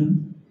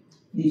problem,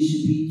 they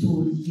should be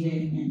told here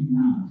and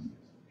now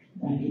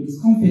that it is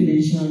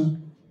confidential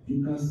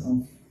because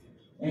of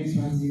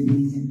XYZ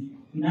reason.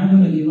 You're not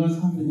going to give us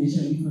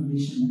confidential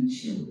information and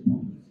share with the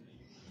public.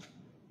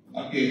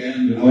 Okay,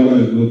 and the order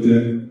is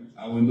noted.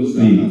 I will note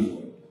that as well.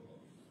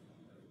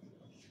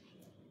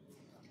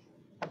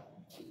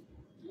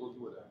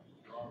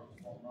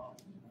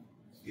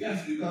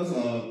 Yes, because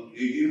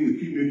again, we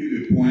keep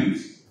making a point.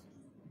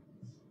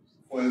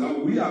 For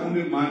example, we are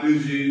only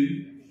managing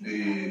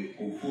the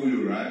portfolio,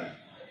 right?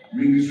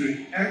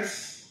 Ministry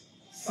X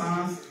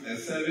signs a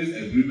service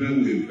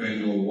agreement with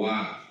vendor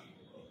Y.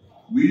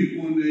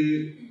 We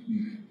only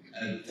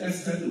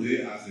attested to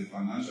it as a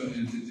financial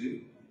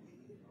entity,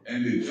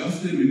 and the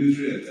Justice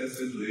Ministry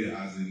attested to it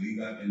as a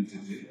legal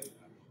entity.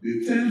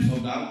 The terms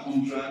of that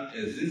contract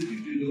exist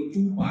between those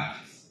two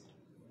parties,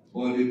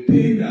 but they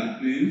pay their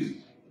claims.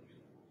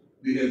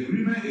 The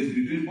agreement is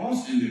between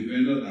us and the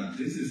vendor that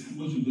this is how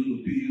much we're going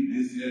to pay you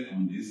this year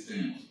on these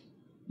terms.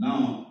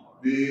 Now,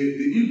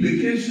 the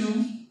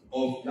implications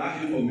of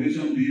that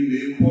information being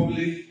made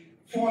public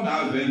for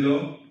that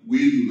vendor,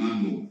 we do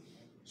not know.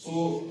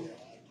 So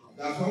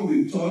that's why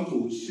we thought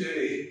to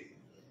share it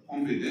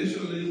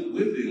confidentially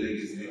with the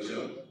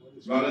legislature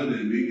rather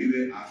than making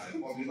it as a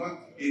public. Because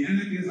in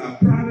any case, our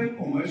private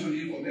commercial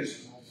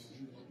information,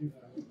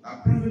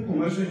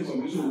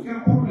 we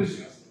can publish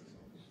it.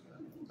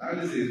 That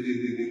is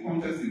the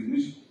context in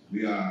which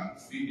we are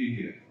speaking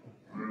here.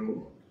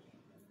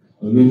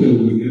 Later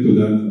we'll get to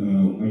that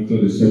after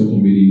the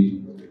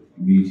subcommittee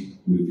meet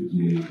with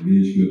the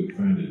Ministry of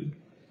Finance.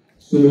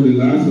 So the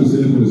last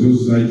concern for the civil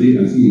society,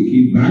 I see it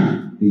came back.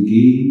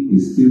 again,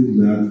 is still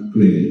not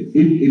clear. If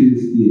it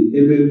is the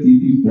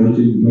MFDP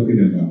budget you're talking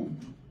about,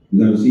 you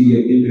can see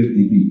here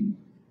MFDP,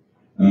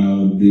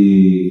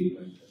 the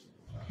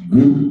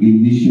Group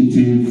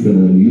Initiative for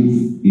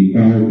Youth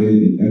Empowerment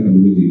and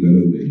Economic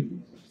Development.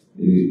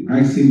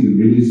 Asking the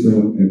minister,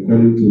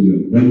 according to your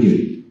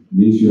budget,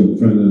 Ministry of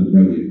Finance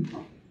budget,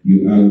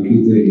 you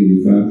allocated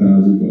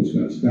 85,000 for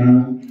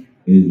staff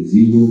and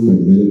 0 for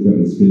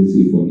medical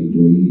expenses for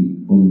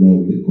employees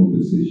under the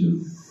compensation.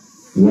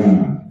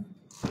 Wow.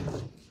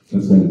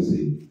 That's what I'm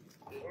saying.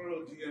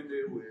 Oral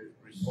DMA will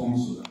respond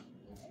to that.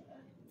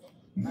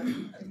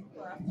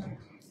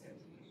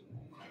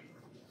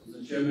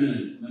 Mr. Chairman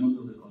and members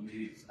of the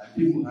committee, I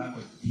think we have a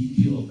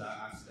detail of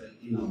that aspect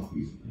in our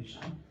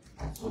presentation.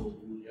 So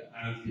we are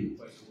asking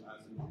questions,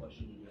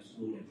 we just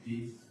go like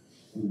this.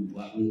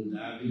 We'll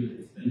dive into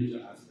the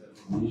expenditure aspect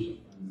of the mission,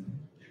 and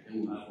then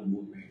we'll have a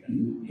more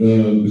breakdown.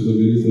 Mr.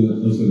 Minister,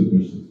 answer the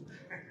question.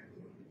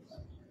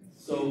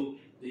 So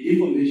the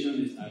information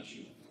is not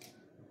true.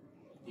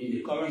 In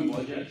the current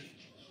budget,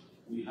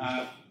 we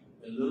have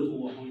a little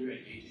over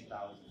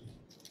 180,000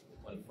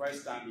 for the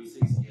first time in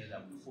 6 years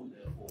that we put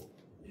there for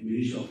the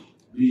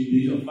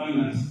Ministry of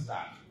Finance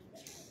staff.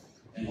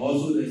 And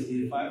also there's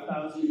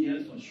 85,000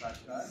 years for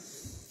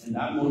Stratcard, and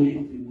that money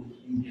you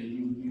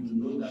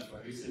will know that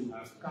for instance we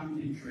have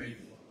county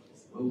treasury,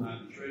 where we have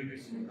the treasury,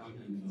 civil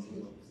county, and the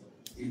other officer.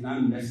 It's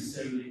not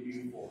necessarily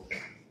being for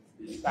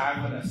the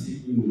staff that are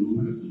sitting in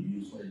the to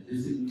use for the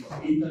discipline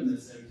for internet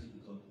services,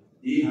 because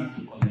they have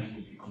to connect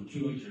with the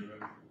controller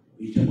general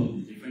in terms of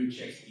the different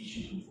checks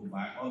issued to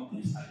provide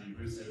updates at the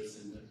different service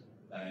centers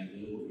that are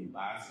available in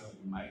Basel,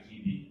 in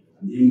MyTV,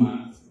 and in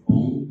my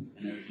home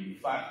and everything. In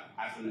fact,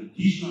 as an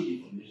additional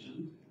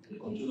information, the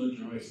controller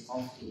general is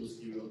off to those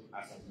areas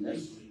as of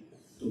next week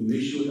to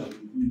make sure that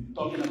we're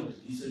talking about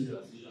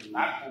decentralization,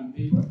 not on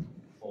paper,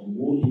 but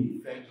more in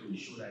effect to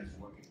ensure that it's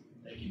working.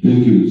 Thank you.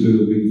 Thank you. So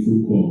there'll be a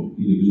full call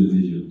in the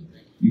presentation.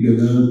 You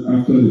can now,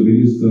 after the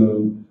minister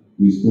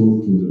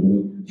respond to the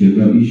other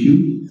general issue,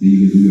 then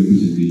you can do your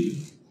presentation.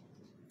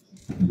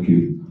 Thank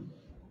you.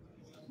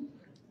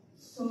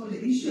 So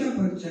the issue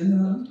about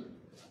gender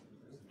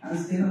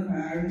has been a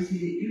priority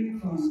even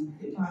from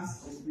the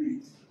past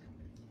government.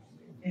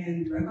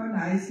 And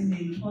recognizing the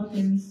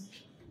importance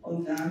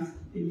of that,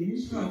 the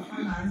Ministry of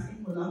Finance,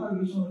 in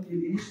collaboration with the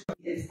Ministry,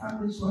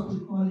 established what we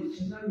call the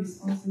Gender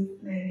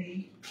Responsive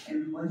Planning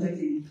and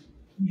Budgeting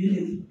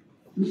Unit,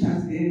 which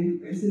has been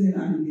president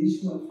at the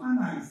Ministry of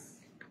Finance.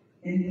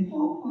 And the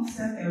whole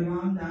concept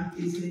around that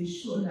is to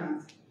ensure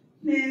that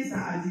plans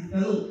that are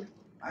developed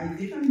by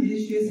different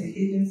ministries and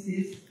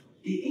agencies,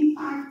 the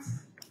impact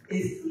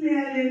is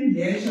clearly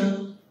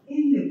measured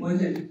in the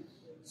budget.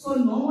 So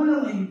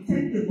normally when you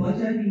take the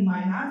budget, you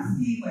might not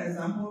see, for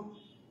example,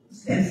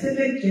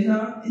 specific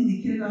general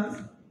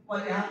indicators,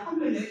 but there are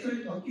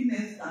complementary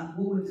documents that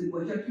go with the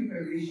budget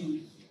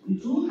preparation. We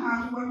do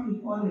have what we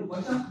call the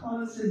budget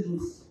policy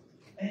notes.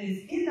 And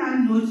it's in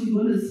that note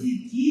you're going to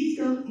see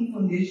detailed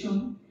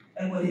information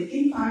about the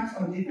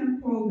impact of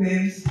different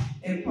programs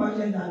and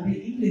projects that are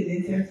being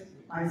implemented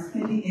by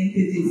spending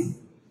entities.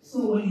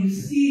 So when you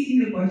see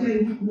in the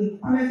budget, we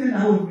collected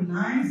out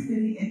 9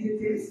 spending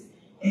entities,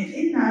 and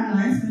in that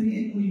 9 spending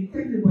entities, when you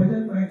take the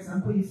budget, for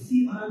example, you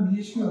see under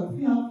Ministry of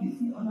Health, you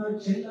see under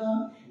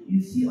Gender,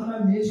 you see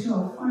under Ministry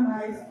of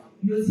Finance,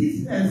 you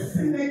see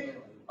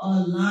specific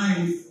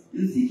lines.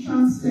 You see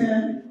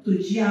transfer to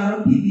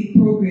GRPB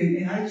program,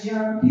 and that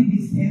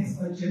GRPB stands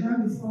for Gender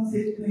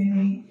Responsive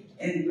Planning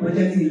and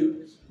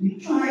Budgeting. We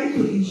try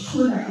to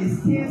ensure that it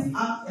stays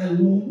up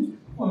alone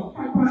for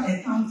proper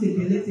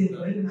accountability,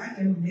 so it not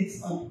get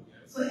mixed up.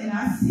 So, and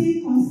our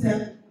same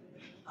concept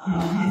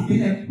has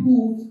been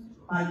approved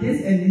by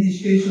this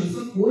administration.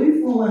 So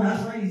going forward,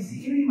 that's why you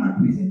see in my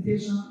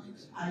presentation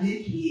are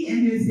the key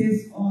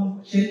emphasis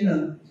on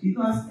gender,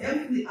 because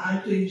if we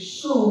are to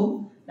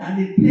ensure that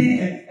the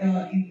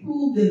plan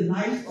improve the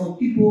lives of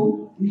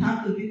people, we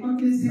have to be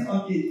cognizant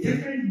of the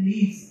different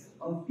needs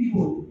of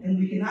people, and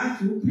we cannot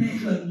do plan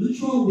in a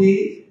neutral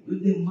way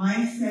with the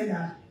mindset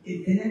that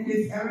it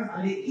benefits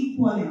everybody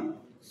equally.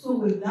 So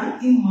with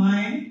that in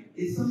mind,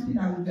 it's something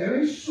that we're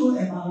very sure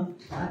about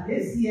that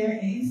this year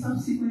and in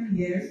subsequent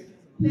years,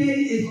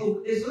 planning is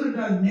going to be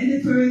a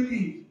mandatory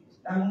thing.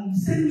 That when we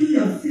send you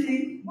your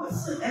ceiling,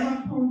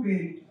 whatsoever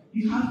program,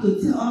 you have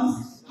to tell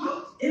us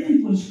how, if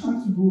we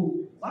construct a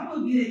road, what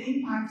will be the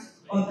impact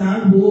of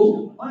that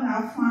road on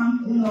our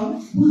farm owner,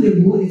 who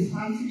the road is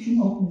passing through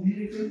her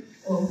community,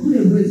 or who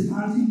the road is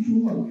passing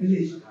through her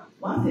village.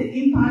 What's the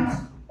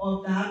impact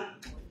of that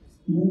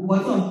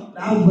water,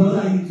 that well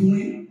that you're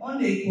doing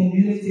on the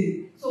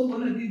community? So we're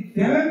going to be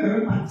very,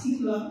 very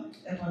particular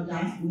about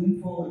that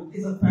going forward.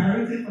 It's a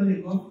priority for the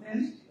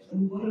government,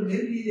 and we're going to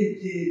maybe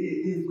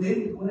the way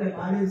we go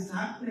about it is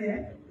not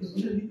clear. It's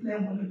going to be clear,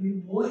 we're going to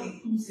be more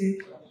inclusive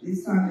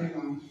this time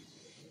around.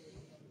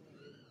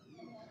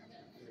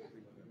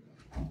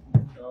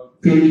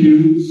 Thank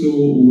you. So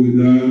with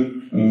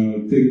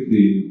that, take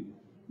the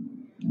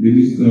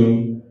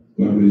Minister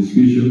for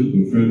Administration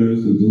for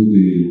Finance to do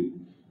the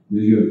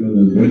Ministry of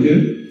Finance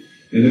budget.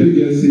 And let me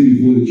just say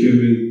before the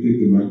chairman take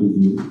the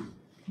microphone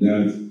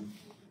that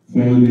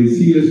for the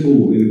CSO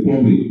in the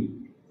public,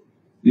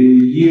 the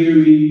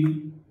yearly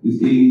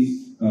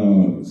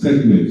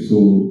segment. So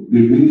the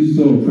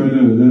Minister of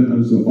Finance will not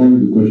answer all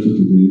the questions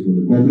today for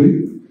the public.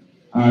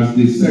 As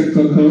the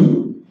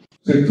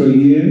sector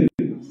year,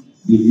 the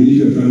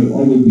Ministry of Finance will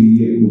always be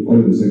here with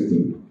all the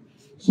sector.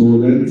 So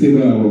let's take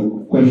our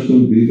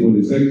questions based on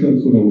the sector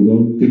so that we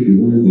don't take the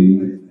whole day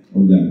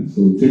on that.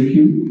 So thank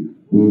you.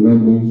 We will now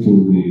move to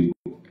the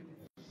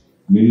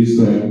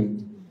Minister,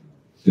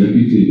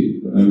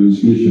 Deputy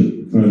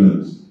Administration,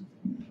 Finance.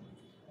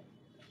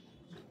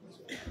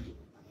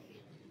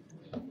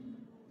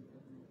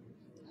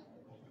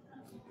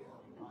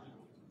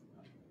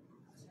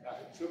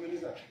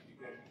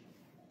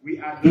 We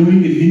are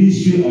doing the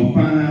Ministry of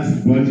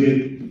Finance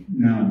budget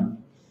now.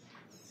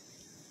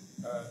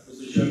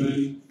 Mr.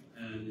 Chairman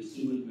and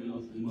distinguished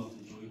members of the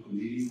Joint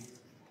Committee,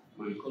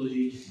 my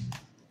colleagues,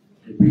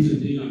 the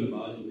presentation I'm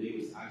about to make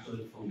is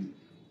actually from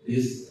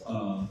this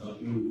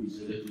document we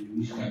presented to you,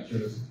 which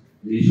captures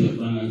the Ministry of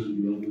Finance and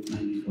Development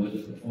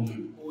budget performance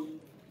report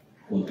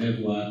for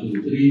FY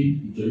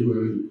 23,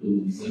 January to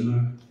December,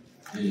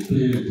 and the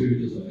plan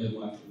activities for FY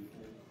 24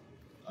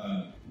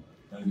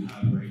 that we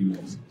have right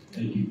now.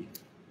 Thank you.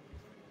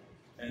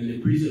 And the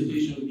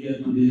presentation here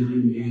today is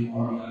being made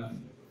on behalf.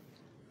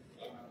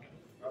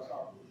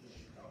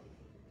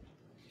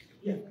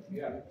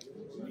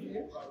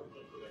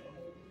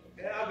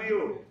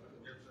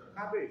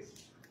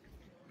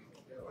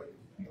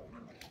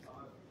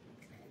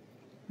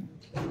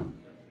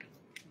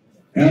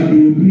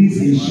 LBO, please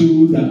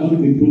ensure that all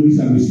the police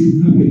have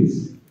received carpets.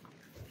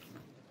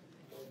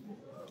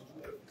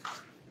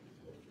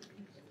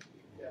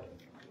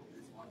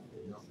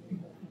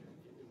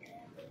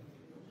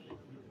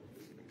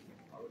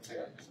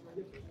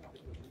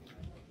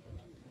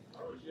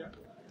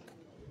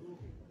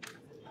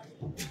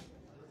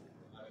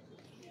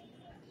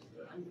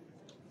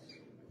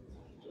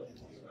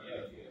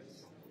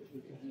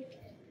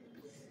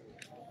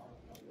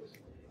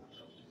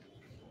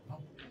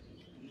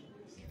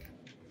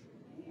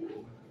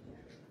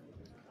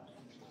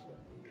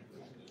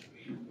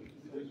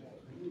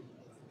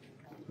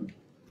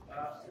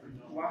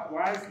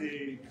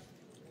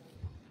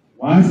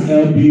 Once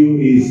LBO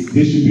is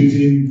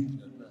distributing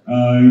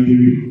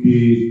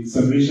the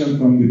submission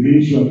from the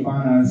Ministry of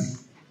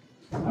Finance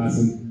as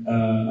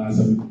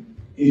an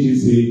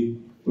agency,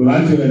 we would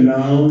like to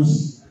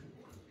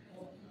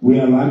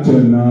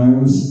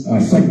announce a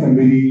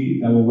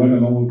subcommittee that will work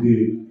along with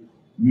the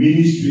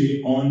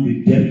Ministry on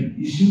the debt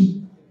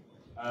issue.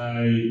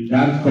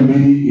 That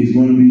committee is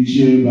going to be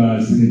chaired by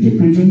Senator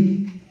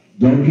Clinton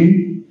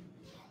Duncan.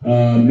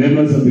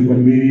 Members of the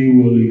committee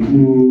will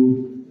include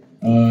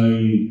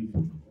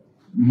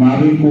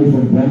Marvin Cole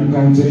from Palm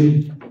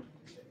County,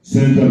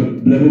 Senator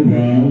Bleville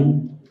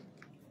Brown,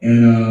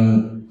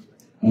 and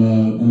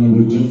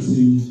Honorable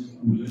Johnson.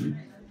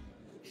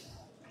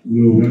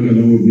 We'll work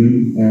along with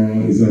him.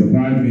 It's a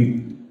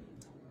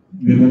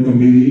five-member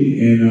committee,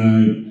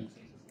 and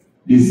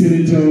the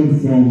senator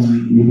from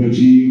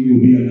Liberty will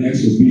be an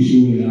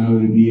ex-official, and I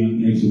will be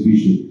an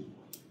ex-official.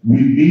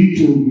 We need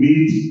to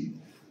meet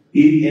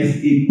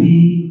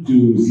ASAP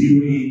to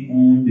zero in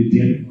on the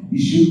debt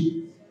issue,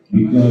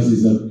 because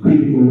it's a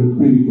critical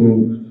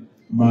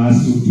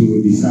milestone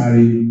to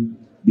deciding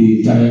the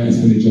entire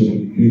expenditure.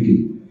 Thank you.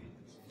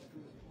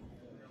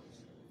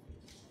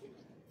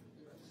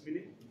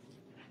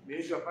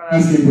 Ministry of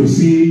Finance can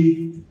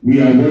proceed.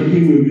 We are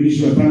working with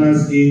Ministry of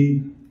Finance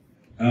in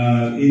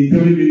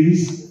 30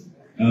 minutes.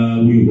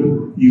 We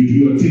hope you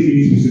do a 10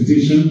 minutes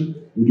presentation.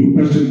 We do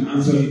question and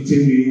answer in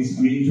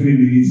 20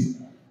 minutes,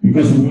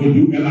 because we want to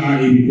do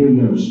LRA before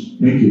lunch.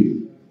 Thank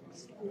you.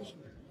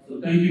 So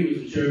thank you,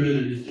 Mr. Chairman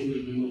and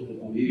distinguished members of the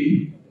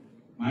committee.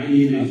 My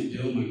name is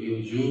Dale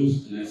McGill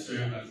Jones, and I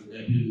serve as the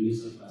Deputy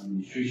Minister of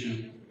Administration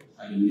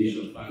at the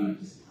Ministry of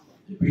Finance.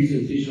 The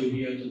presentation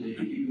here today,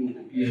 keeping with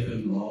the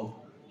PFM law,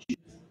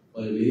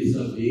 for the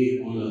Minister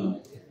being on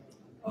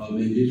a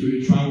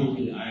mandatory travel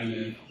to the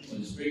island for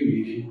the spring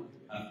meeting,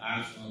 have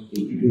asked us to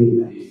prepare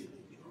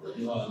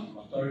the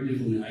authority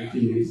from the IT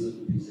Minister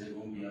to present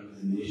on behalf of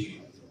the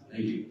Ministry.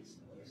 Thank you.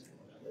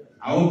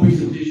 Our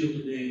presentation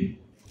today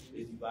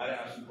is divided,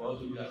 as we go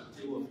through that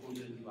table of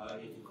contents,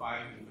 divided into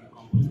 5 different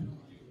components.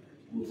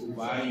 We'll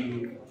provide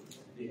you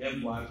the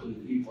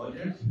FY23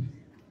 budget.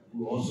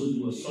 We'll also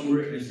do a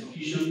summary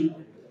execution.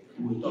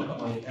 We'll talk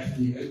about the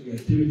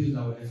activities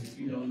that were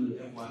executed under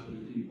the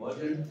FY23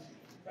 budget,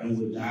 and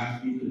we'll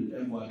dive into the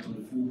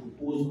FY24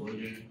 proposed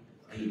budget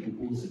and the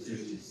proposed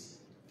activities.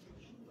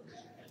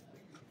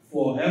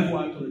 For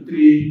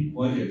FY23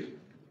 budget,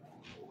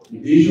 the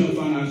Ministry of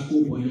Finance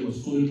core budget was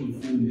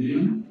 20.4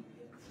 million.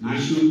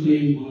 National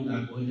claim on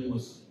that budget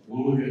was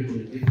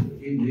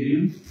 128.8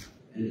 million.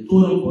 And the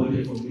total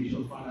budget for Ministry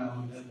of Finance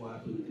on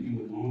FY23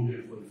 was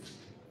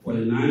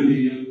 149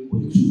 million.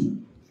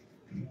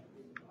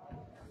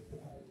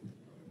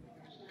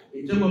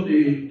 In terms of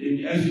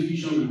the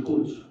execution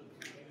report,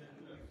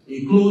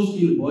 Enclosed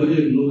in the budget,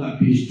 if you look at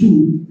page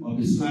 2 of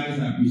the slides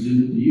I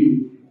presented to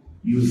you,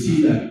 you will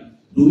see that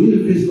during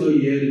the fiscal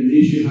year, the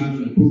ministry has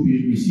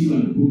received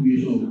an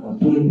appropriation of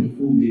 20.4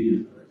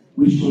 million,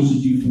 which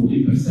constitutes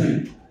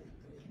 40%.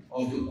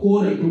 Of the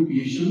core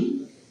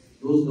appropriation,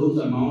 those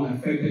amounts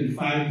affected the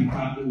 5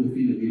 departments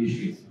within the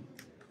ministry.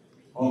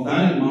 Of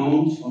that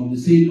amount, of the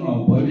same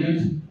budget,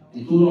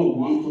 a total of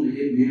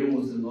 128 million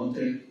was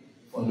allotted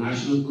for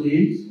national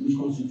claims, which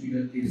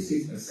constituted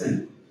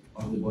 86%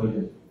 of the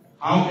budget.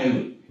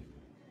 However,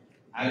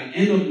 at the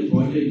end of the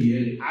budget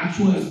year, the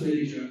actual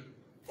expenditure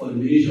for the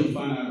Ministry of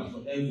Finance for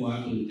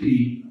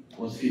FY23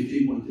 was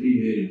 15.3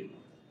 million.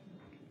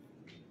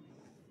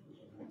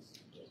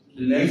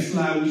 The next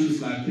slide, which is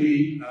slide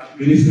 3.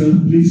 Minister,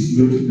 please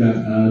note that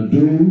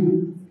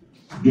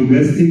though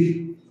domestic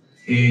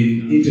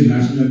and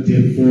international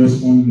debt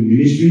falls on the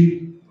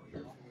ministry,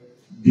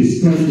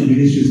 discuss the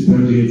ministry's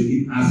budget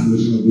in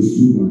isolation of those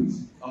 2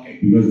 lines. Okay.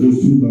 Because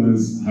those 2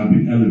 lines have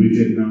been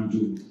elevated now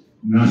to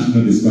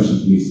national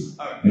discussion, please.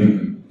 All right. Thank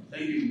you.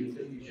 Thank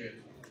you, Chair.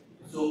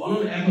 So,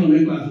 under the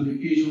economic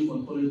classification for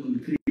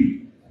 2023,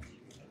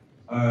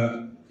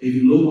 if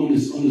you look on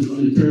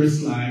the third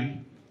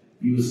slide,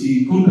 you will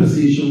see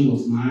compensation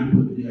was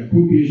 9, the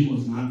appropriation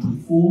was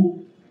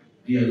 9.4,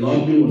 the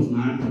allotment was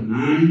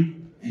 9.9,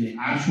 and the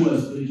actual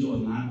expenditure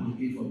was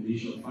 9.8 for the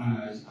Ministry of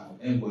Finance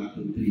at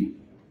FY23.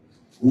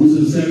 Goods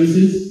and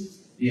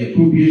services, the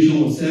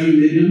appropriation was 7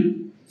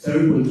 million,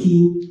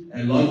 7.2,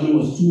 allotment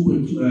was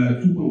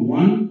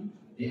 2.1,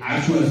 the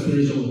actual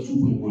expenditure was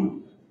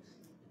 2.1.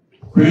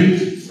 Grant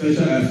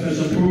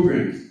special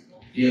programs,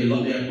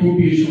 the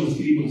appropriation was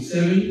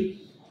 3.7,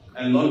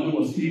 allotment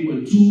was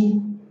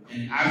 3.2, and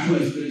the actual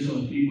expenditure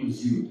was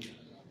 3.0.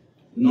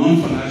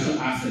 Non-financial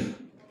asset,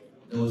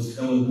 there was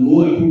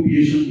no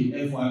appropriation in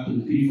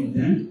FY23 for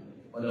them,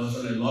 but there was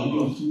an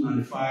allotment of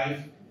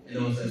 295, and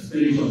there was an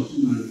expenditure of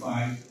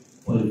 295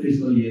 for the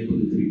fiscal year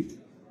 23,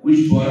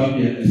 which brought up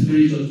the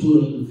expenditure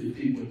total to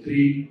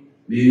 15.3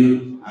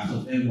 million as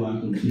of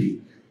FY23.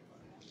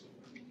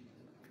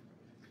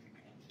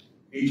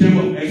 In terms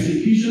of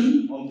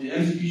the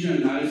execution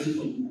analysis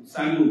of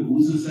Seboe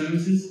goods and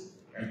services,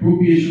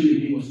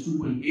 appropriation was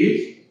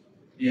 2.8.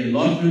 The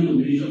allotment of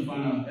Ministry of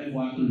Finance of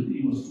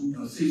FY23 was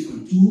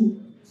 6.2,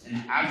 and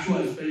actual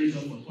expenditure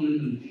for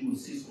 2023 was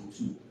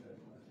 6.2.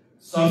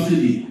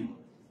 Subsidy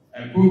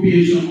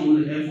appropriation on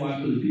the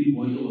FY23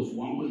 budget was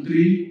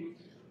 1.3,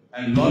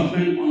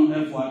 allotment on the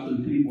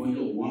FY23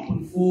 budget was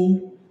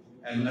 1.4,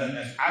 and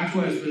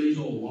actual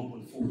expenditure was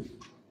 1.4.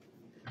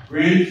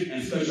 Grant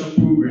and special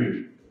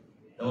program.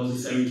 There was a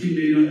 17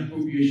 million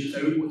appropriation,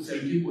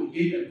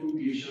 17.8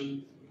 appropriation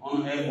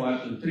on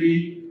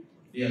FY23.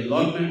 The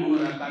allotment on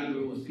that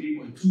category was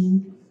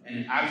 3.2, and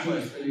the actual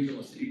expenditure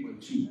was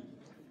 3.2.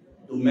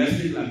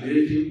 Domestic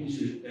liability, which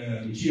is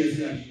the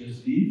GSA and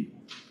GSD,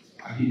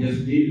 I can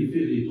just name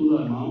the total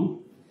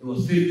amount. It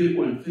was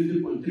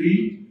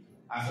 50.3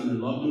 as an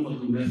allotment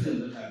for domestic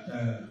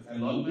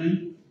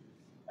allotment.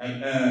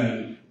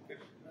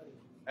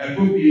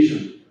 Appropriation.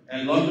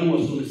 Allotment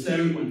was only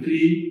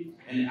 7.3,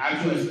 and the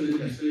actual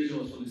expenditure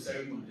was only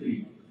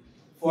 7.3.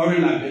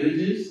 Foreign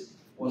liabilities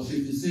was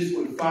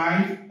 56.5,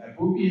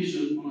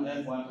 appropriation on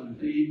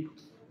FY23.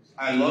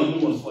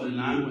 Allotment was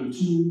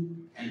 49.2,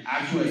 and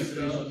actual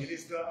expenditure.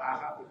 Minister, I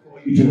have to call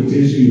you to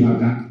attention. You have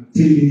got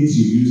 10 minutes.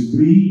 You use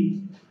 3.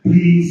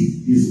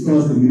 Please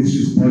discuss the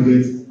ministry's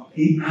budget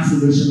in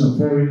isolation of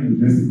foreign and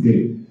domestic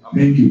debt.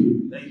 Thank you.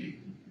 Thank you.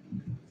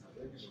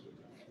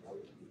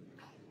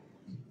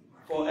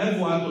 For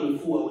FY24,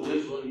 I will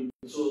just run.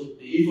 So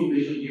the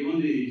information, given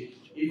the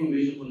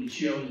information from the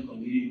chair of the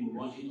committee, we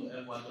want into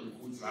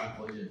FY24 draft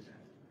budget.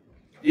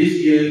 This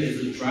year, there's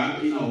a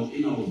draft in our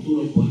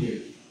total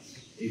budget.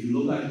 If you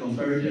look at the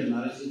comparative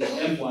analysis of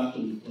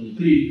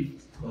FY23,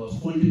 there was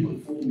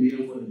 20.4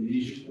 million for the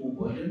ministry core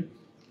budget.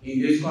 In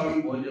this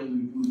current budget,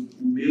 we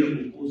made a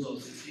proposal of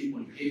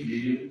 16.8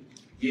 million,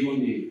 given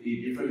the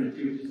different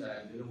activities that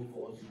are available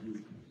for us to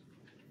do.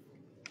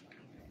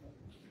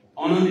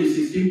 On the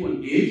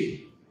 16.8,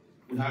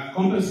 we have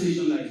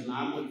compensation that is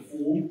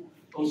 9.4,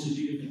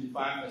 constituting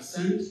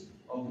 55%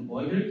 of the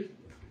budget.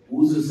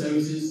 Goods and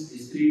services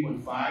is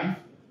 3.5,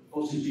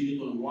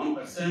 constituting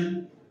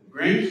 1%.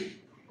 Grant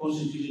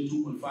constituting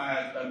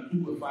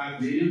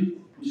 2.5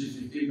 million, which is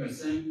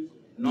 15%.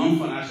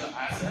 Non-financial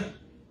asset,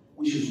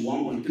 which is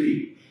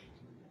 1.3.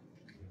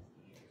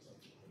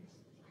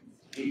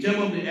 In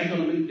terms of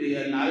the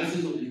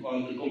analysis of the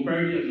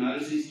comparative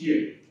analysis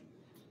here,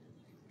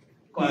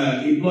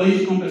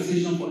 employee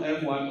compensation for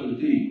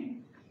FY23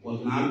 was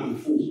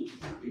 9.4.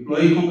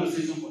 Employee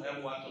compensation for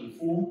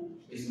FY24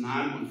 is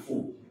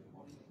 9.4.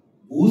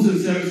 Goods and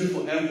services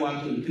for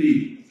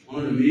FY23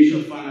 under the Ministry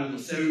of Finance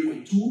was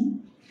 7.2,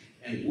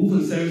 and goods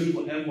and services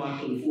for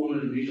FY24 under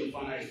the Ministry of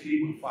Finance is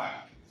 3.5.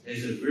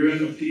 There's a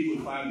variance of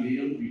 3.5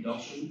 million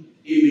reduction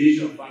in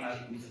Ministry of Finance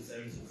goods and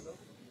services.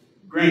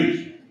 Grant,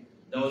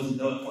 for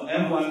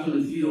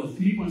FY23 there was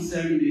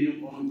 3.7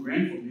 million on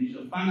grant for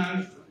Ministry of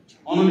Finance,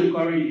 On the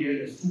current year,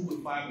 there's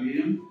 2.5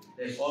 million.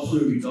 There's also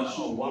a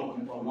reduction of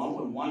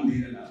 1.1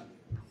 million.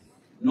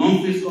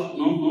 Non-fiscal,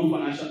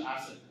 non-financial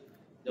asset.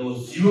 There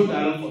was $0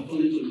 for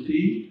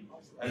 2023,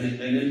 and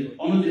then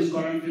under this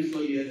current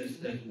fiscal year, there's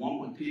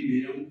 1.3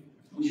 million,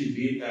 which is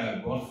being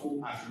brought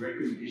forth as a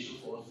recommendation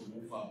for us to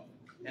move forward.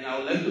 And I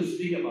would like to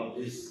speak about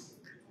this.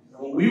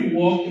 When we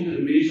walked into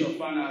the Ministry of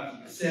Finance on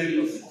the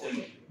 7th of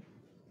September,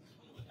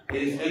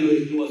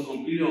 it was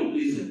completely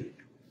unpleasant.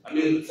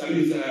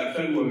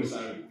 February,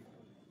 sorry.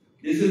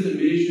 This is the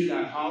ministry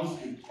that house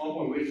and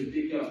operates to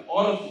take care of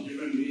all of the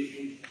different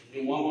ministries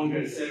in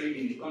 107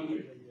 in the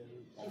country.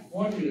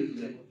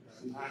 Unfortunately,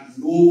 we had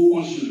no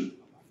functional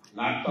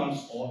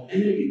laptops or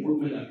any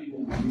equipment that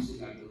people were using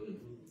in that building.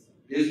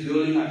 This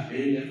building has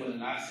been there for the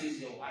last 6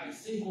 years without a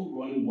single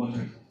running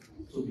water.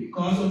 So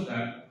because of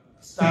that,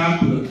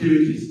 staff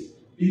productivities,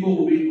 people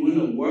will be doing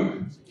the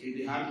work. If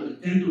they have to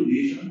attend to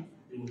leisure,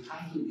 they will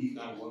have to leave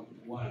that work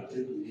before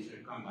attend to leisure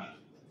and come back.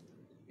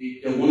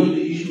 One of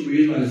the issues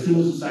raised by the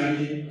civil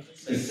society,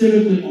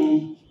 specifically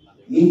on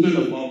movement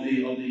of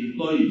the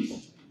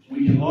employees.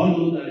 We can all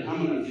know that the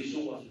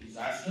harmonization was a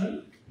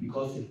disaster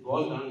because it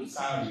brought down the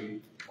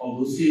salary of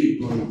those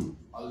same employees.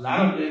 A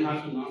lot of them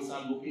have to now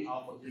start looking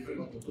out for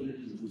different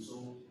opportunities to do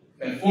so.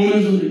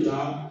 Performance on the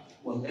job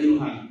was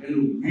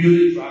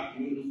really dropped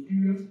during those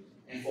periods,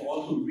 and for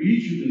us to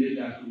rejuvenate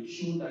that to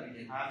ensure that they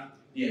can have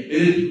the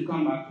ability to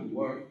come back to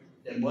work,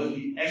 there must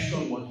be extra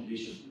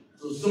motivation.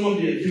 So some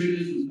of the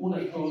activities we put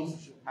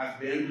across have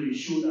been to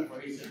ensure that,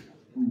 for instance,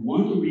 we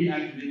want to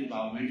reactivate the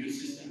biometric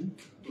system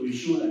to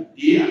ensure that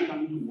they are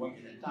coming to work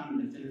in a time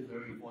and attendance is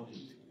very important.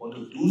 But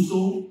to do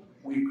so,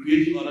 we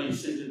create other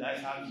incentives that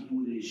have to do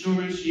with the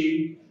insurance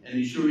scheme and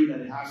ensuring that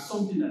they have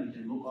something that they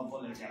can look up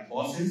for, like their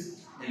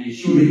bosses, and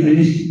ensuring that...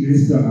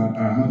 Minister, I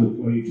have to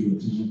call you to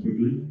attention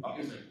quickly.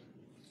 Okay, sir.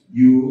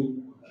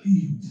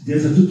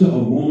 There's a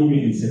total of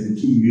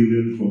 172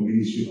 million for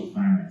Ministry of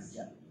Finance.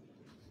 Yeah.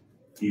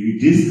 If you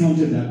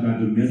discounted that by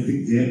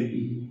domestic debt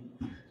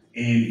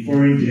and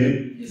foreign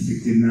debt,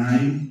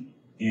 69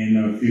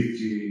 and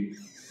 50,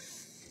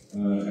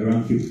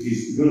 around 50,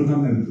 it's going to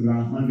come at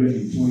around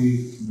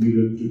 120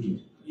 million total.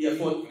 Yeah,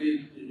 for the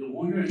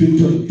 100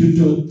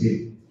 total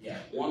debt. Yeah,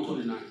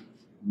 129.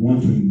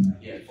 129.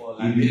 Yeah, for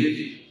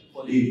liability.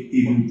 If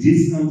you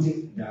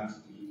discounted that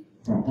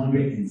from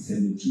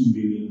 172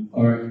 million,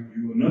 or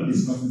you were not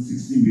discussing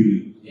 60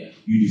 million, yeah,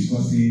 you're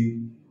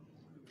discussing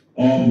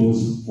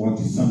almost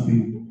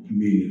 40-something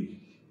million.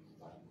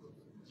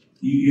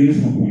 You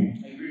understand my point?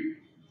 I agree.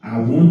 I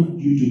want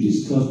you to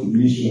discuss the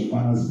Ministry of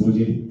Finance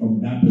budget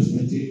from that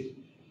perspective,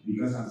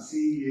 because I'm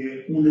seeing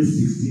here only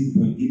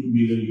 16.8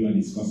 million you are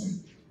discussing.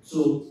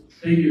 So,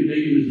 thank you,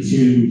 Mr. So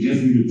you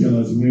just need to tell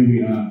us where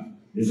we are.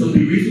 So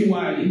the reason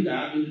why I didn't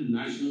dive into the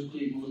national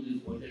claim on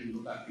this budget, you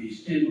look at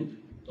page 10 of the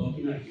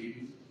document I gave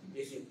you,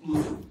 is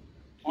inclusive.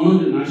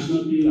 Under the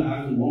national claim, I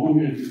have the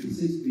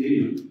 156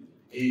 billion.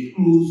 It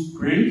includes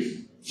grants.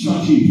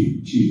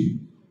 Chief,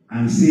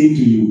 I'm saying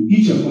to you,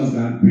 each of us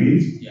got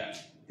grant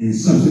and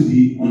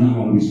subsidy on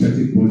our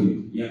respective budget.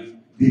 Yeah.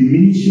 The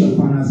Ministry of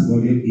Finance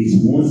budget is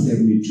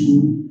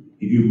 172.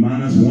 If you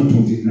minus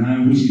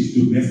 129, which is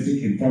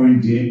domestic and foreign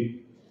debt,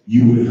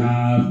 you will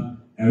have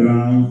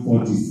around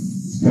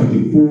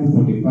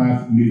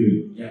 45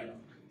 million. Yeah.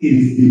 It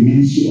is the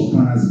Ministry of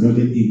Finance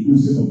budget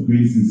inclusive of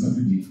grants and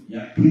subsidy.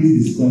 Yeah.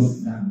 Please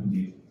discuss that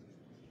budget.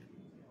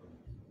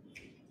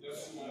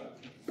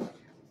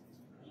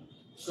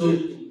 So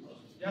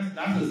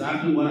that's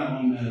exactly what I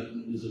want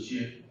Mr.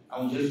 Chair. I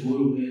will just go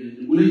over it.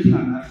 The only thing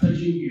I'm not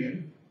touching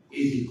here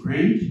is the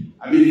grant.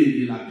 I mean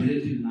the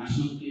liability, the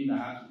national claim that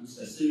has to do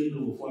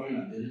specifically with foreign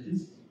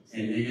liabilities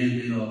and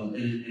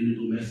the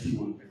domestic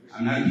one.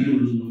 I'm not dealing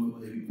with those numbers,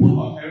 but if you put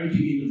up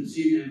everything into the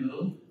same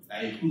envelope, that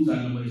includes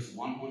that number is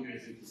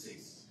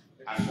 156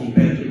 as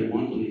compared to the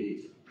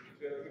 128.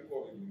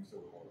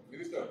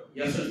 Minister,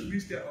 yes, sir.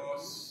 Please tell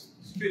us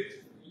straight.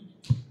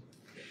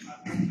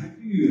 I think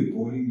you are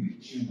calling the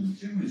chairman. The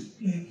chairman is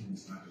playing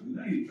this matter.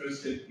 We're not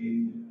interested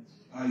in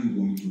how you're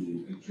going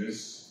to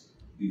address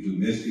the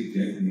domestic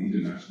debt and the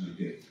international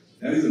debt.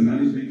 That is a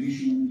management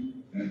issue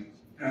that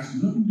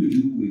has nothing to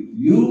do with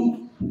your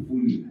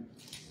portfolio.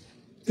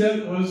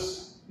 Tell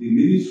us the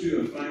Ministry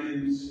of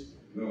Finance,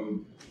 your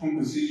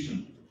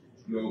composition,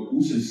 your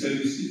goods and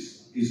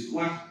services is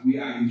what we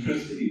are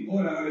interested in.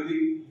 All the other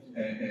things,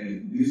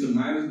 Mr.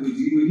 Myers will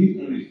deal with it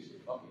on it.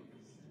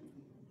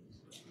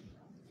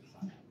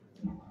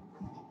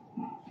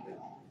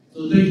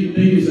 So thank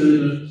you,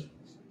 Senator.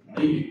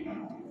 Thank you.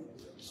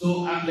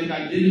 So like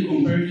I did the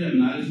comparative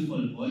analysis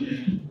for the budget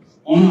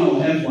on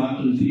our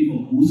FY23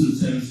 for goods and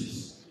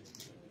services.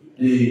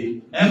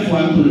 The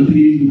FY23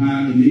 we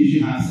have the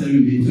ministry has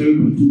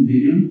 7.2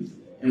 billion,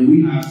 and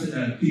we have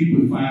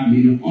 3.5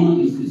 million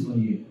on this fiscal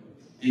year.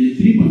 And the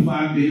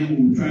 3.5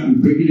 billion we'll try to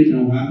break it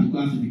down. We have the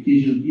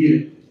classification here,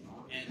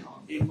 and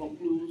it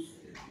includes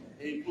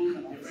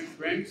different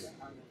grants.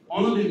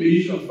 Under the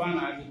Ministry of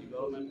Finance and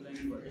Development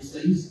Planning, for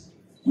instance,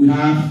 we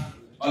have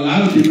a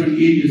lot of different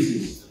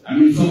agencies. I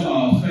mean,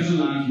 some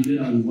specialized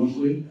units that we work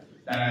with.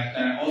 that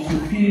are also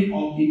feeding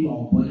up into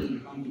our budget when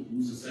it comes to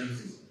goods and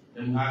services.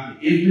 Then we have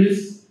the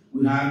ABLIS,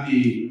 we have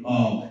the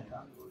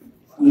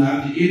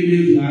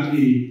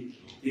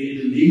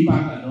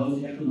impact that does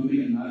the economic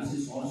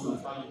analysis also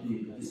as part of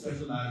the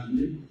specialized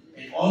unit.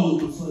 And all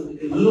those, so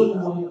a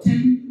little over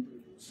 10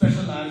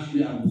 specialized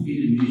units that will feed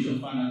the Ministry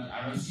of Finance, the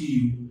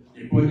RSCU,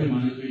 the project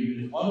management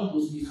unit, all of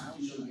those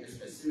institutions get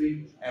specific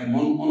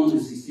amount under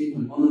the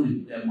 16, under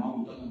the amount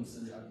we're talking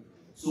about.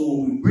 So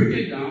when we break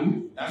it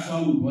down, that's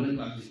why we brought the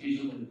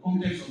classification for the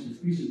context of the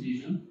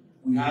presentation.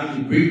 We have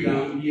the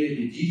breakdown here,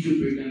 the detailed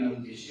breakdown that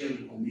we can share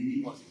with the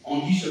committee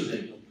on each of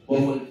them. But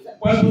for the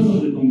purpose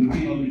of the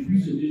committee of the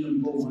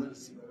presentation, we want to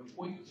be very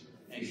quick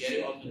and get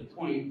it up to the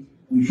point.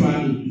 We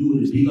try to do a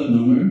bigger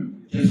number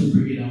just to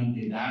break it down,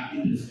 get that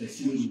into the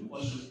specific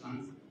questions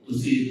to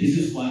say this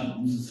is what the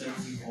goods and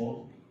services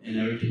for and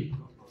everything.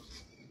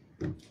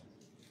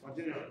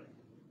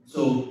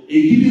 So in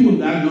keeping with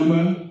that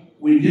number,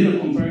 we did a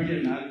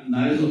comparative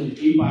analysis of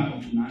the impact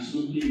of the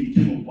national claim in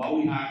terms of what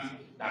we have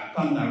that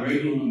come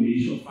directly on the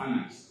Ministry of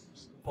Finance.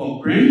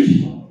 For grant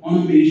on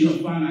the Ministry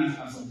of Finance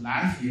as of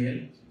last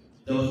year,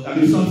 there was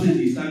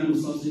subsidy, starting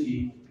with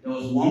subsidy, there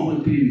was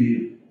 1.3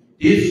 million.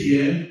 This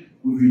year,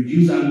 we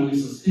reduced that money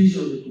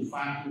substantially to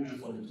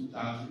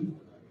 542,000,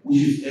 which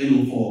is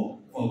for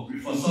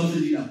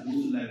subsidy that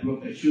goes to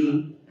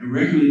LiberianPeople and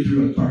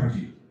regulatory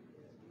authority.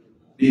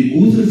 The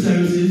goods and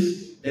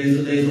services, there was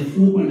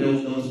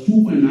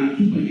 $2.8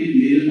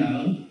 million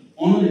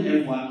on the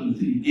FY23.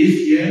 This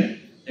year,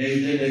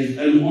 there's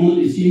on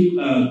the same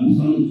goods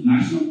on the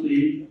national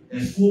claim,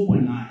 there's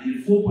 4.9, and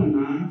the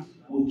 4.9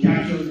 will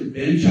capture the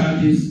bench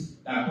charges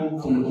that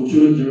come from the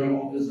Controller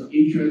General Office, the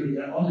interest,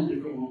 all the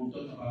different ones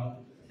we talk about,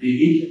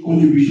 the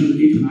contribution to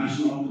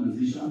international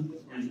organizations,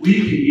 and we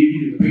can give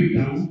you the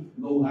breakdown.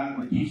 We'll have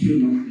the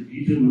detailed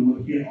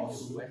number here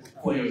also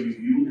for your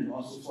review and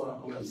also for our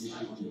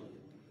conversation on it.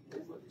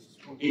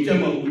 In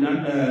terms of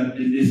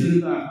the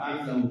senator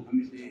have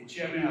asked, the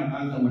chairman have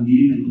asked that we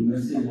need the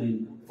domestic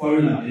and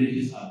foreign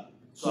liabilities up.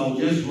 So I'll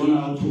just run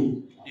out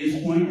to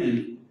this point,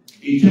 and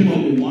in terms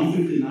of the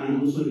 159,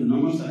 also the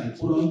numbers that I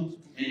put up,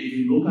 and if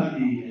you look at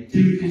the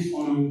activities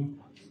on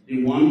the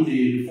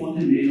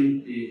 40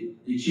 million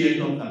the chair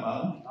talked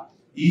about,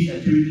 these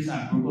activities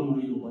are broken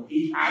on it, but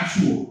in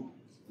actual,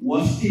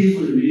 what stays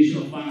for the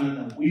Ministry of Finance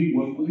that we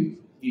work with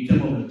in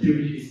terms of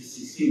activity is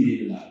 $16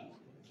 million.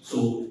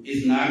 So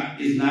it's not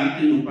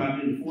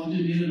probably the $40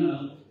 million,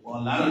 or a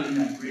lot of them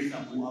that grants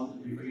that go out to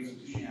different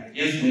institutions. I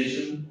just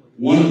mentioned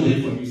one of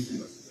them, for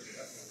instance.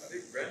 I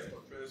think grants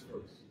or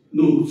transfers.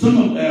 No, some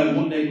of they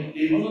also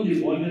the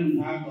budget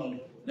have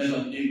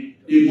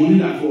the money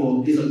that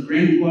for is a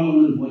grant required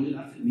on the budget,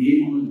 that's the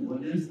name on the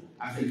budget,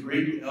 as a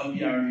grant to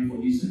LPRA for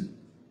Dixon,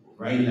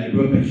 right?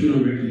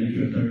 LiberianPeople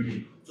Regulatory Authority.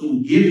 So we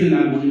gave them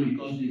that money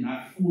because they're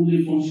not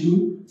fully functional.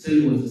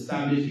 Since it was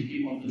established, they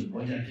came up to the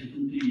budget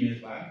 2-3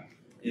 years back.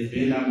 There's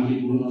been that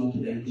money going out to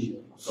them to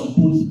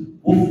support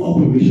both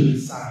operations and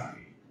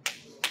salary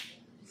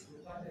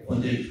for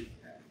them.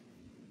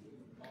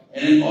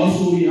 And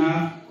also we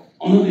have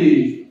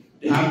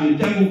they have the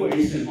temple, for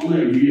instance, on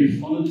the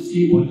arrears, on the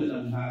same budget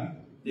that we have,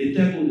 the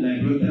temple,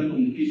 Liberian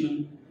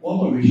Telecommunication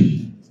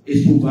Corporation,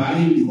 is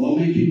providing the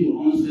government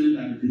people understand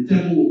that the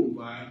temple will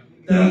provide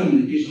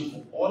telecommunication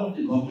for all of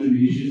the government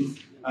ministries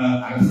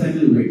at a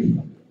certain rate.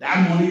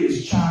 That money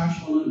is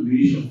charged under the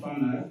Ministry of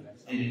Finance,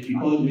 and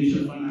because the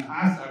Ministry of Finance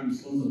has that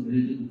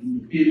responsibility to do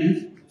the payment,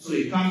 so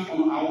it comes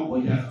on our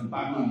budget as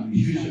Department of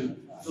Administration.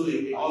 So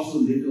it also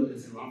later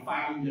is around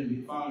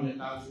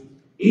 500,000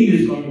 in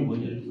this current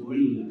budget to go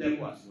into the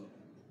temple as well.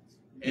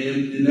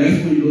 And the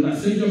next one, you look at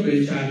central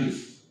bank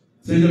charges.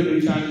 Central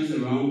bank charges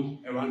around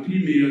 $3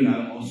 million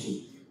also.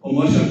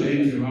 Commercial bank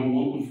is around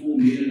 $1.4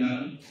 million.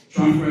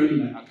 Transferring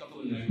like a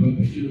couple of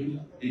LiberianPeople.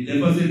 The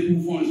deposit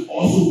pool fund is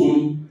also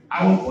on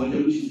our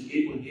budget, which is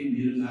 $8.8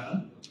 million,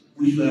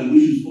 which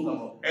we spoke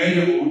about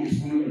earlier on. Is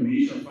one of the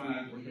Ministry of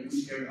Finance budget,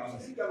 which carry out.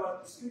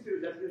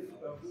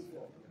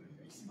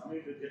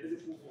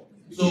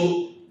 So,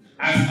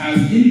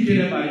 as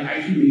indicated by the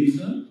IT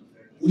minister,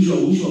 which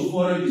was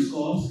further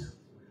discussed.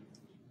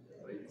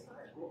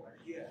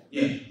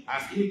 Yeah,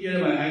 as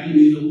indicated by the IT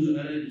minister, which was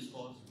further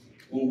discussed,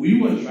 when we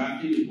were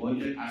drafting the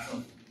budget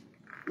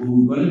when we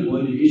got the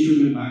budget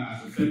instrument back as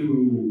of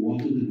February, we were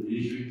working with the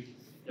ministry,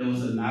 there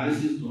was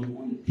analysis done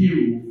on the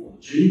payroll for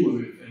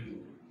January and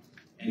February.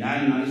 And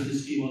that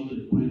analysis came up to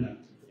the point that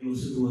it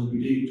was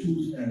between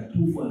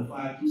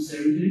 245,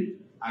 270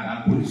 at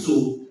that point. So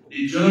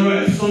the general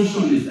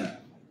assumption is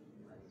that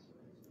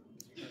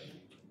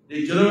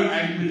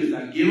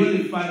given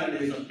the fact that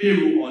there's a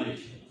payroll audit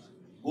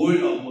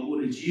going up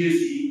with the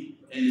GSE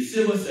and the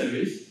civil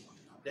service,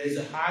 there's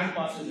a high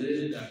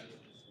possibility that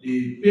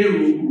the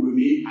payroll will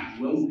remain at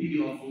where we pick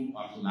it up from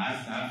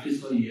last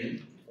fiscal year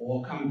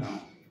or come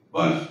down.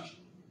 But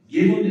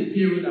given the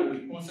period that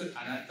we processed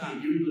at that time,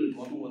 even though the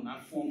government was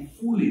not formed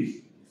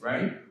fully,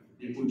 right?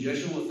 The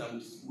projection was that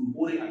we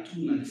hold it at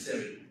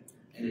 297.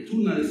 And the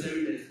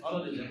 297, there's all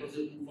of the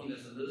deposit pool fund,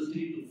 there's a little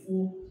 3 to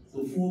So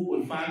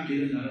 4.5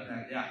 billion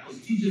that there are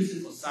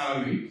contingencies for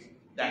salary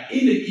that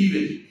in the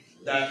event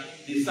that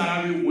the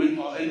salary went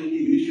or any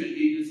administrative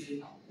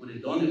agency, when they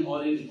done the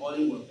audit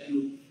was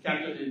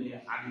captured in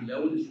there at the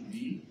level it should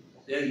be,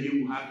 then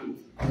you will have to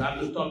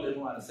stop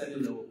them at a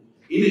certain level.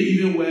 In the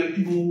event where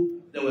people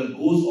there were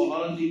goals or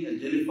other things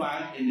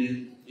identified and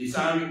the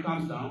salary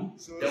comes down,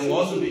 there will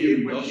also be a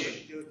reduction.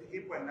 The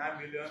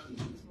 8.9 million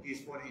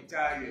is for the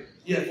entire year.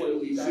 Yeah, for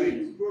the entire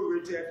year. So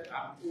prorated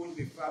upon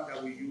the fact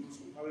that we use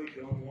probably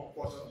done 1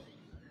 quarter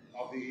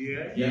of the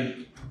year. Yeah.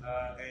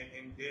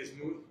 And there's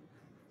no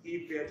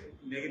effect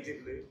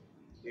negatively.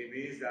 It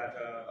means that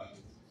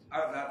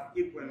out of that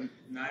 8.9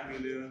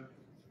 million,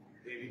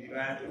 they be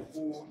divided to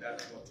 4,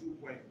 that's about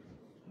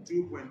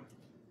 2.3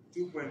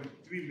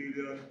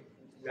 million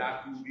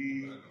that will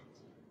be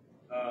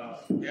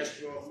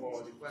extra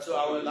for the question. So I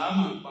will allow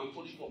my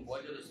political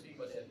budget to speak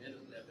for the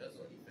amendment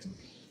level of effect.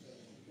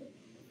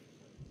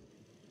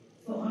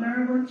 So,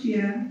 Honorable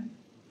Chair,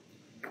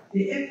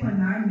 the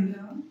 8.9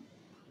 million,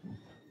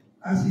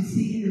 as we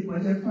see in the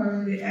budget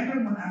currently,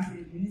 everyone, as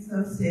the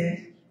Minister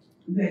said,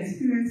 we are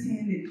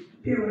experiencing the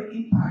payroll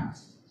impact.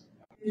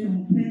 We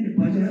plan the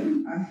budget,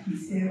 as he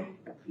said,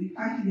 we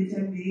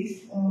calculated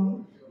based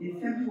on the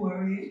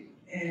January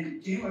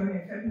and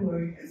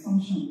February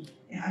assumption.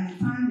 And at the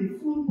time, the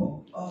full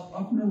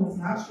document was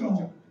not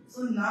shown.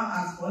 So now,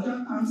 as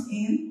budget comes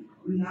in,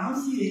 we now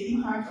see the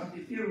impact of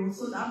the payroll.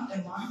 So that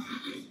amount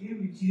is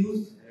being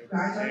reduced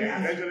gradually.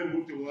 And gradually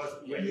move towards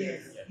when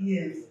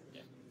yes.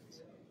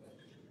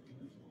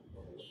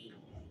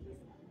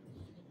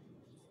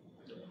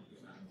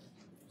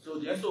 So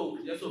just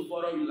to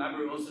further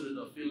elaborate also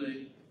the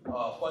feeling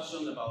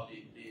questions about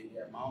the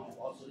amount and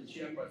also the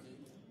chairperson,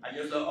 I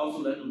just also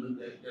let them know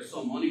that there's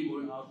some money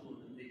going out to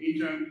the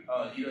interim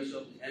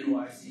leadership, the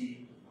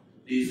NYC,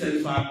 the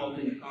certified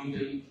public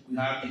accountant. We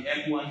have the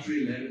ECWA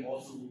trade levy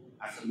also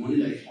as the money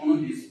that is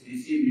on this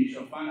Ministry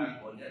of Finance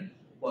budget.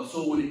 But so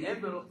when the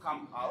envelope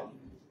comes out,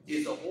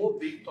 it's a whole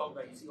big talk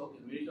that you see of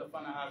the Ministry of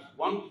Finance has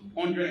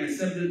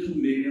 172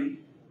 million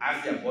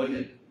as their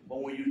budget.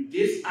 But when you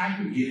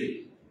disaggregate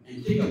it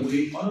and take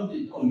away all of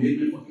the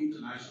commitment for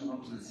international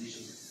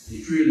organizations,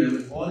 the trade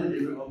levy, all the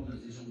different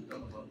organizations we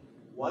talk about,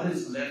 what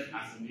is left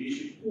as the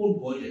ministry whole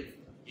budget,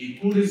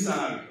 including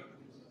salary,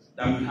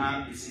 that we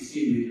have is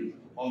 16 million.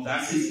 Of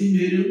that 16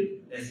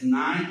 million, there's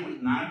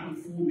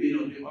 9.4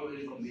 million of it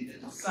already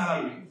committed to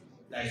salary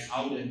that is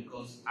out there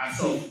because as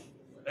of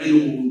when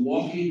we were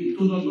working, the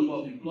total number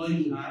of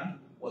employees we had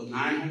was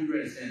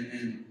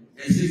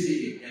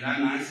 968, and that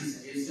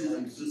 968 is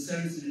still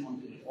 17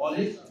 until the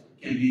audit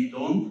can be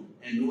done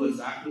and know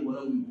exactly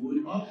whether we're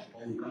going up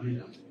or we're coming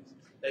down.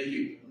 Thank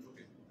you.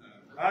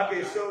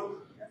 Okay, so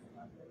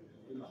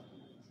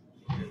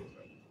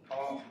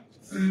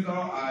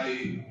Senator,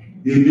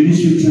 the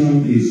ministry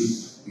term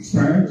is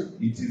expired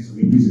in terms of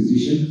the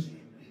presentation.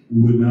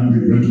 We will now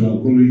revert to our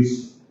colleagues.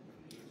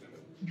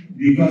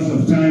 Because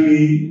of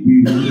timing,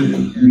 we want to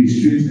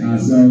restrict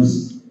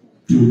ourselves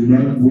to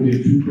not more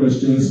than 2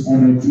 questions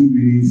under 2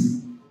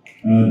 minutes.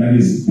 That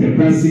is per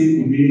person,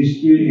 the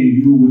ministry, and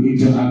you will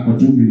interact for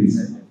 2 minutes,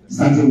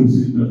 starting with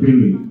Senator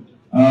Pele.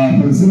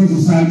 For the civil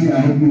society,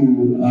 I hope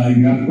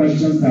you have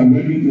questions that are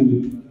working to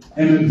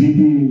MMDP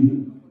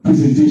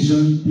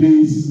presentation.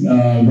 Please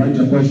write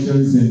your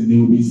questions and they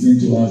will be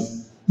sent to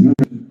us. Thank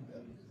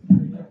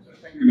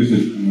you, Mr.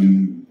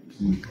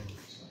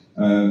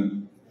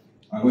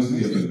 I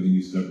wasn't here for the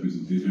minister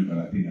presentation, but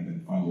I think I can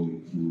follow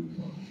it through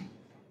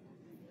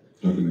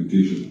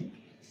documentation.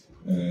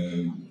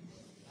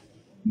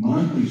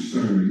 My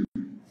concern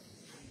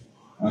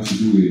has to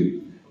do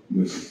with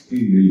your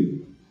 16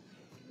 million.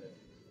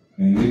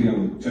 And maybe I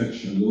will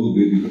touch a little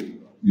bit because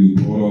you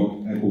brought up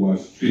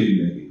ECOWAS trade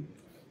levy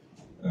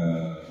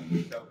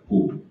with that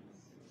pool.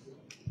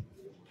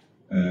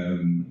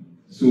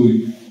 So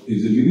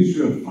is the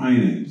Ministry of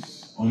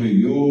Finance, under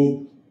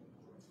your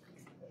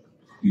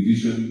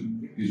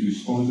division, is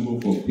responsible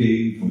for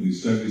paying for the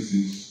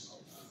services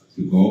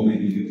to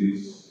government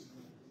entities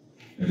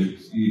that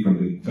is from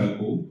the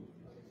telco?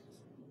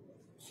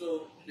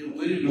 So the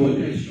way the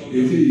budget is structured,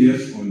 is it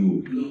yes or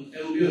no? No,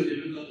 it will be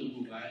difficult to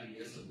provide a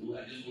yes or no. I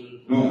just want to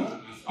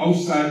No,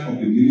 outside of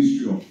the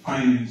Ministry of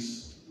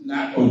Finance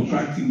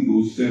contracting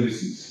those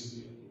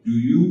services, do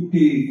you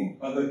pay for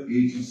other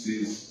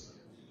agencies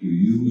to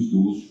use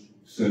those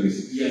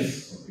services?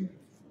 Yes. Okay.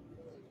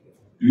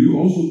 Do you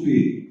also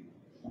pay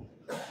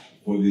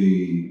for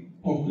the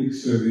public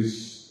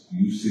service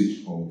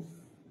usage of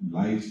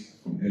light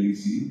from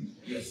LEC?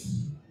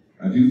 Yes.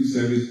 Have you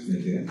serviced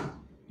there?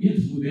 Yes,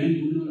 we've been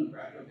doing it on a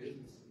private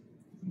basis.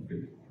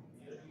 Okay.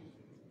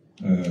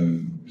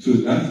 So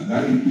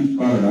that includes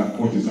part of that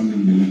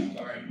 40-something million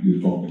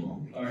you're talking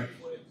about. All right.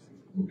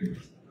 Okay.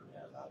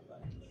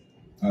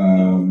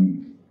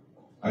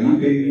 Are you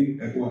paying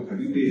ECWA? Have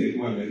you paid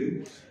ECWA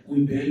levy? When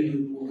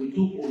we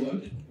took over,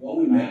 what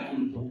we met on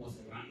the top was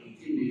around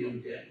 18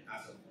 million debt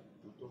as of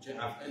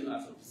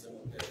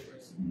December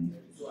 31st.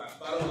 So as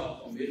part of our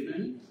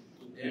commitment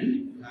to them,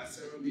 we had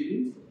several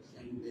meetings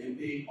and we then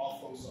paid off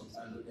from some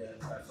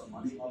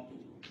money up to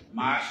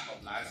March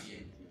of last year.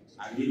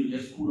 I need to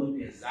just pull up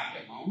the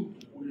exact amount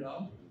to pull it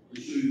out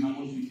to show you how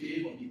much we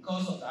pay. But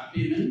because of that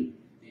payment,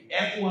 the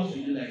ECOWAS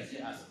treaty, like I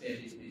said, has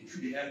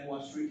through the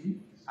ECOWAS treaty,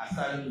 I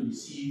started to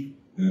receive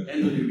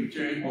end of the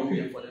return on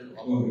them for them to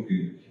operate.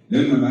 Okay.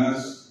 Then my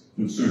last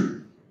concern.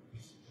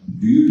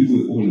 Do you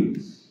do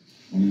withholdings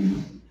when you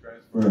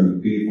transfer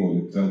and pay for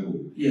the telco?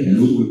 Yes. And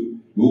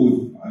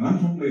I'm not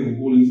talking about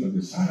withholdings of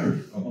the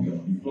salary of your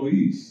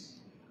employees.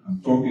 I'm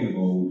talking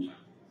about,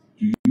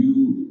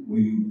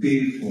 when you pay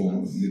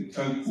for the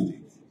telco,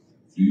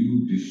 do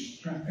you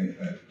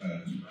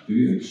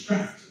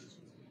extract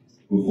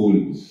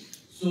withholdings?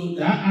 So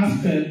that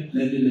aspect,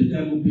 like the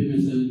telco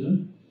payment center,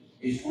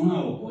 is on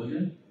our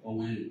budget, but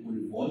when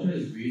the budget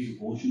is raised, it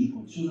goes to the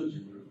consumer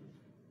general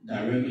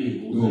directly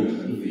and goes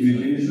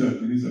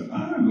Minister,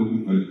 I'm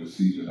looking for the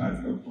procedure. I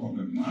have a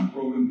problem. My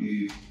problem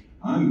is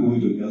I'm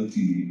going to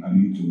LTA,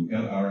 to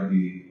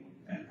LRA,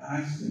 and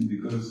ask them,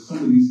 because some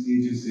of these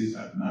agencies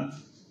have not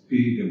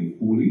paid their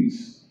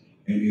withholdings,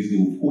 and it's the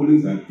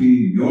withholdings that pay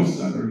your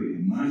salary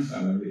and my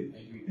salary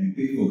and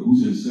pay for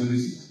goods and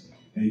services.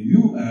 And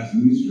you, as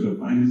Ministry of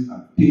Finance,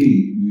 are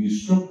paid. You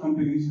instruct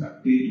companies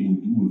that pay to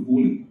do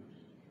withholding.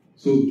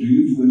 So, do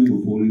you do any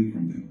withholding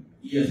from them?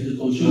 Yes, the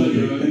consumer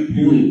general.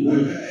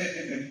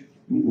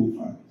 Don't go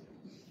far.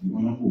 You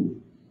want to hold.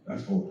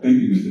 That's all.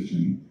 Thank you, Mr.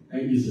 Chairman.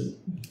 Thank you, sir.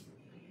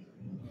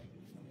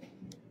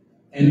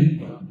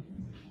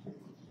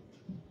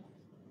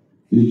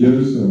 It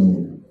just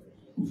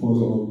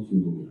follow up to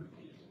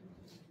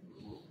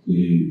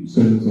the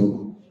senator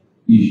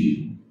issue.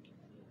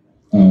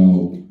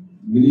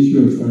 Ministry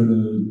of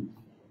Finance,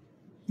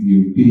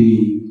 you pay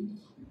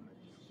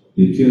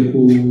the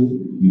telco,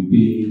 you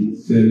pay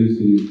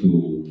services to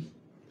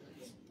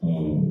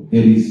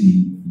LEC,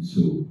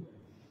 so,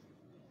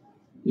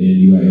 and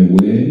you are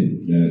aware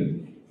that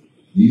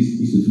this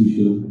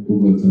institution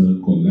over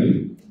time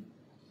collect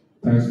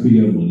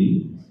taxpayer money,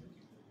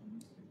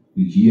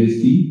 the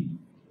GST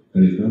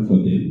that is not for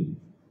them,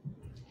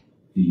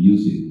 they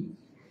use it.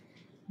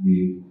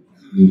 They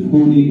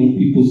holding on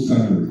people's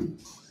salary.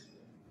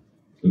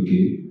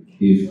 Okay,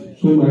 if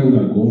somebody would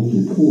have gone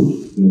to court,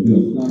 there will be a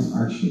class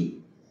action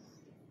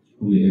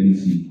on the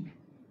LEC,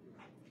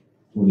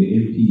 on the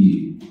MPA,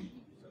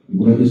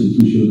 whatever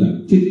institution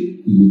that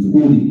take the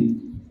withholding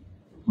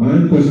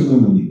my personal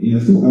money.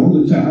 And so I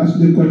want to ask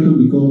the question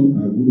because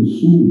I'm going to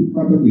sue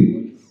probably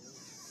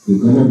the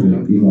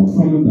government if I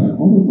found that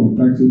all the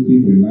contracted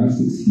people in the last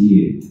 6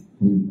 years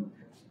of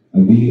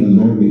being a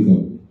lawmaker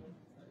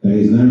that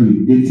is now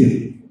related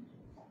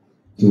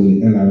to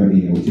the LRA.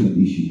 I will take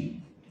the issue.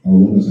 I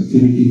want a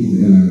certificate from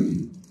the LRA.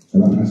 So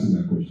I'm asking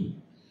that question.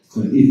 So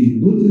if you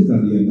notice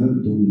that they are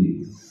not doing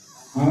it,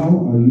 how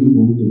are you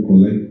going to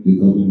collect the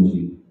government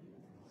money?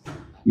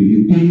 If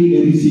you pay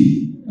NEC,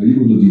 are you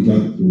going to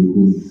deduct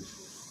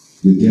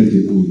the debt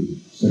you owe?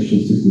 Section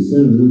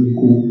 67 Revenue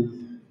Code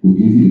will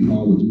give you the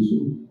power to do so.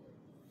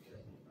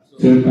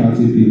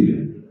 Third-party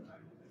payment.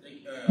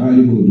 How are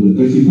you going to do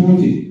it?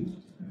 30-40.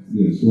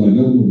 Yeah, so I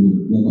don't know.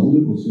 Like, I'm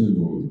only concerned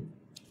about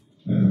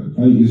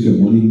how you use your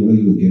money, whether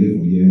you will get it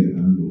from here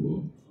and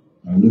over.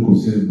 I'm only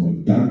concerned about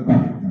that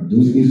part. Now,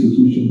 those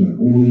institutions that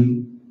own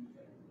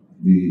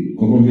the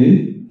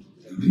government,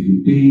 if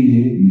you pay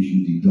in, you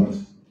should deduct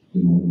the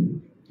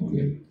money.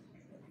 Okay.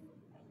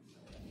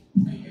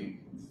 Thank you.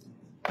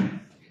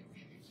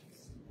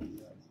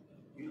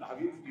 Have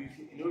you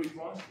no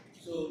response?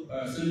 So,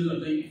 Senator,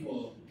 thank you for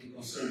the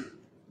concern.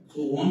 So,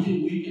 one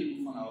thing we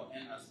can do on our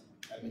end as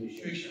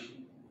administration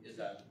is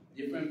that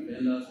different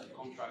vendors and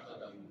contractors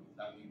that we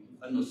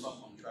under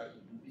subcontract to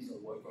do piece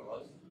of work for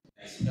us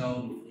is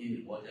held within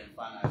the budget and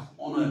finance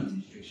on our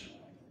administration.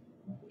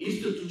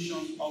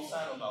 Institutions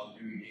outside of our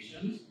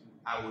jurisdictions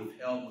are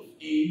withheld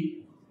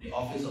within the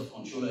Office of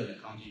Controller and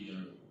Accounting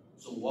General.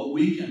 So what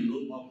we can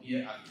look up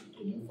here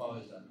to move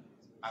forward is that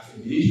as a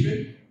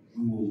ministry,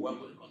 we will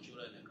work with the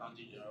Controller and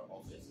Accounting General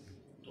Office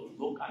to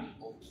look at the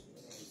books,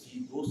 to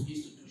see those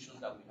institutions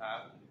that we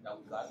have, that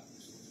we got to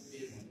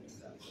pay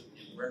that the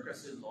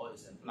requisite law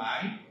is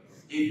applied.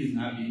 If it's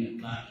not being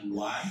applied, and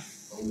why?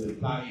 But we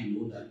apply and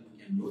know that we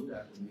can note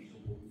that to make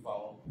sure moving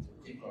forward to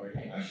take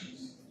corrective actions.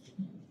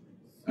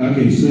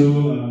 Okay, so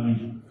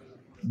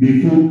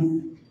before,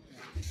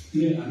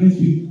 yeah, I guess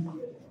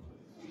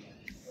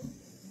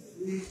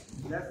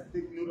let's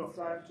take note of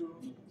time too.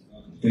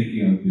 Thank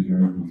you, I'll be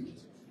very quick.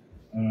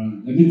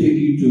 Let me take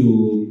you to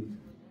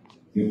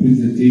your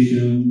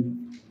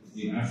presentation,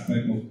 the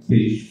aspect of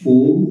page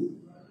 4,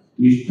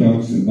 which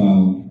talks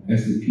about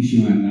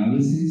execution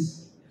analysis,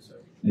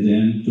 and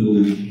then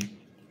to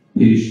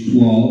page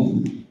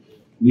 12,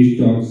 which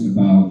talks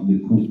about the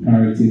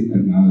comparative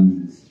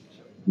analysis,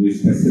 with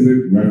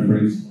specific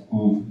reference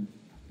on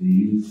the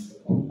use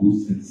of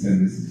goods and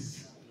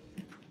services.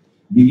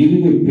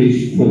 Beginning with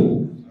page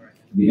 4,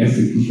 the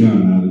execution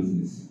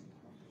analysis.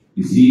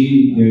 You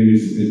see there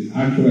is an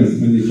actual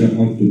expenditure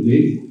up to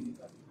date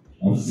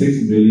of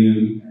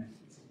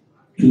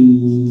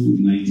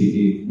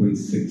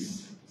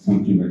 6,298,600,000,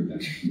 something like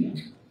that. Yeah.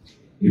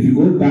 If you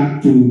go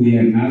back to the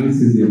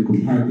analysis, the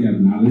comparative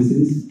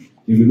analysis,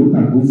 if you look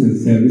at goods and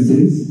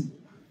services,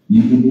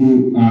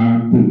 you are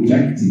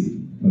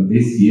projecting for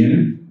this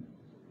year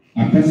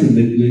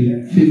approximately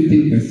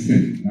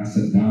 50%. That's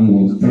a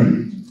downward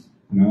trend.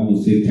 And I want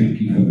to say thank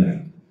you for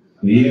that.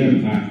 But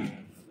here,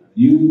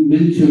 you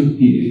mentioned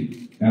here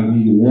that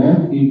when you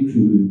walk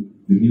into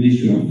the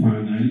Ministry of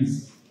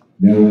Finance,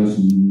 there was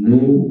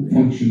no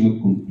functional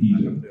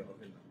computer.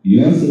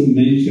 You also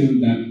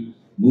mentioned that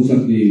most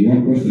of the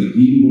workers are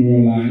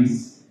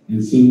demoralized,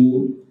 and so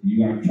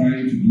you are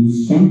trying to do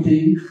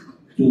something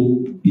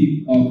to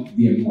pick up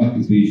their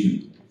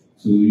motivation.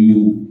 So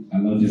you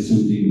allotted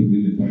something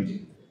within the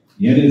budget.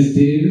 Yet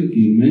still,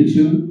 you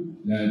mentioned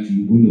that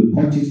you're going to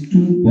purchase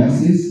 2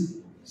 buses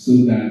so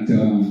that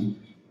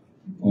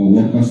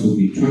workers will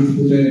be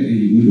transported, and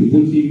you're going to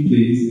put in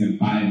place a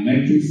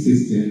biometric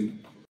system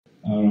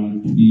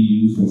to be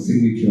used for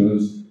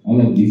signatures. All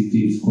of these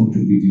things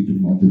contributing to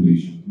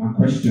motivation. My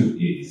question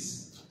is,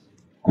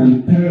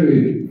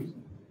 comparing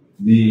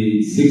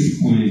the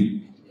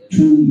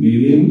 6.2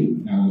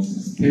 million that was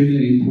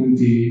expended in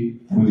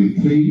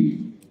 2023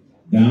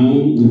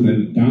 down with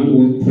a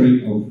downward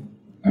trend of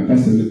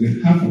approximately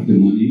half of the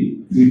money,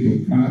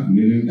 3.5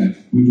 million that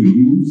we will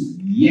use,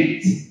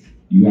 yet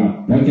you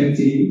are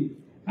budgeting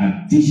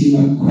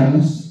additional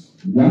costs.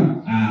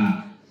 What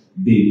are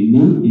the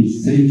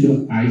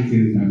non-essential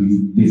items that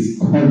you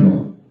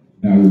discover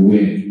that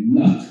were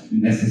not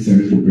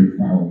necessary to bring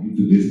power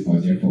into this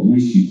project, for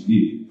which you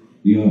did?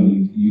 You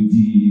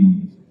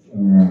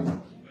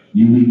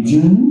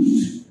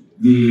reduced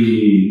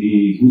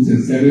the goods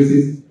and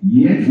services,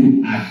 yet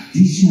with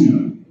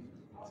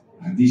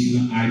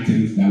additional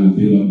items that will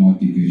build up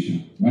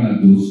motivation. What are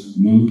those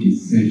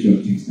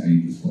non-essential things that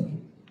you discover?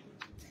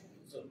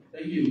 So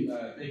thank you,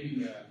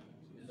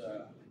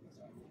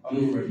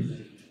 Honorable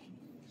Representative.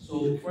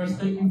 So first,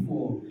 thank you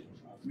for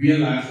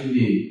realizing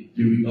the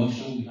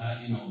reduction we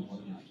had in our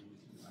budget.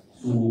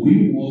 So when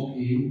we walked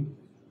in,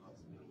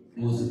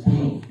 there was a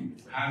point of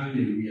having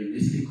a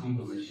realistic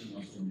conversation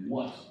as to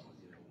what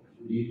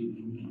we need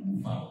to do to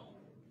move forward.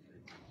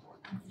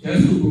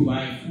 Just to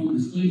provide full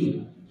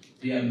disclosure,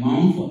 the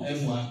amount for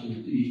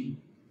FY23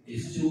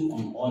 is still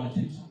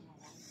unaudited.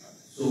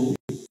 So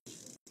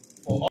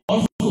for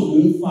us to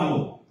move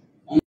forward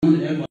on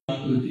the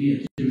FY23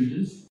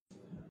 activities,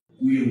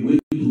 we are going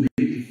to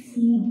make a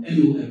full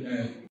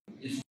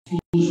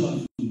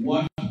disclosure to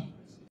what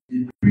the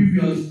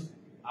previous,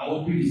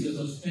 our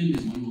predecessors spent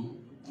this money on.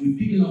 We'll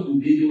be able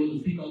to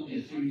pick up the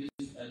activities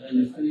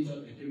and expenditure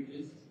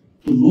activities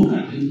to look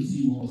at them to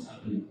see what was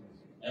happening.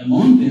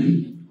 Among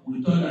them,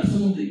 we thought that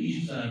some of the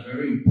issues that are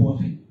very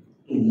important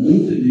to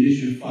move the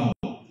ministry forward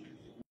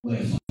were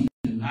something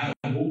we had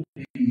a whole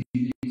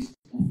meetings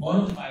with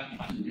all the 5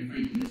 departments in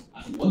different units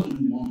as to what do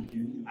we want to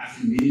do as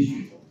a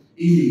ministry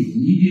in the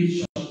immediate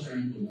short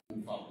term to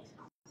move forward.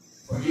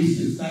 For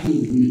instance, starting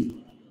with women.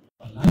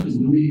 A lot of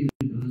women in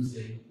the building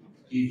say,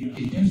 if you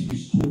can just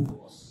restore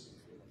for us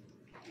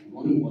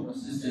running water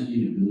system in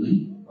the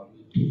building,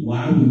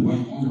 while we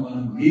work on the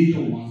other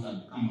major ones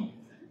that come up,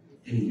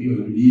 it will be a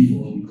relief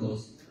for us,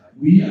 because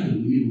we as the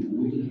women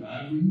will go to the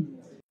bathroom,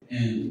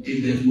 and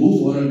if there's no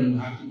water, then we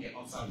have to get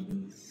outside the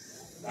building.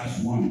 That's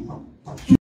one.